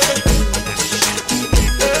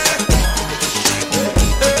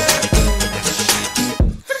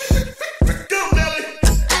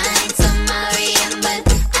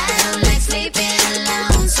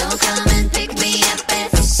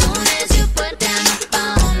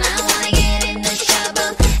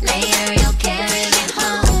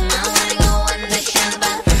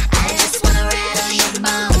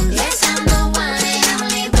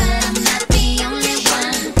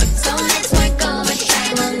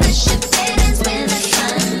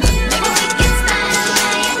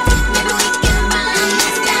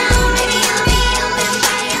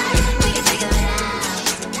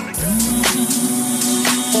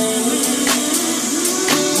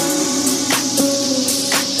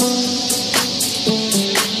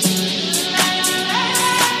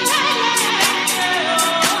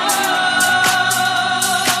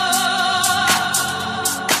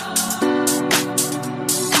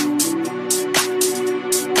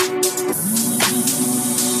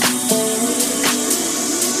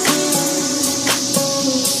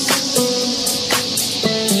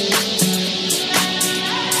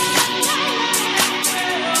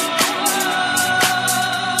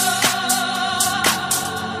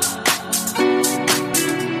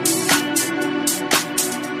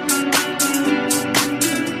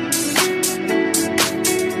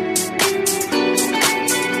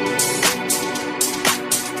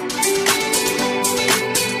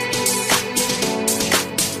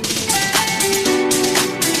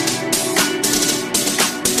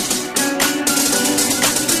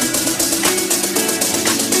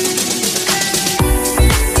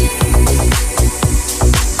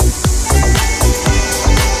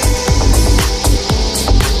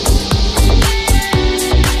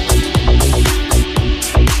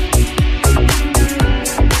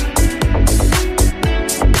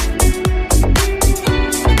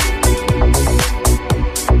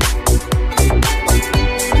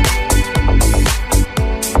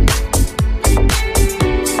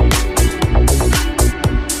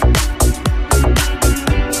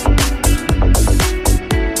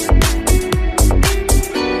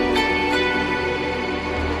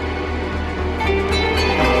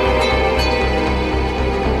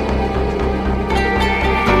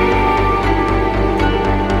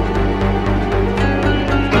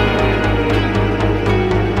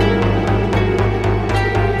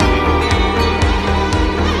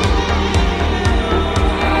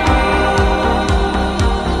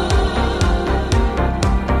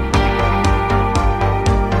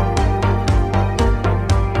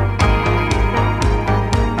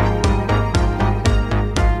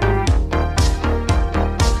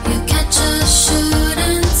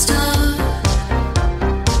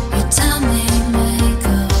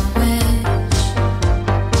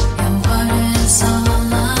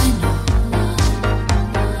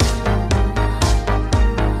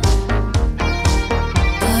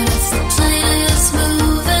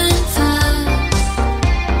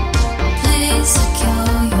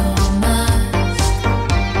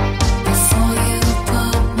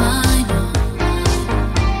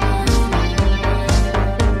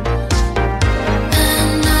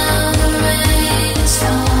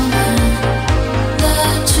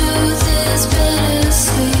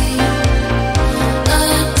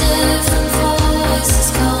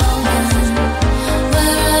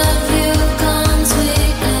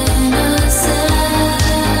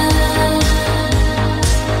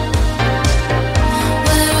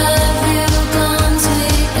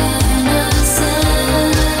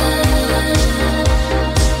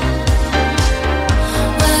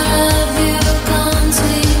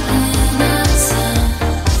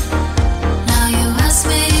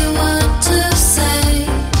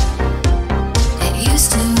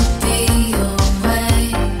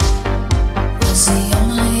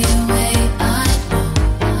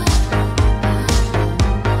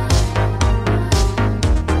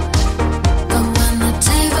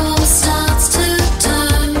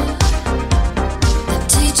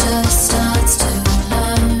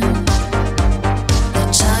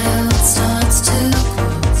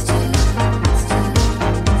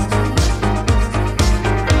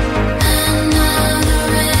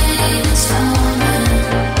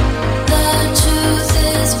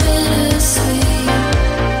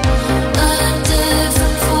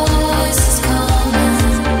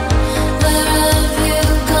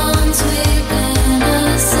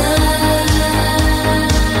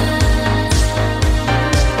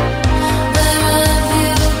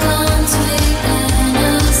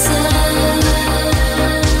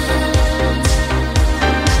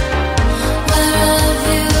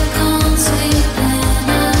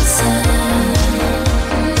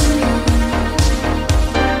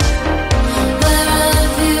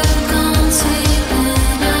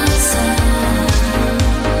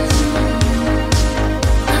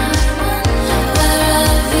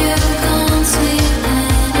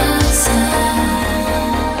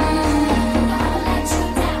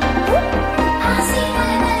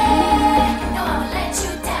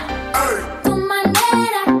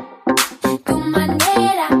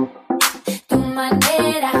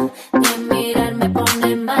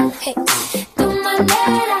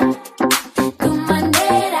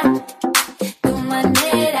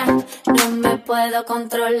 puedo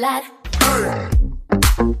controlar.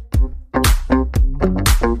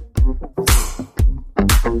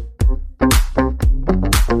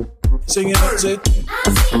 Sing it up, say.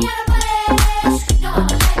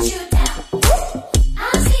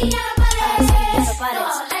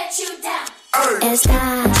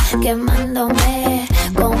 Estás quemándome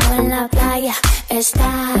como en la playa.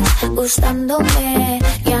 Estás gustándome,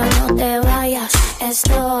 ya no te vayas.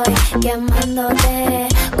 Estoy quemándote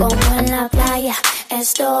como en la playa.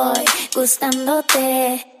 Estoy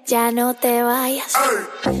gustándote, ya no te vayas.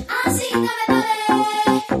 Así dame,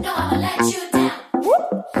 dale, no I'll let you down.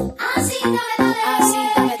 Así dame,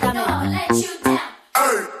 dale, no I'll let you down.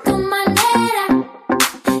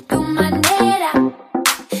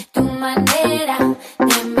 Tu manera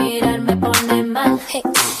de mirar me pone mal. Hey.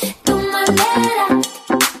 Tu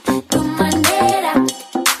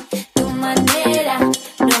manera,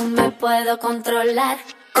 no me puedo controlar.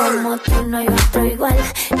 Como tú no hay otro igual.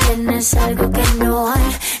 Tienes algo que no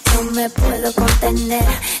hay. No me puedo contener.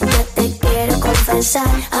 Yo te quiero confesar.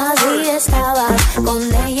 Así estaba con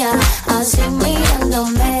ella. Así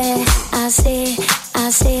mirándome. Así,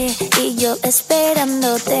 y yo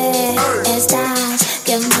esperándote. Estás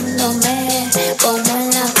quemándome como en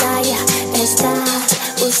la playa. Estás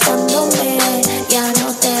gustándome, ya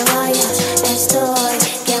no te vayas. Estoy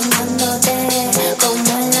quemándote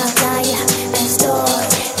como en la playa. Estoy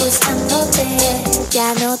gustándote,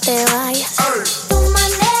 ya no te vayas. Tu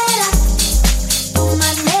manera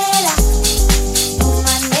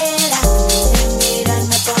de mirar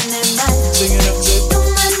me pone mal.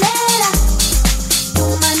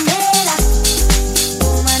 Tu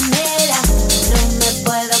manera, no me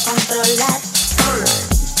puedo controlar.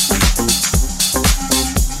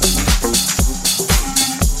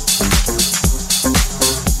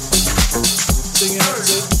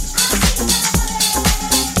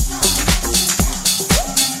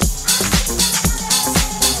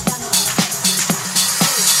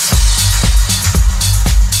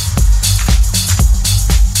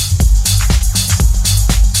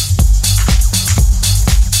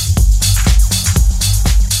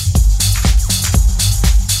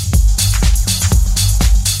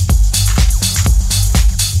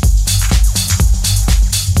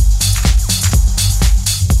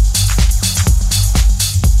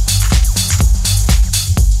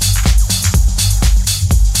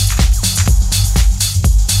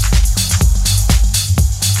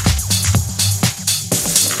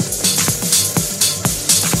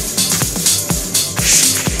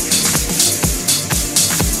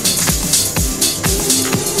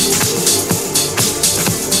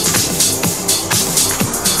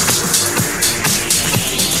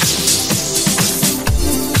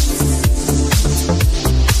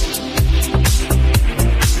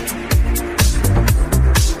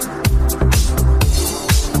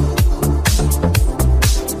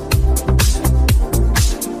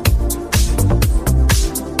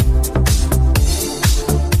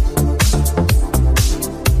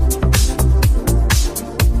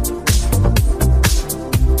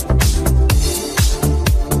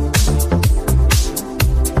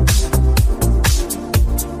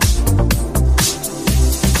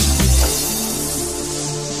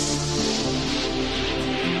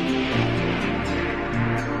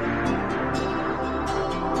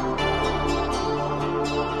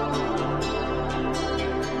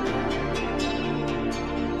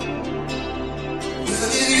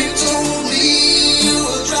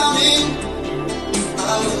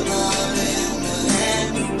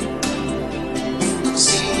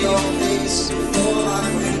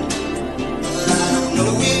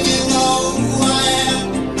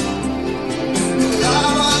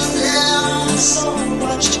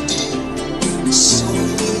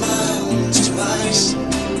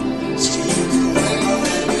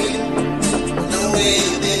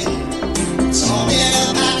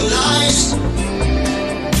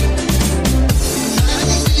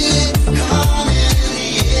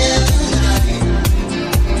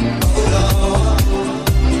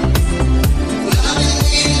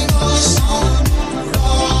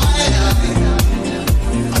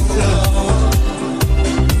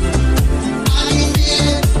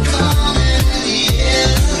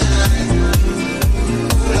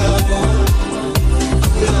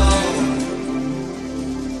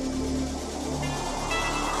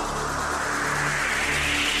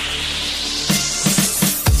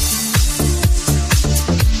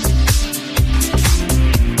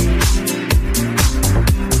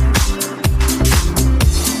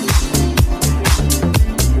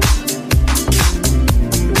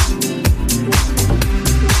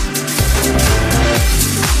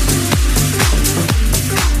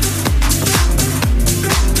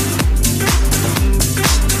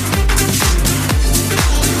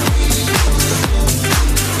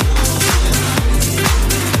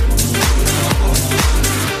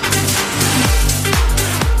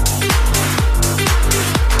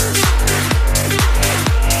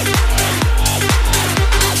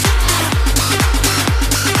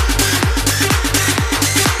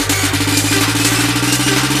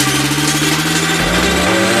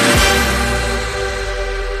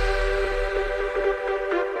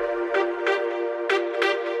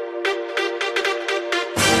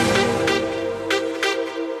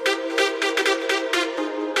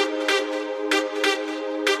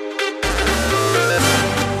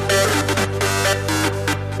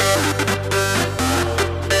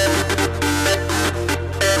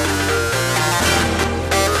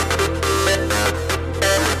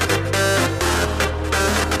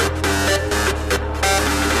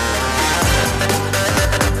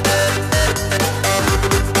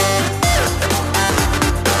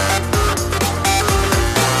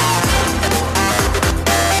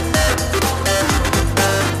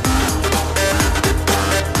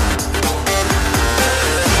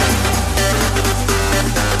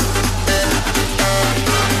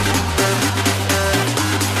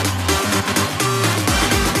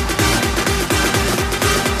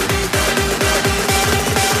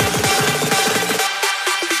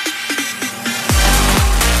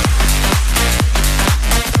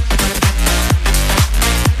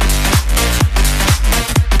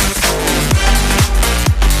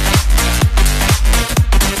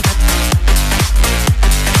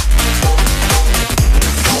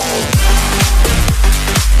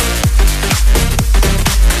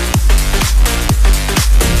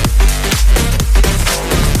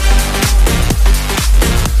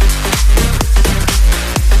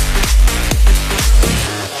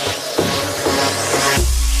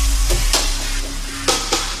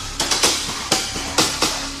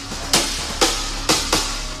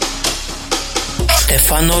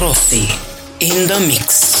 Stefano Rossi in the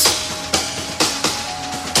mix.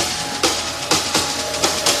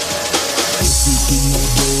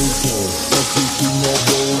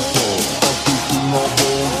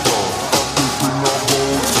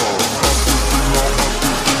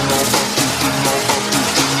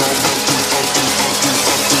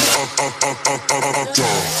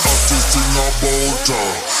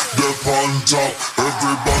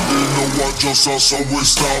 Everybody know what just us, so we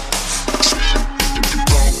stop.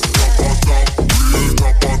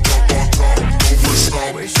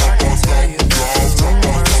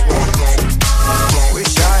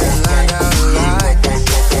 Wish I had learned how to lie.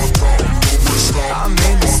 I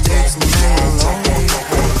made mistakes and they were lonely.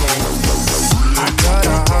 I got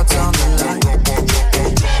our hearts on the line.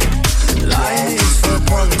 Lying is for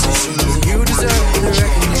politicians, and you deserve the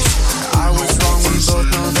recognition. I was wrong, we both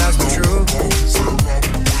know that's the truth.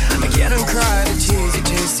 Again, I'm crying, the tears you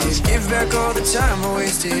tasted. Give back all the time I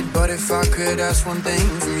wasted. But if I could ask one thing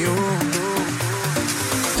from you,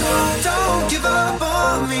 don't give up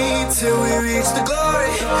on me till we reach the glory.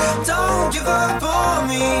 Don't give up on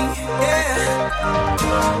me, yeah.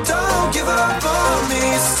 Don't give up on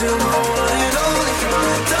me, still my one and only.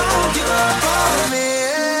 Don't give up on me,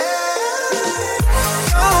 yeah.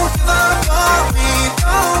 Don't give up on me,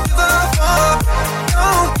 don't give up on me.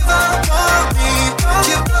 Don't give up on me, don't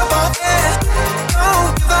give up on me.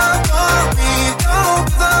 Don't give up on me, don't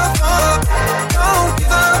give up on me. Don't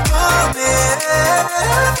give up on me.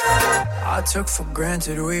 I took for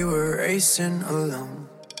granted we were racing alone.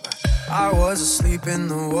 I was asleep in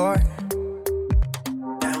the war.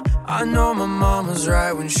 I know my mom was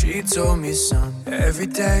right when she told me, son, every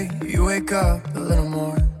day you wake up a little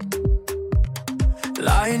more.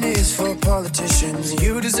 Lying is for politicians,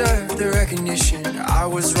 you deserve the recognition. I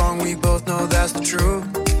was wrong, we both know that's the truth.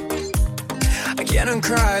 Again,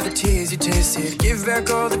 uncry the tears you tasted. Give back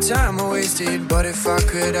all the time I wasted. But if I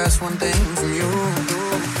could ask one thing from you,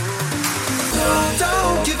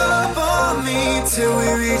 don't give up on me till we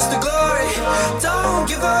reach the glory. Don't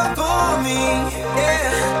give up on me, yeah.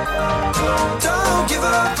 Don't give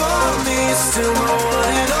up on me, still my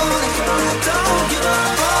one and only. Don't give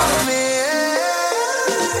up on me, yeah.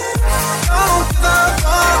 Don't give up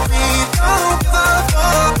on me, don't give up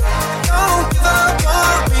on me. Don't give up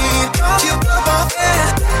on me, don't give up on me.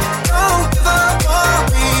 Don't give up on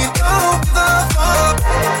me, don't give up on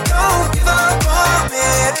me. Don't give up on me,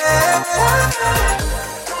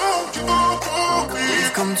 yeah.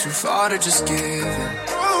 We've come too far to just give in.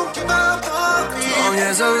 Don't give up on me. As long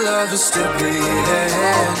as our love is still breathing.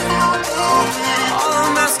 All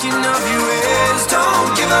I'm asking of you is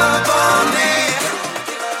don't give up on me.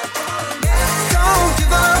 Don't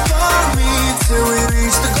give up on me till we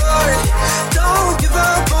reach the glory. Don't give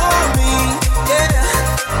up on me, yeah.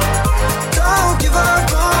 Don't give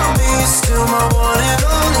up on me, still my one and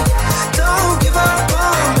only. Don't give up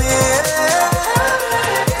on me, yeah.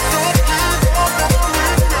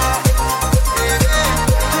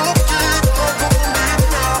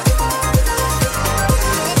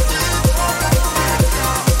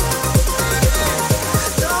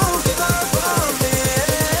 Don't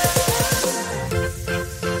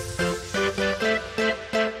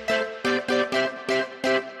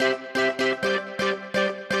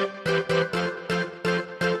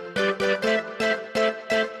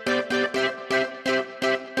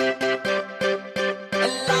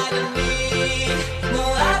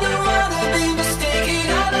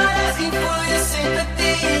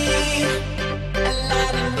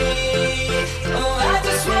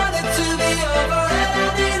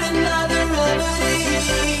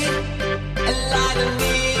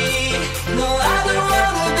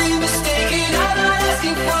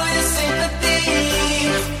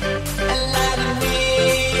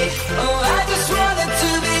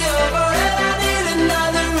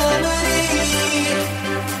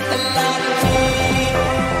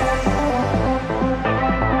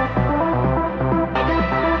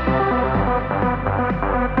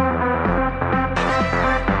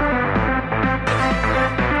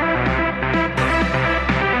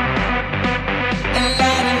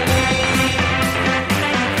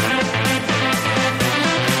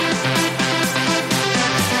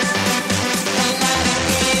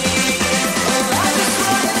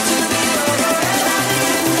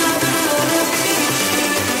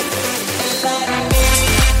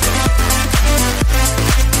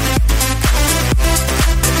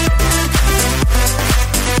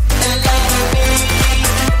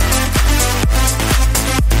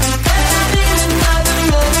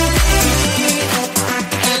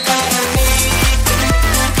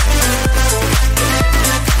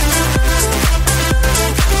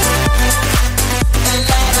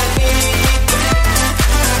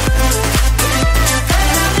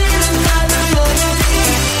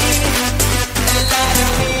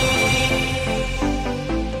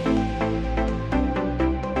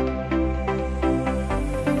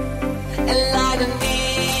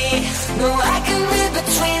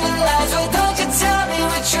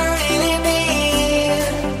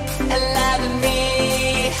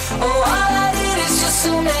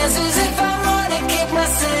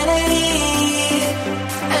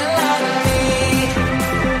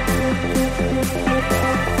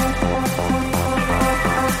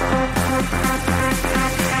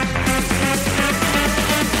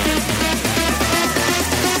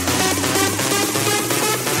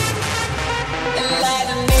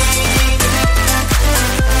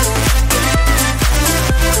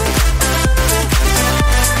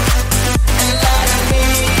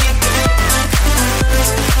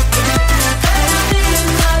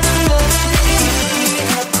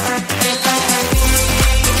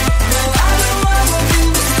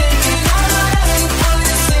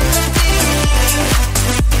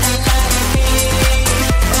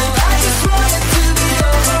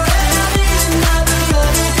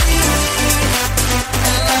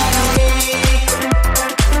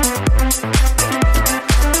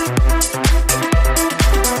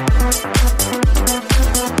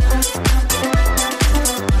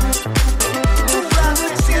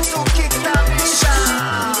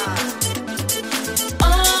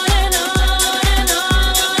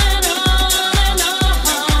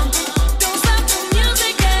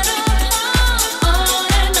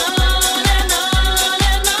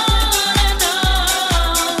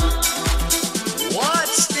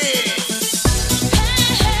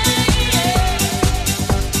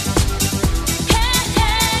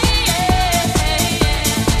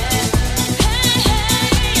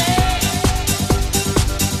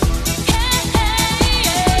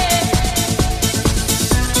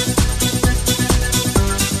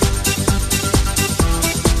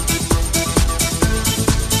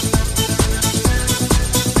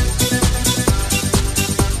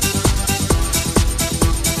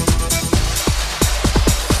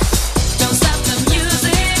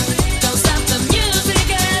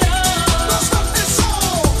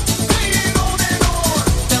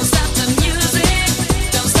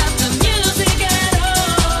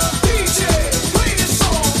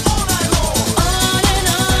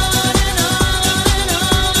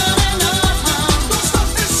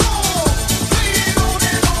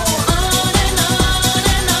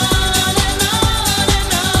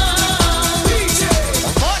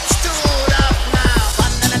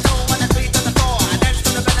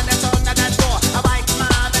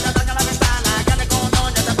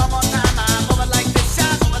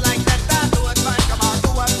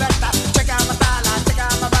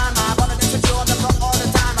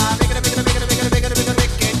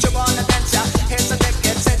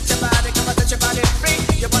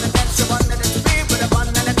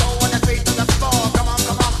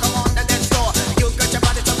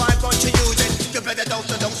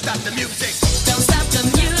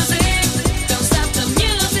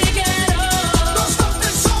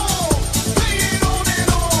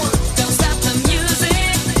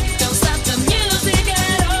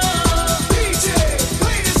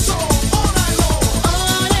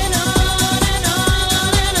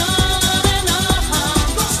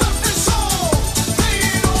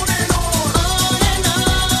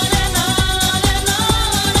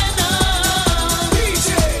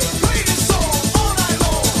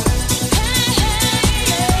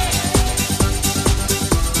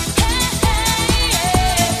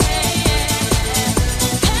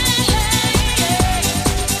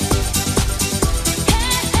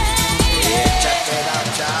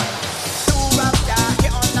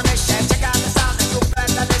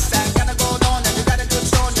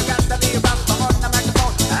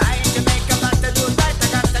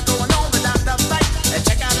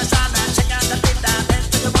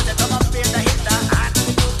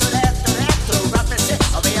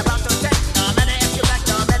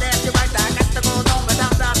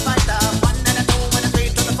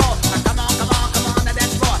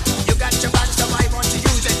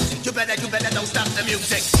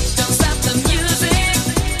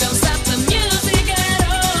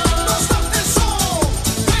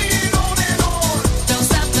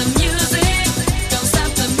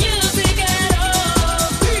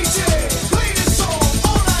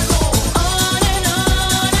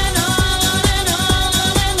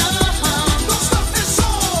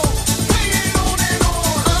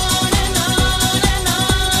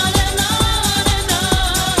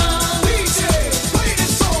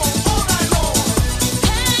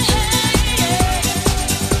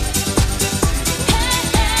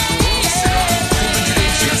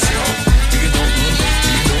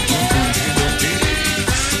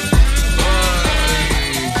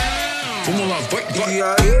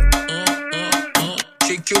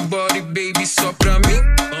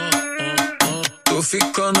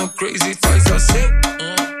crazy, faz assim.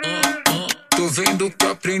 Tô vendo que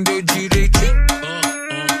aprendeu direitinho.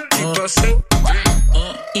 Tipo assim.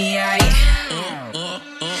 Y ahí,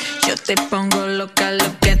 yo te pongo loca,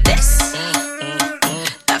 lo que des.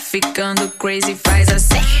 Tá ficando crazy, faz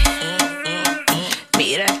assim.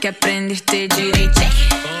 Mira que aprendeste direitinho.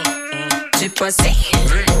 Tipo assim.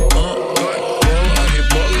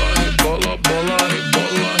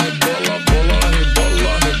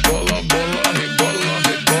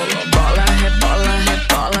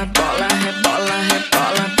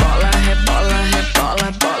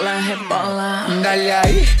 Dale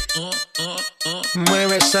ahí,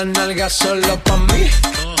 mueve esa nalga solo pa' mí.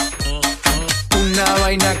 Una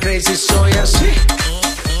vaina crazy, soy así.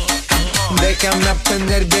 Déjame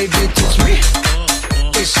aprender, baby, teach me.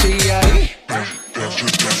 Y sigue ahí.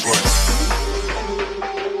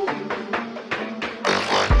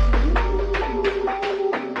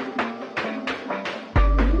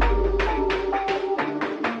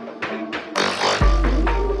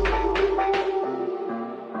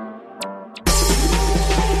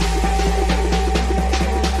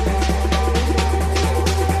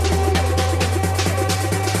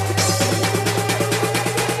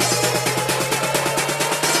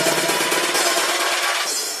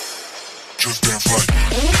 Just dance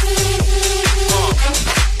like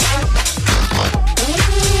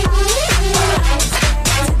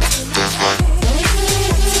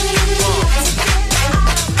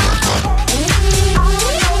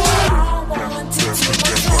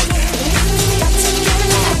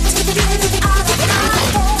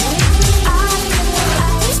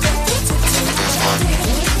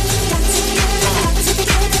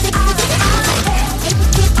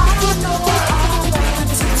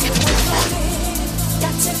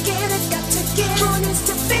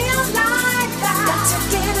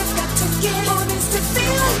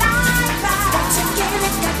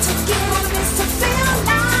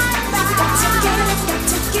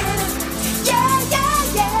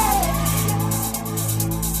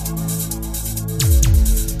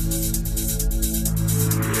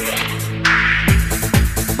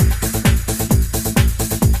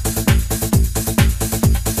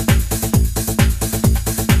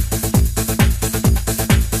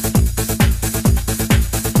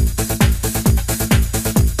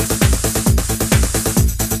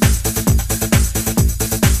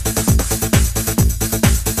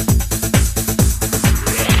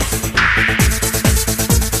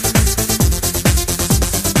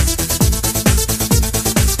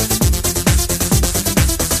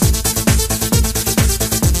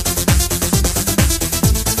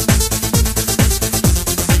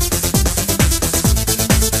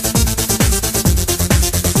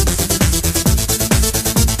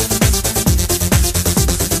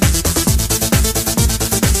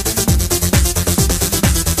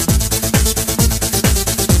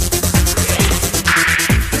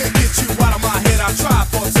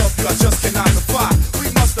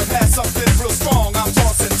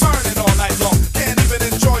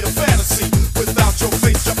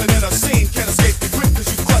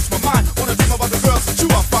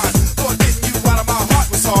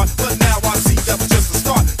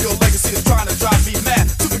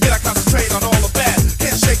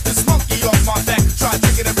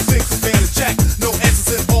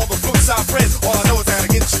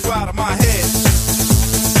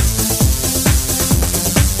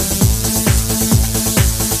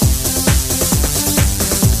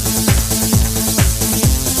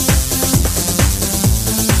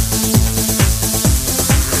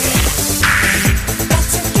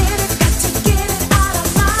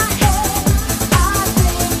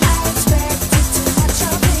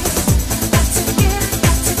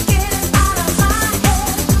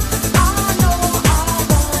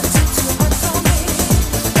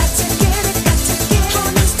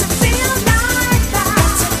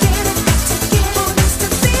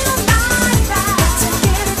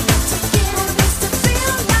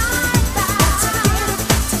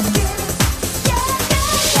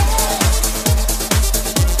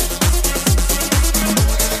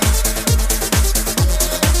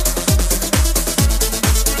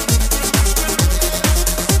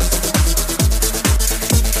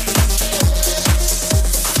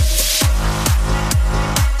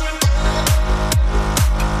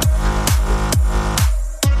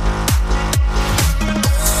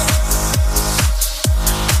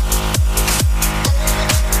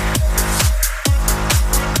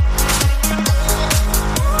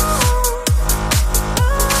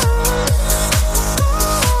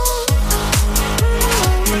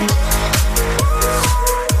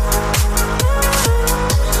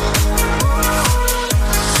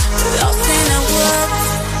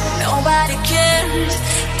stars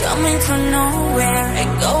coming from nowhere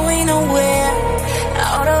and going nowhere.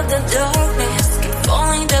 Out of the darkness, keep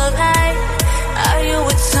falling the light. Are you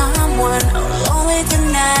with someone alone with the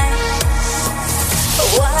night?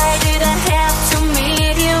 Why did I have to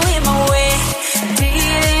meet you in my way?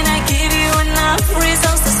 Didn't I give you enough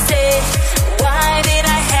reasons to stay? Why did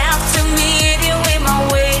I have to meet you in my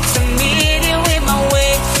way? To meet you in my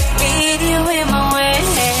way, meet you in my way.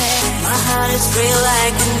 My heart is free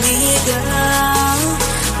like a nigga.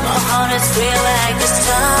 My heart is free like a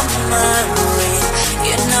summer rain.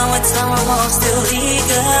 You know it's almost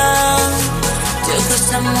illegal to cause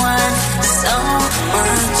someone so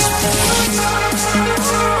much pain.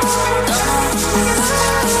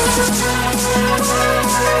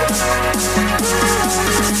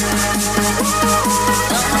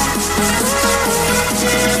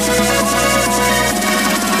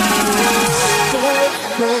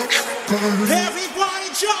 Everybody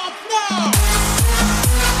jump now!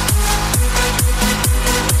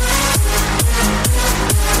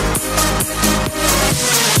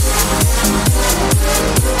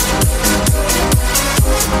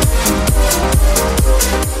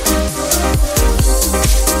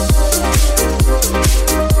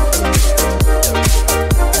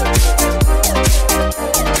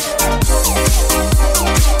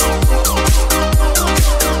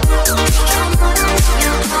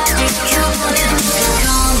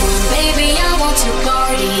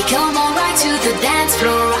 Come on right to the dance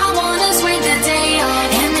floor. I wanna swing the day on,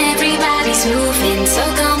 and everybody's moving. So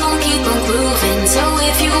come on, keep on grooving. So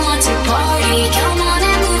if you want to party, come on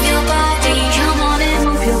and move your body. Come on and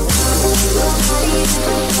move your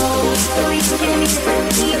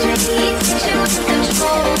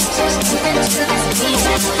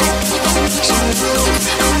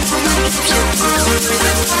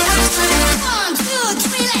One, two,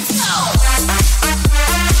 three, let's go.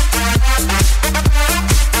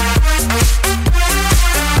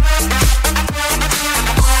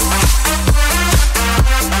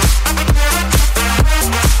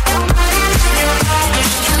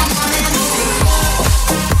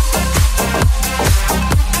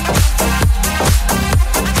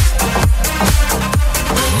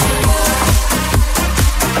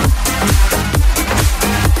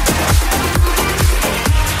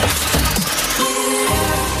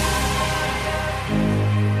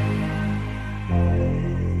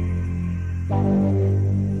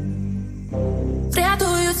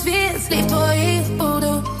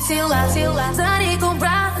 Зари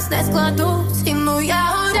компрас, не складу стену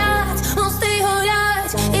я урять, усты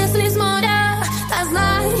урять, если смотря, та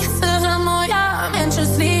знай, сыгра моя, меньше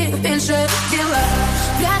слів, більше діла.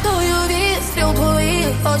 Врятую від стріл твоїх,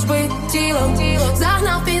 хоч би тіло,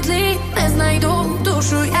 загнав петлі, не знайду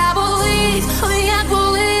душу, я болить, ой, як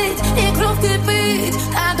болить, і кров кипить,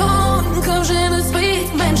 та донька вже не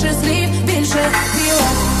спить, менше слів, більше діла.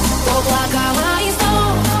 Поплакала і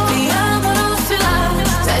знов, я порозцвіла,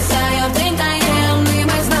 засяяв день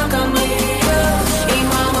таємними знаками. І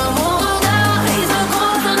мама молода, і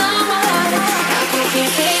закохана моя, на кухні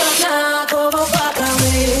ти однаково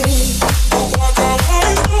плакали. Поплакала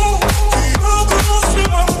і знов, я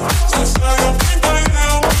порозцвіла, засяяв день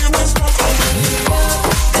таємними знаками. І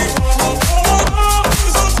мама молода,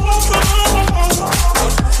 і закохана моя,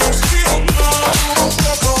 на кухні ти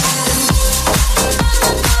однаково плакали.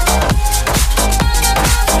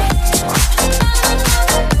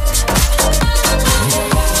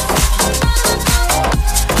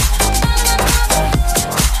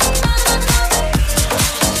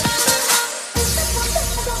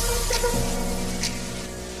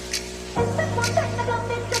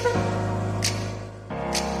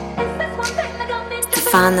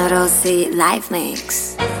 Stefano Rossi live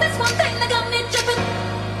mix.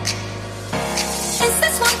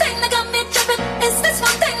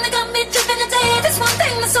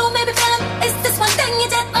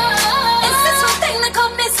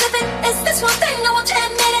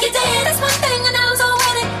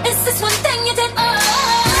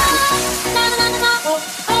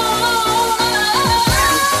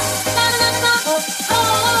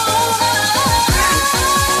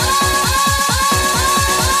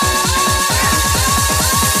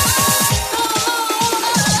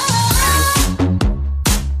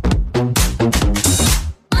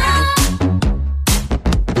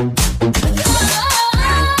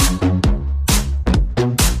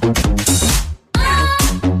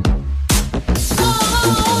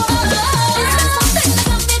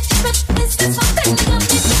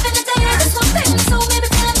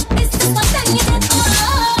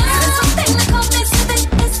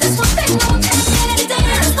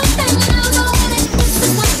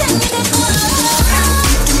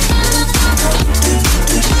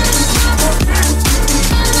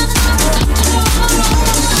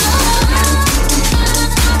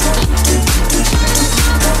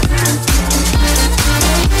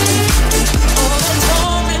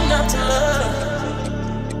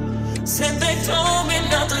 Said they told me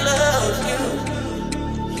not to love you,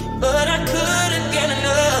 but I couldn't get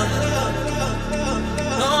enough.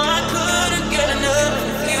 No, I couldn't get enough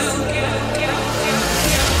of you.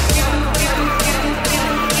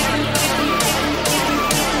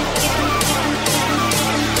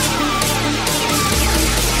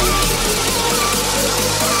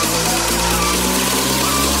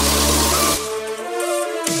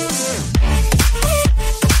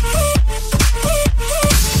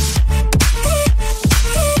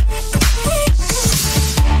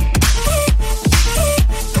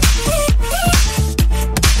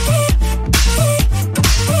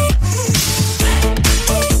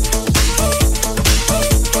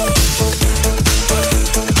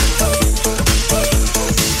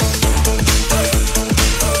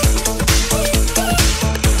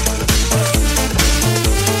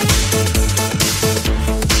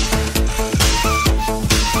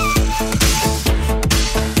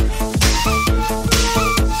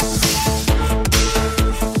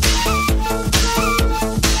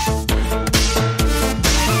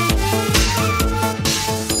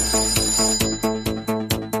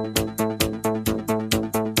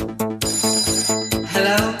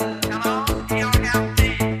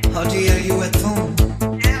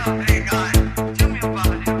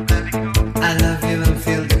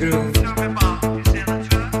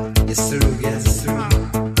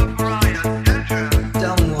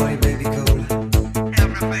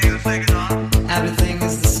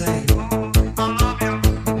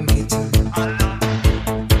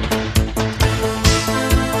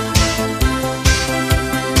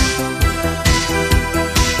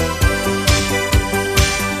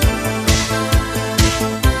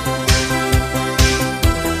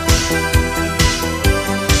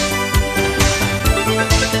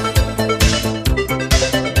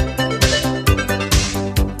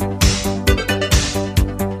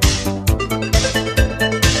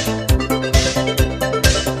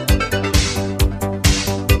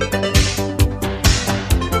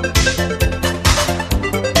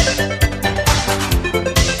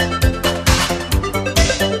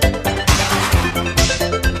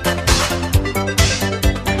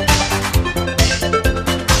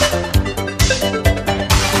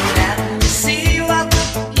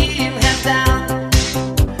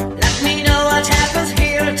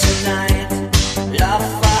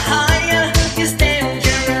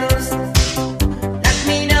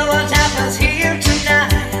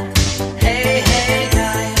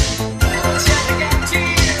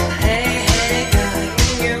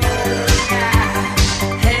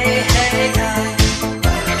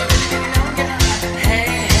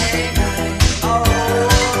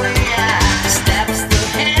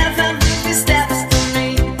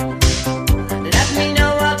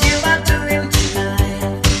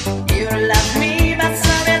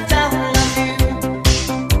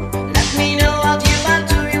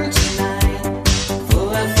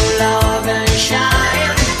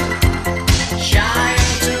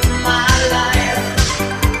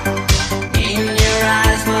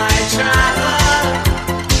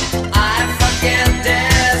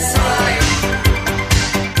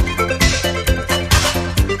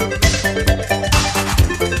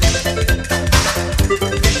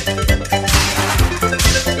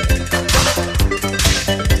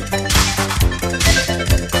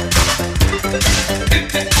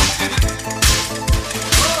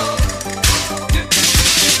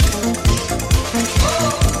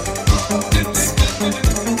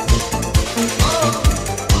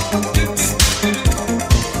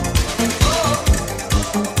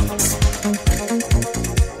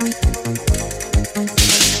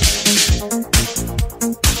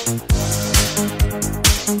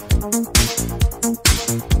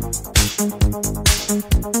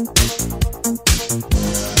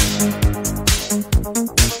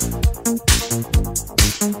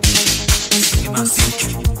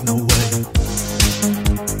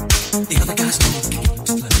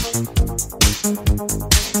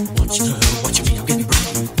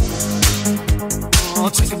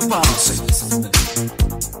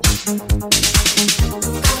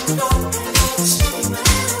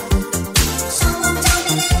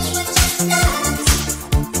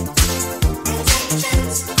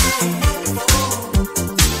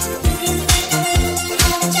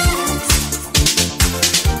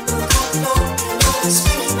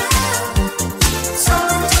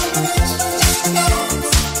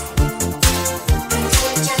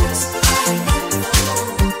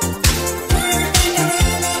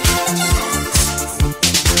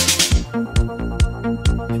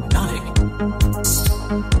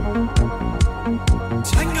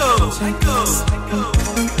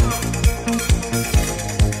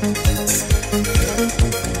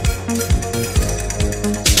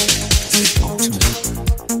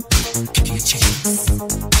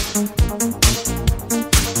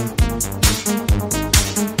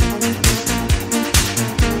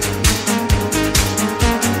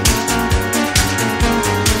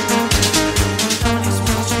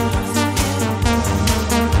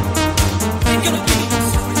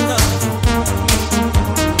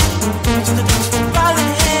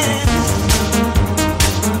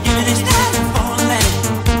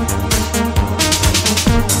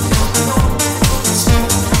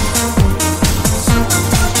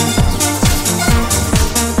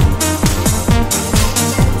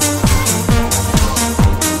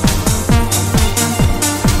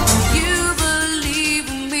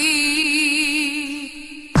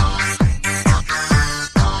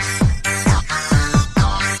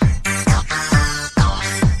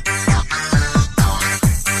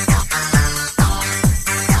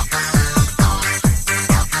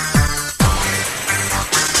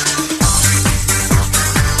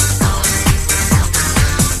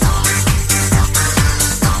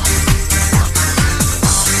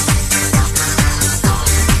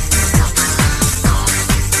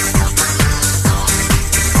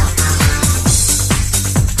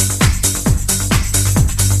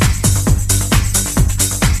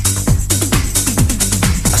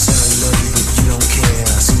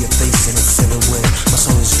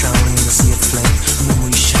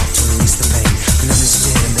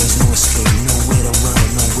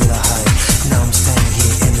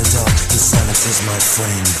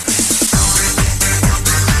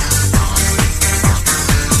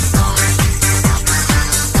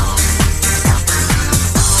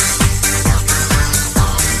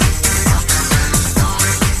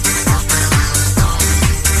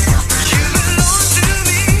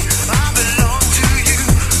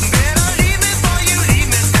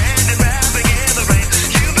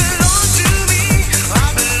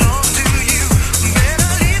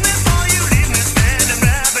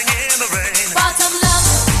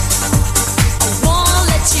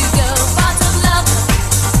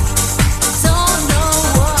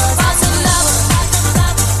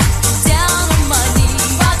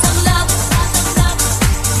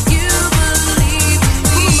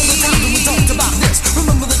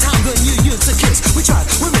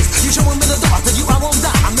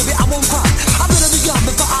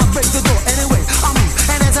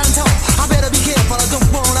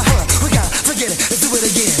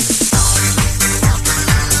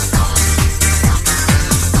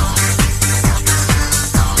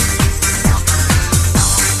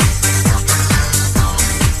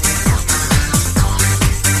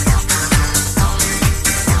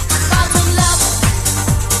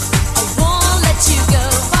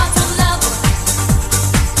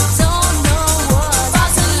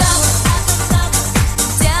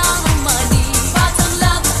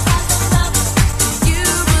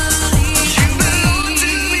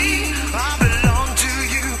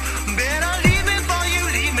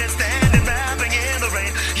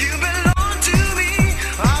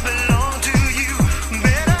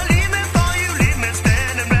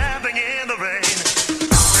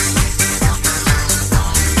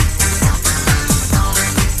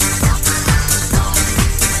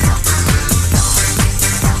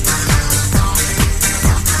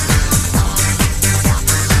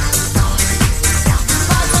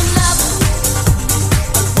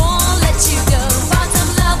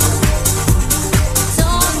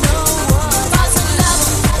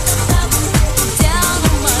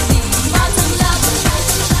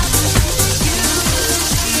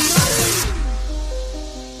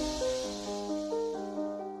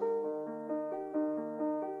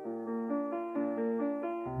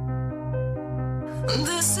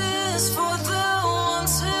 is for the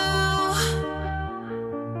ones who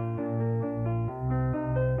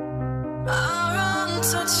are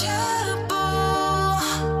untouchable.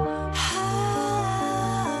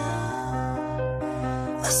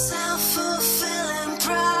 A self-fulfilling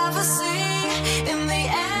prophecy in the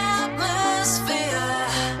atmosphere.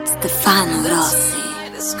 Stefano Rossi.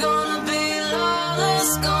 It's gonna be lawless,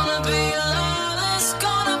 gonna be lawless,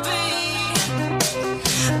 gonna be.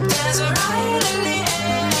 There's a riot in the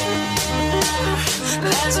air.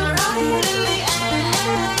 There's a riot in the air.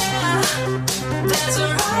 There's a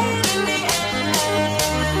riot in the air.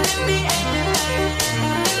 In the air.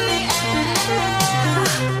 In the air.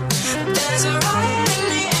 There's a riot in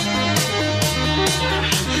the air.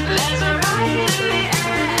 There's a riot in the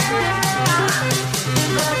air.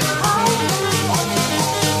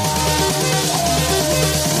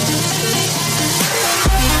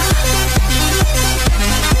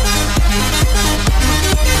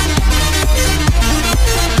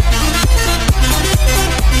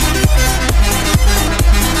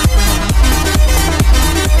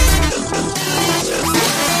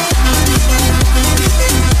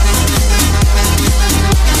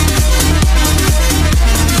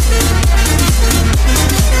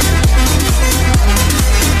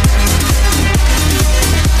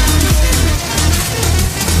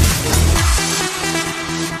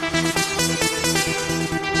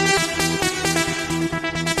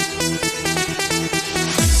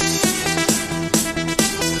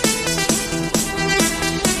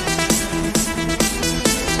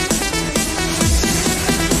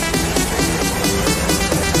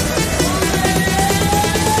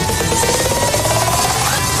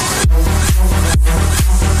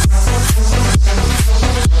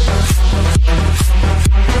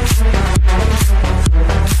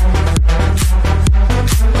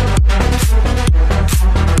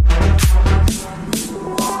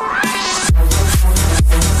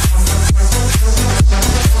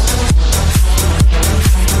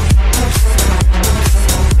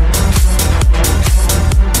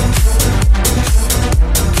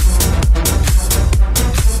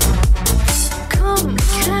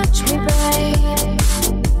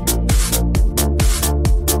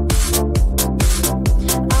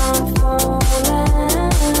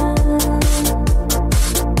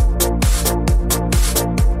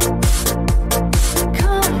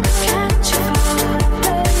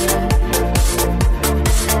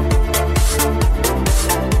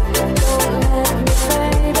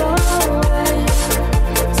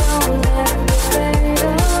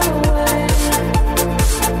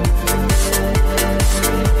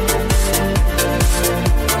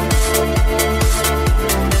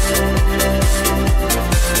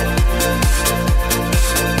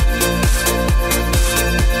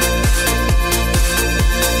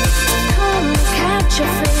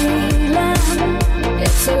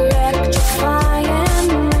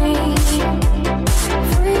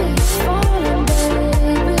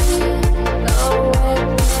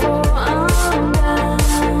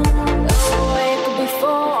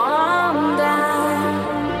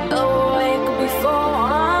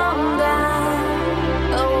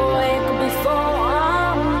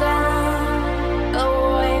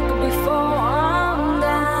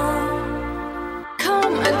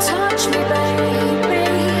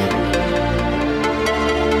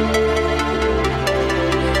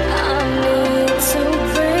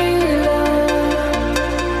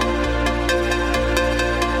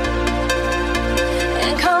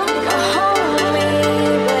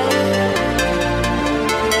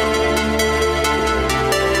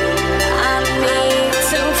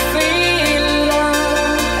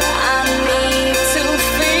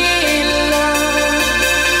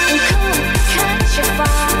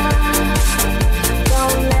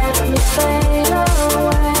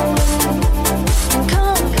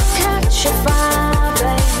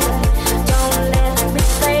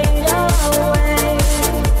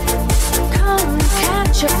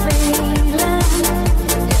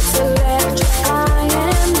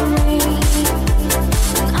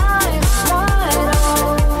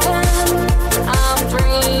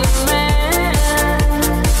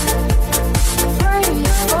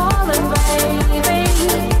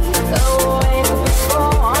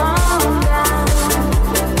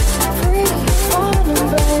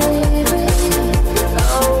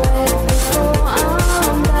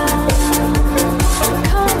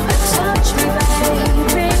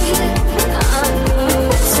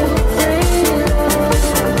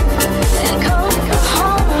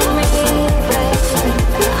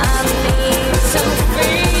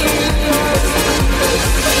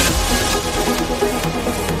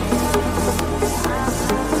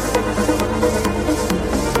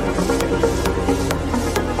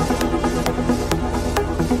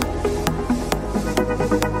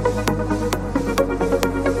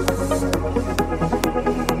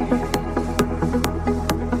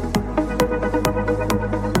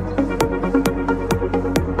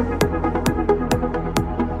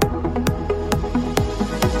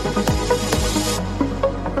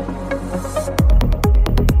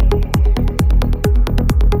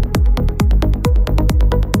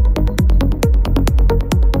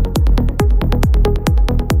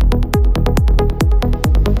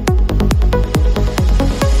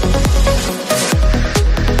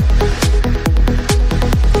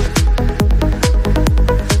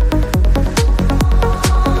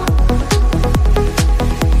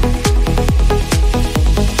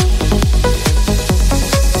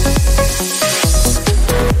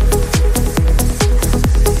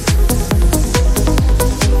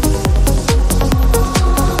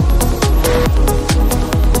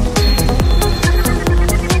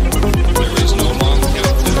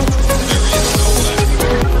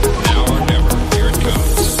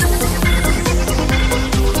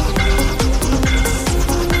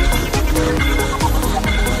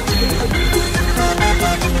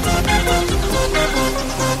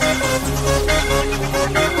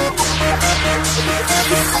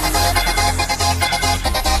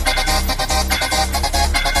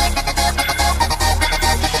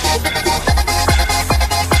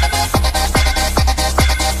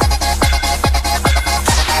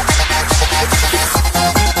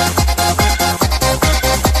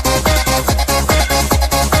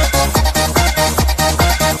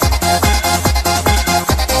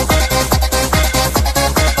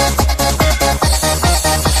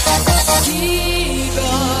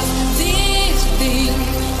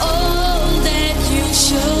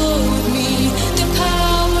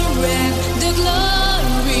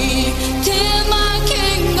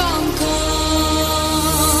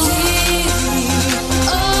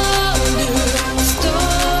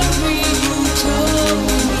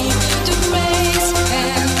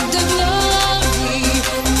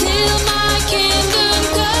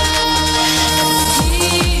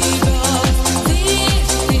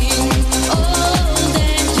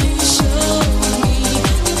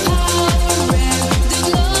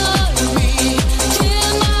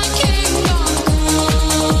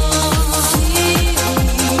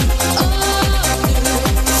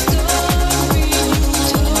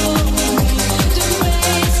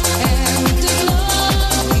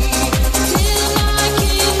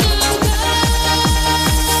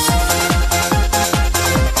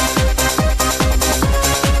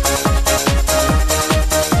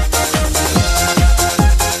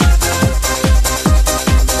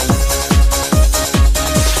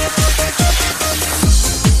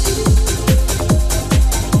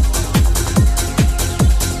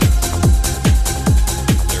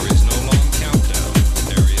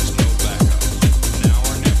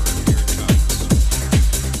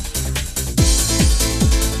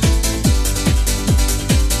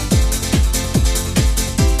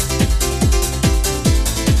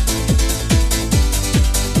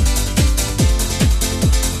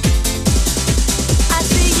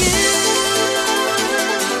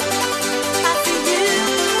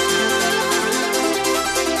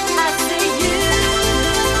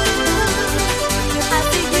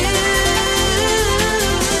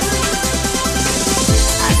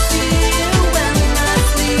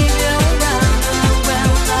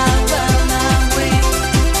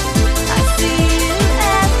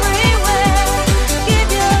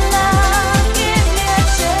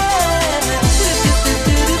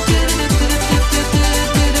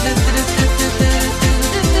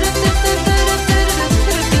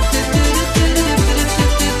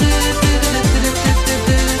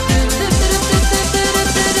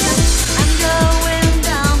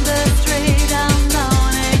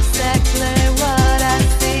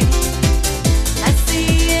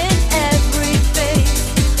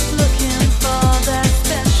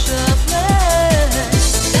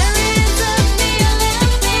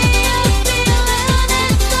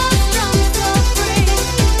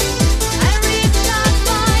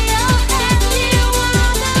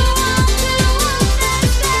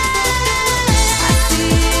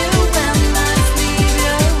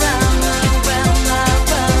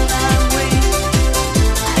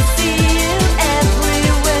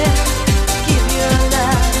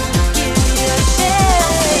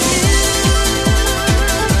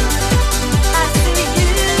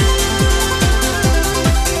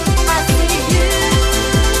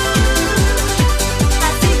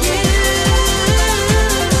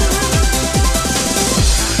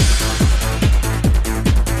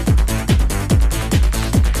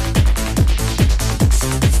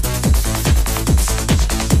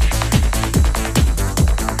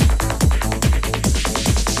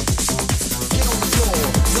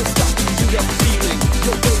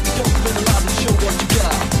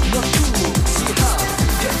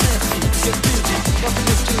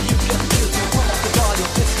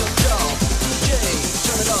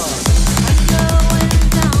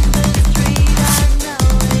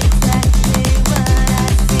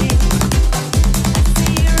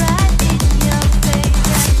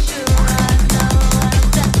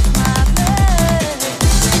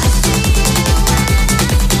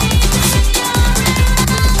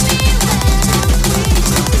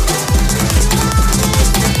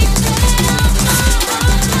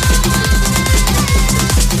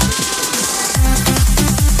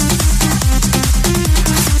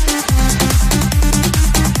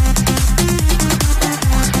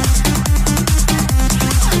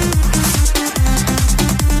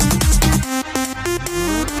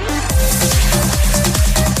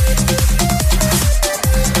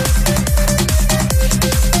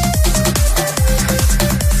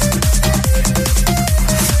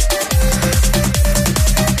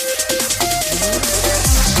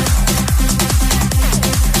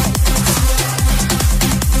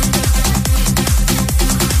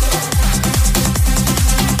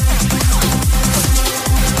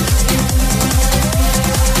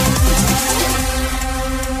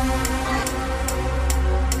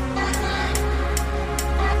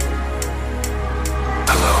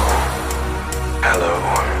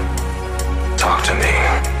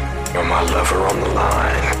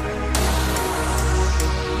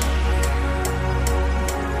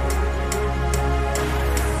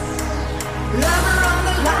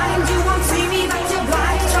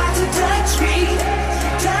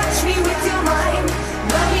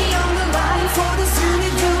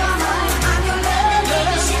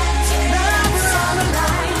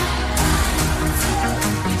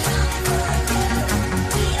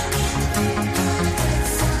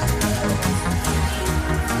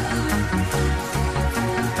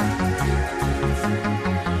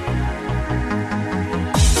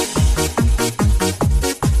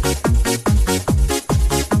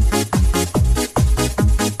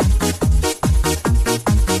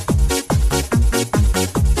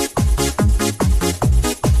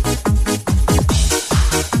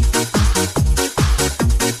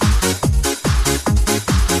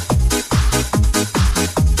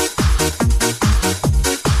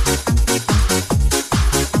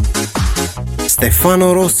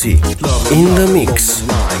 Stefano Rossi in the mix.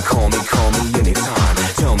 Call me anytime.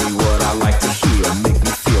 Tell me what I like to hear. Make me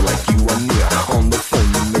feel like you are near. On the phone,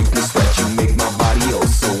 you make me sweat. You make my body oh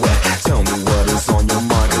so wet. Tell me what is on your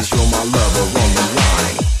mind, 'cause you're my lover on the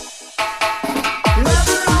line.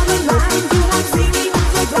 Lover on the line, you won't see me with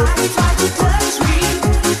your body. Try to touch me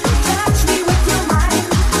with your mind.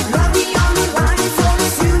 Love me on the line, so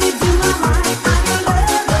as soon as you are mine, I'm your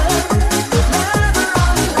lover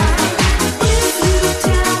on the line. If you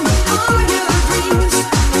tell me all your dreams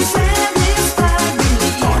and satisfy me,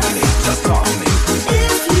 talk to me, just talk to me.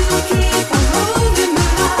 If you keep on holding the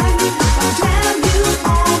line, I'll tell you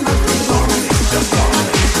all my dreams. Talk to me, just talk to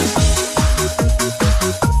me.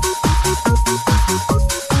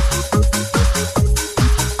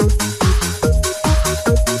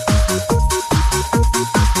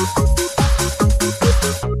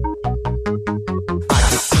 I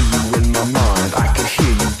can see you in my mind. I can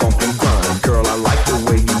hear you bump and grind. Girl, I like the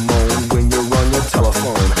way you moan when you're on your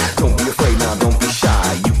telephone. Don't be afraid now, don't be shy.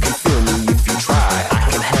 You can feel me if you try. I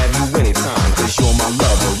can have you anytime, 'cause you're my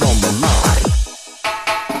lover on the line.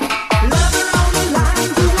 Lover on the line,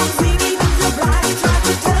 you won't see me with your blind. Try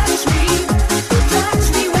to touch me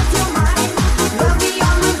with your mind. Love me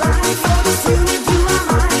on the line, so as soon as you are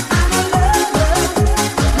mine, I'm your lover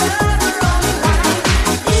on the line.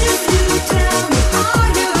 If you tell me all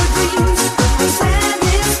your dreams and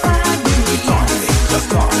satisfy me, talk to me, just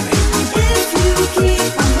talk to me. If you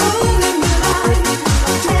keep on holding the line,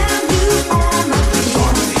 I'll tell you all my dreams.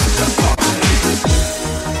 Talk to me, just talk to me.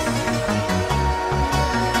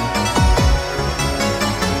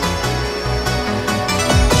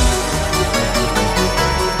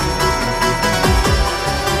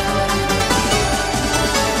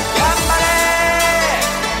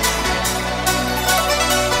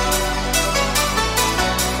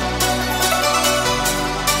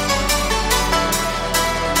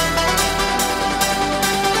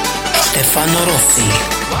 Stefano Rossi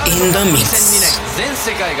in the 2002 mix. 年全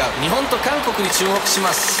世界が日本と韓国に注目し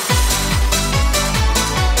ます。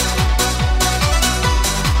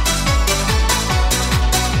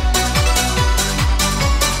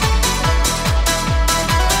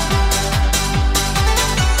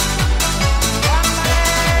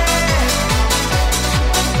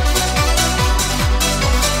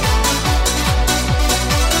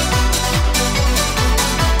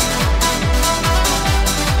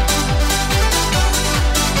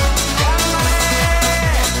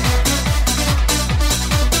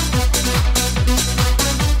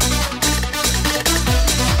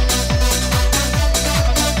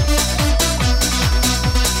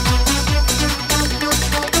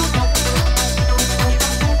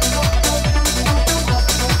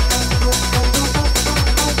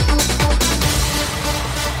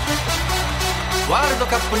ワールド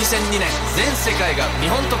カップ2002年全世界が日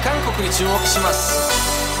本と韓国に注目します。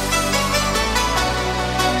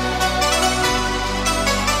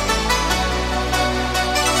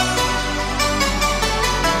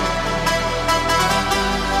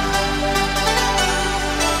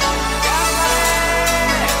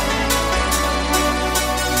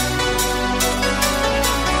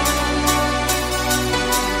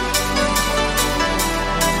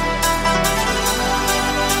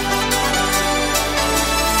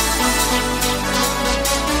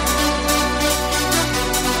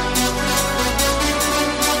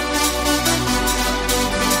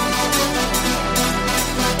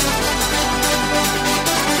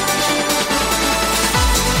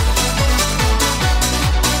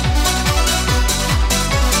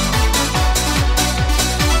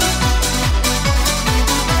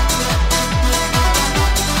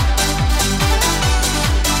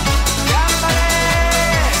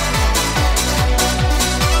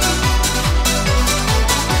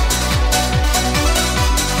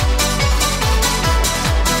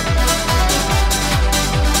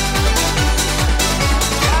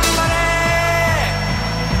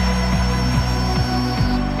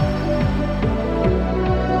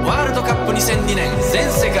2002年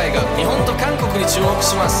全世界が日本と韓国に注目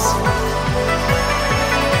します。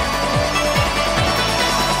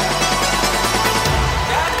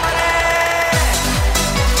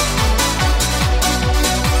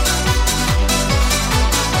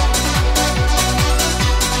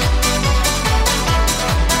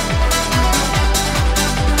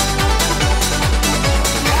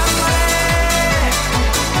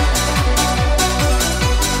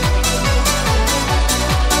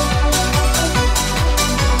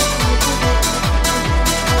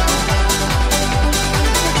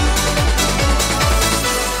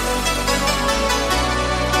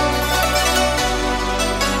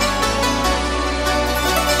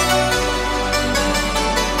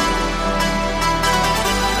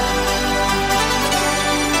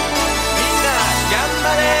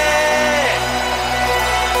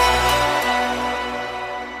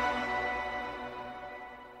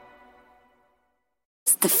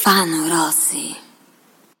Stefano Rossi.